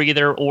mouth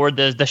breather, or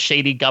the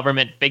shady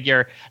government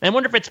figure. And I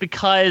wonder if it's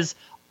because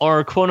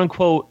our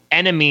quote-unquote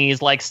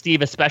enemies, like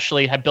Steve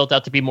especially, have built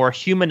out to be more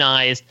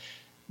humanized.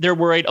 They're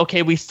worried,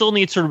 okay, we still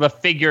need sort of a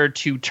figure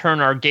to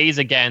turn our gaze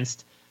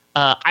against.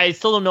 I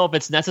still don't know if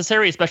it's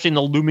necessary, especially in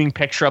the looming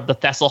picture of the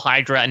Thessal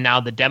Hydra and now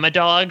the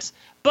Demodogs.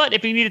 But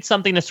if you needed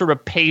something to sort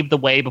of pave the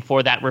way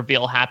before that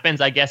reveal happens,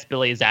 I guess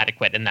Billy is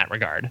adequate in that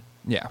regard.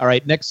 Yeah. All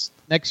right, next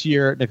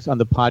year, next on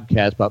the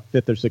podcast, about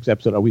 5th or 6th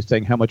episode, are we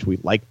saying how much we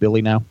like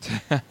Billy now?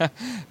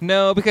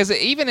 No, because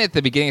even at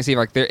the beginning, Steve,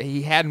 like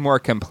he had more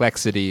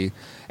complexity,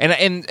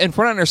 and from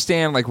what I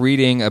understand, like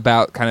reading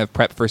about kind of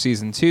prep for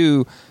season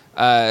 2,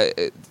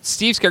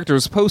 Steve's character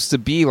was supposed to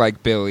be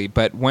like Billy,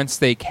 but once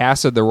they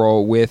casted the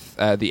role with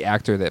the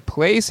actor that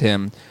plays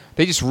him,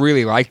 they just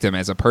really liked him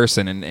as a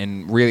person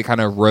and really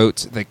kind of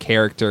wrote the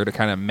character to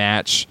kind of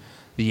match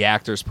the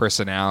actor's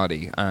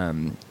personality.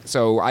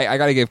 So I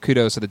got to give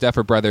kudos to the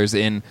Duffer Brothers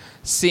in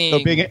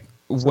seeing being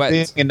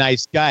a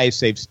nice guy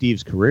saved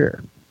Steve's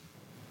career.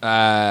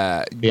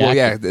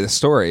 The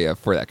story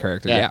for that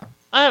character. Yeah.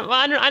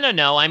 I don't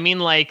know. I mean,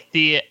 like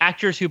the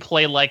actors who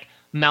play like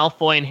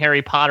Malfoy and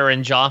Harry Potter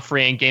and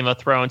Joffrey in Game of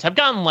Thrones have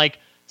gotten like,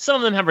 some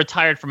of them have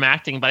retired from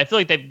acting, but I feel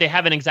like they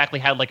haven't exactly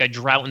had like a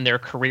drought in their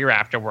career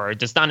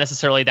afterwards. It's not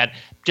necessarily that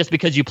just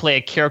because you play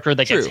a character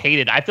that gets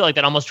hated. I feel like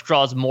that almost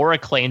draws more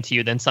acclaim to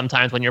you than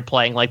sometimes when you're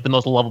playing like the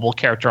most lovable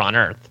character on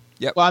earth.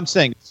 Yep. Well, I'm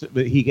saying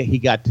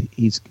he's got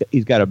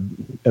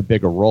a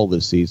bigger role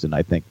this season,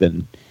 I think,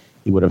 than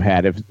he would have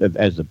had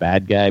as a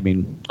bad guy. I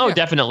mean,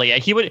 definitely.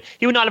 He would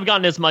not have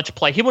gotten as much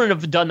play. He wouldn't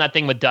have done that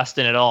thing with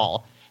Dustin at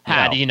all.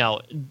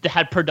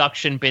 Had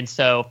production been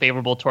so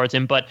favorable towards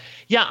him, but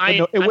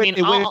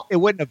it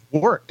wouldn't have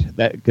worked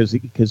that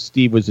because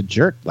Steve was a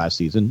jerk last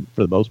season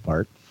for the most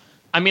part.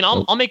 I mean,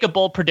 I'll make a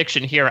bold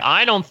prediction here.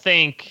 I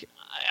think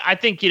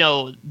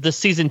the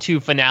season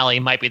 2 finale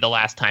might be the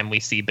last time we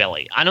see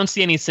Billy. I don't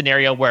see any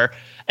scenario where,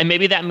 and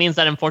maybe that means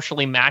that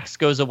unfortunately Max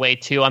goes away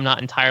too. I'm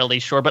not entirely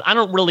sure, but I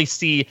don't really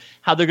see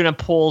how they're going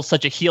to pull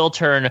such a heel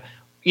turn.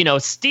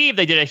 Steve,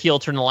 they did a heel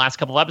turn in the last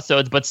couple of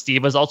episodes, but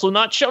Steve was also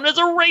not shown as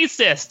a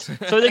racist.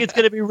 So I think it's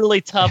going to be really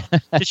tough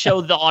to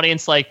show the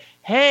audience, like,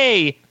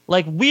 hey,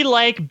 like, we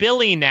like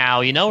Billy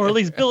now, or at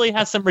least Billy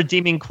has some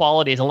redeeming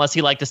qualities, unless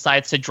he, like,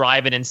 decides to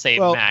drive in and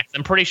save Max.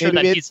 I'm pretty sure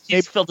that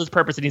he's filled his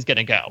purpose and he's going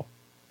to go.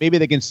 Maybe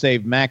they can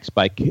save Max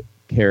by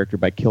character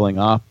by killing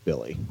off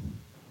Billy.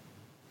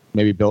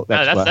 Maybe Bill.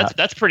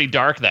 That's pretty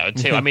dark though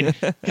too. I mean,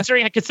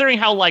 considering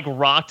how like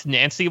rocked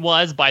Nancy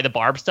was by the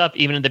Barb stuff,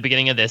 even in the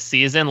beginning of this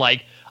season,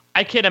 like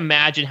I can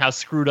imagine how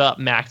screwed up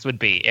Max would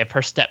be if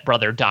her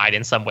stepbrother died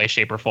in some way,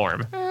 shape, or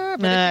form.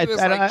 But if he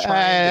was like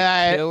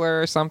trying to kill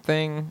her or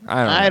something,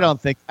 I don't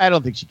think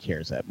she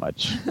cares that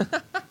much.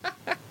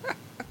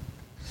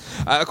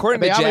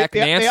 According to Jack,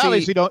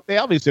 Nancy they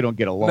obviously don't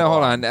get along. No,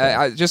 hold on.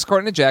 Just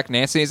according to Jack,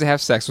 Nancy needs to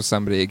have sex with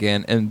somebody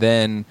again, and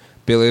then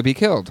Billy will be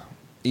killed.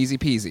 Easy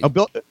peasy.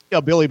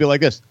 Billy would be like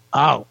this.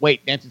 Oh,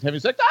 wait, Nancy's having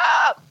sex.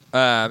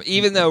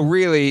 Even though,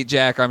 really,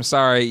 Jack, I'm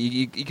sorry,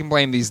 you can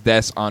blame these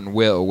deaths on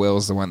Will.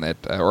 Will's the one that,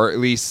 or at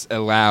least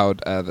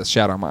allowed the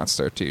Shadow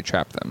Monster to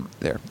trap them.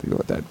 There, we go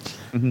with that.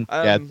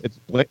 Mm-hmm. It's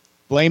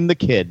blame the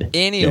kid.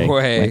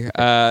 Anyway,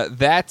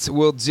 that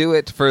will do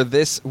it for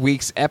this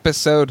week's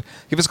episode.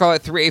 Give us a call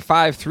at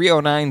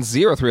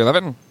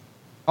 385-309-0311.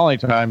 Calling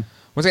time.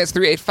 Once again, it's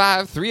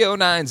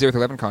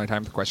 385-309-0311. Calling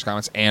time for questions,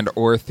 comments, and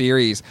or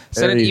theories.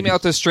 Send an email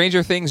to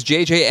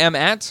strangerthingsjjm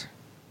at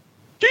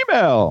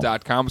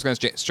gmail.com. It's going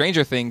to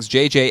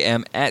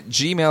strangerthingsjjm at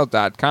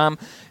gmail.com.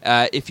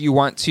 If you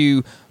want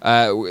to,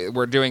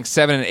 we're doing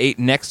 7 and 8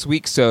 next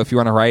week, so if you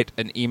want to write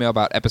an email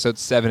about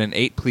episodes 7 and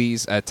 8,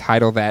 please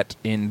title that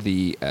in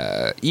the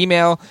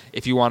email.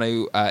 If you want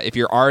to, if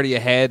you're already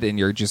ahead and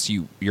you're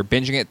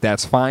binging it,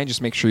 that's fine.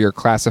 Just make sure you're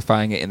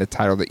classifying it in the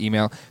title of the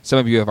email. Some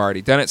of you have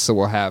already done it, so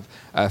we'll have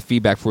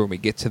feedback for when we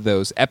get to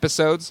those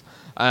episodes.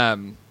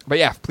 But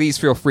yeah, please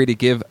feel free to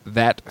give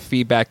that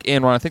feedback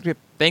in. I think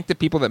thank the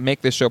people that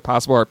make this show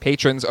possible, our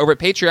patrons over at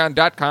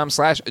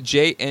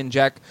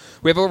patreon.com/JayandJack.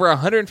 We have over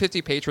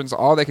 150 patrons.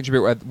 All they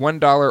contribute with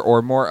 $1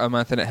 or more a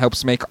month, and it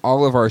helps make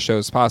all of our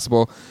shows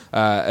possible,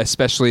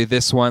 especially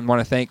this one. I want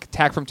to thank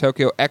Tack from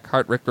Tokyo,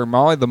 Eckhart Richter,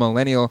 Molly the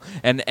Millennial,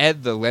 and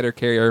Ed the Letter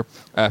Carrier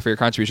for your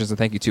contributions, and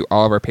thank you to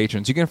all of our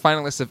patrons. You can find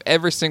a list of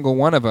every single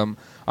one of them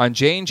on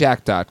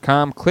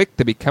jayandjack.com. Click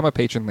the Become a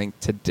Patron link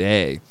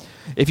today.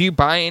 If you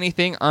buy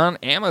anything on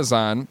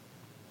Amazon,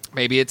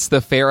 maybe it's the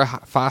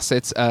Farrah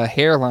Fawcett's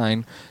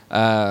hairline,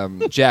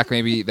 Jack.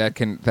 Maybe that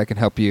can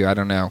help you. I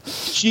don't know.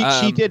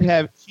 She did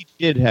have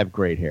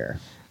great hair.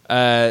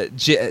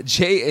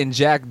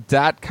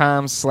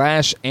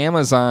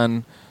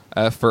 jayandjack.com/Amazon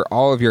for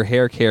all of your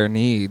hair care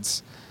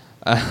needs.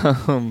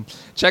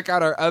 Check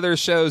out our other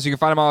shows. You can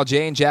find them all at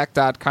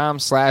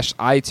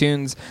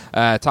jayandjack.com/iTunes.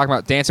 Talking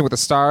about Dancing with the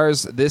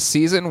Stars this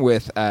season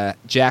with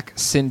Jack,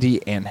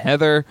 Cindy, and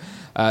Heather.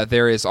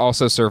 There is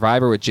also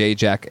Survivor with Jay,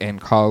 Jack,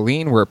 and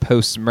Colleen. We're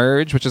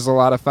post-merge, which is a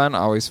lot of fun.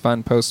 Always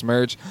fun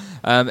post-merge.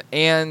 And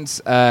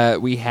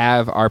we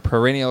have our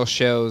perennial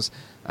shows,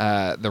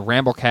 the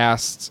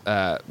Ramblecast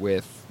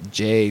with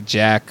Jay,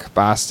 Jack,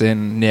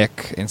 Boston,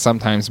 Nick, and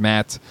sometimes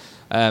Matt.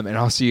 And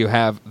also you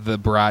have the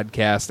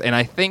broadcast. And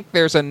I think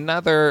there's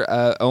another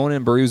Owen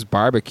and Brew's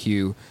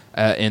barbecue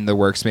in the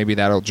works. Maybe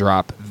that'll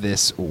drop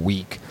this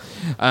week.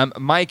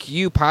 Mike,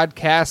 you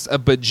podcast a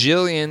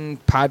bajillion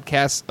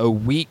podcasts a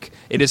week.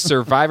 It is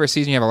Survivor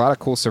season. You have a lot of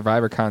cool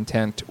Survivor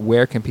content.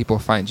 Where can people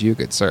find you,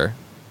 good sir?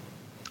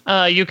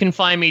 You can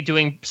find me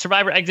doing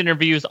Survivor exit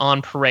interviews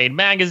on Parade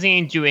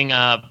Magazine, doing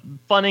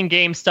fun and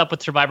game stuff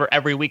with Survivor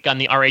every week on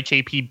the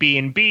RHAP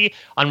B&B,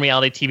 on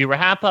Reality TV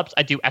Wrap-Ups.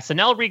 I do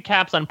SNL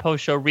recaps on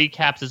post-show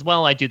recaps as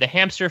well. I do The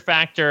Hamster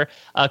Factor,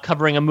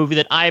 covering a movie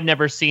that I've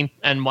never seen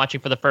and watching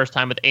for the first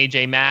time with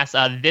AJ Mass.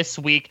 This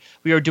week,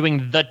 we are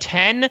doing The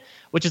 10,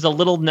 which is a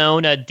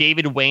little-known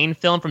David Wayne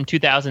film from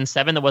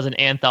 2007 that was an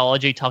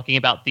anthology talking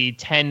about the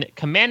 10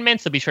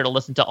 Commandments, so be sure to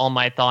listen to all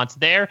my thoughts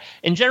there.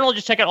 In general,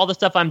 just check out all the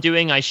stuff I'm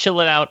doing. I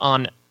shill it out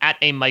on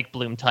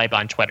 @a-Mike-Bloom-type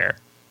on Twitter.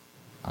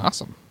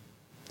 Awesome.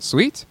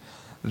 Sweet.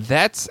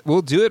 That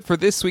will do it for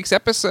this week's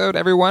episode,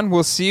 everyone.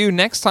 We'll see you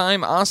next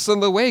time. Hasta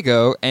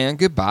luego, and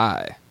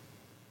goodbye.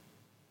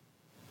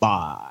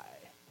 Bye.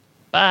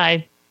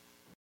 Bye.